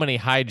so many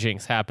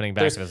hijinks happening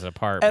back to his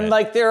apartment. And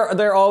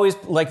they're always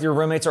your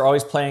roommates are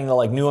always playing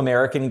the New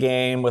American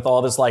game with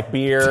all this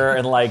beer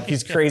and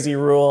these crazy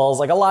rules.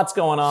 A lot's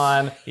going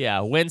on. Yeah,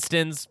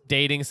 Winston's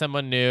dating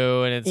someone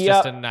new and it's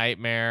just a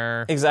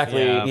nightmare.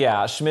 Exactly.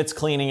 Yeah, Schmidt's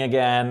cleaning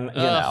again,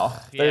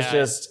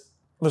 there's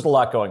a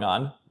lot going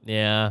on.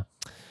 Yeah.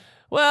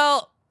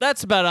 Well,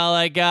 that's about all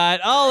I got.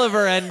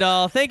 Oliver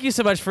Endall, thank you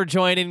so much for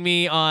joining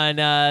me on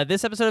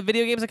this episode of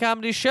Video Games, a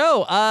Comedy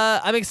Show.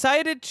 I'm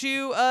excited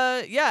to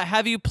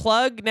have you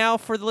plug now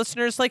for the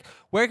listeners.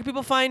 Where can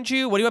people find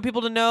you? What do you want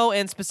people to know?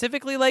 And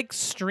specifically,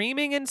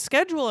 streaming and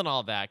schedule and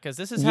all that, because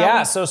this is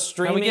so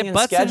streaming get and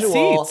butts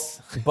schedule, and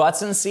seats.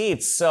 Butts and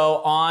seats. So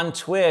on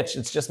Twitch,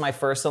 it's just my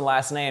first and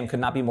last name. Could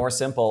not be more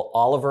simple.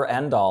 Oliver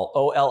Endall,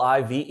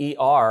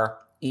 OliverEndAhl.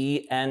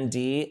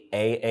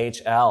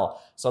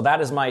 So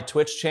that is my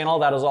Twitch channel.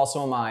 That is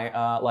also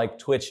my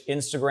Twitch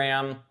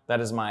Instagram.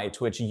 That is my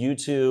Twitch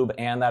YouTube,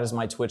 and that is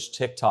my Twitch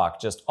TikTok.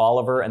 Just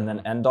Oliver and then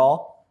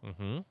Endall.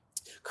 Mm-hmm.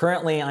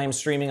 Currently, I'm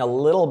streaming a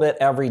little bit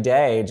every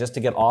day just to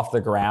get off the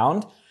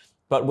ground.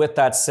 But with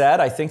that said,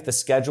 I think the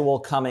schedule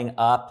coming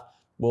up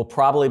will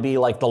probably be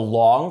the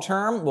long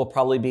term will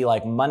probably be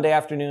Monday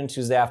afternoon,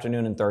 Tuesday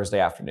afternoon, and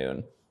Thursday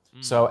afternoon.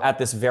 So at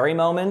this very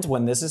moment,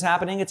 when this is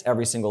happening, it's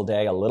every single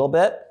day a little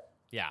bit.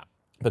 Yeah.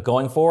 But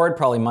going forward,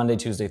 probably Monday,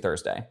 Tuesday,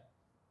 Thursday.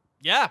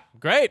 Yeah,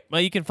 great.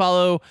 Well, you can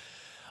follow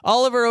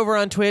Oliver over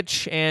on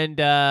Twitch and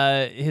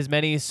his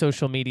many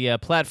social media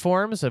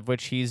platforms, of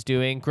which he's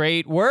doing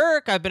great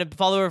work. I've been a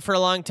follower for a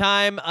long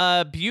time.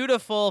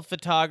 Beautiful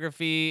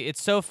photography. It's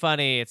so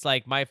funny. It's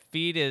like my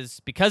feed is,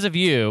 because of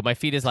you, my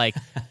feed is like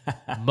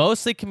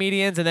mostly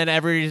comedians, and then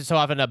every so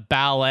often a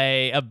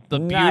ballet, the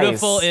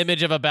beautiful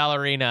image of a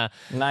ballerina.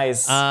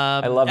 Nice.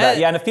 I love that.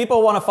 Yeah, and if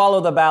people want to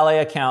follow the ballet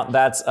account,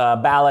 that's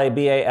ballet,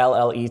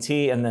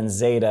 Ballet, and then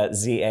Zeta,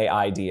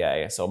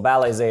 Zaida. So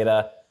Ballet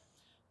Zeta.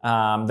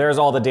 There's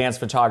all the dance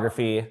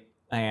photography,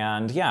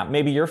 and yeah,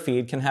 maybe your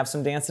feed can have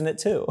some dance in it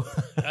too.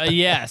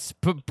 Yes,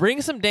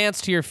 bring some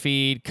dance to your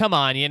feed. Come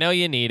on, you know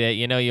you need it.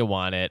 You know you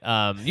want it.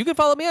 You can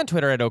follow me on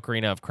Twitter at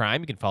Ocarina of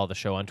Crime. You can follow the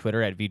show on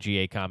Twitter at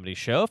VGA Comedy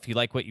Show. If you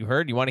like what you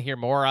heard, you want to hear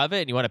more of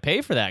it, and you want to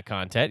pay for that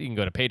content, you can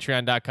go to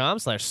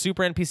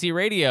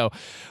patreon.com/SuperNPCRadio.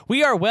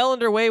 We are well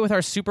underway with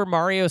our Super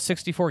Mario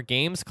 64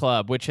 Games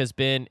Club, which has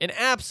been an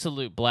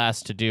absolute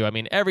blast to do. I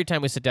mean, every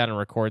time we sit down and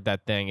record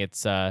that thing, it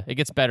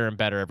gets better and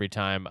better every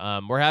time.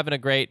 We're having a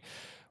great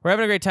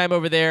time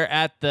over there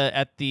at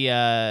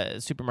the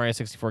Super Mario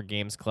 64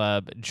 Games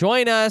Club.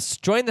 Join us,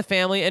 join the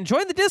family, and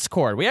join the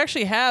Discord. We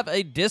actually have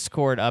a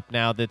Discord up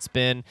now that's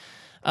been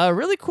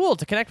really cool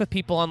to connect with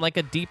people on like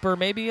a deeper,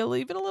 maybe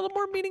even a little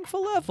more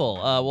meaningful level.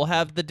 We'll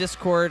have the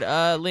Discord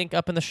link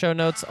up in the show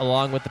notes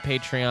along with the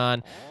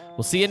Patreon.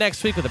 We'll see you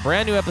next week with a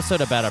brand new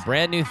episode about a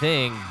brand new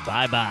thing.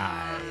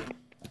 Bye-bye.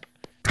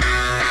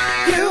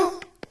 You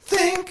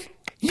think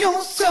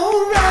you're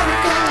so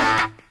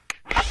radical.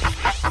 I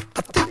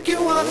think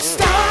you wanna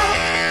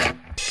stop.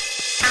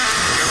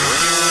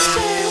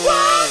 Say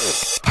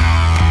what?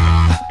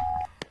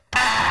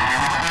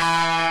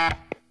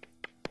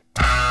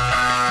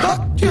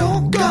 But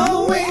you're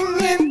going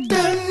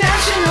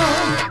international.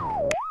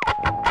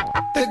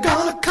 They're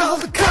gonna call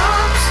the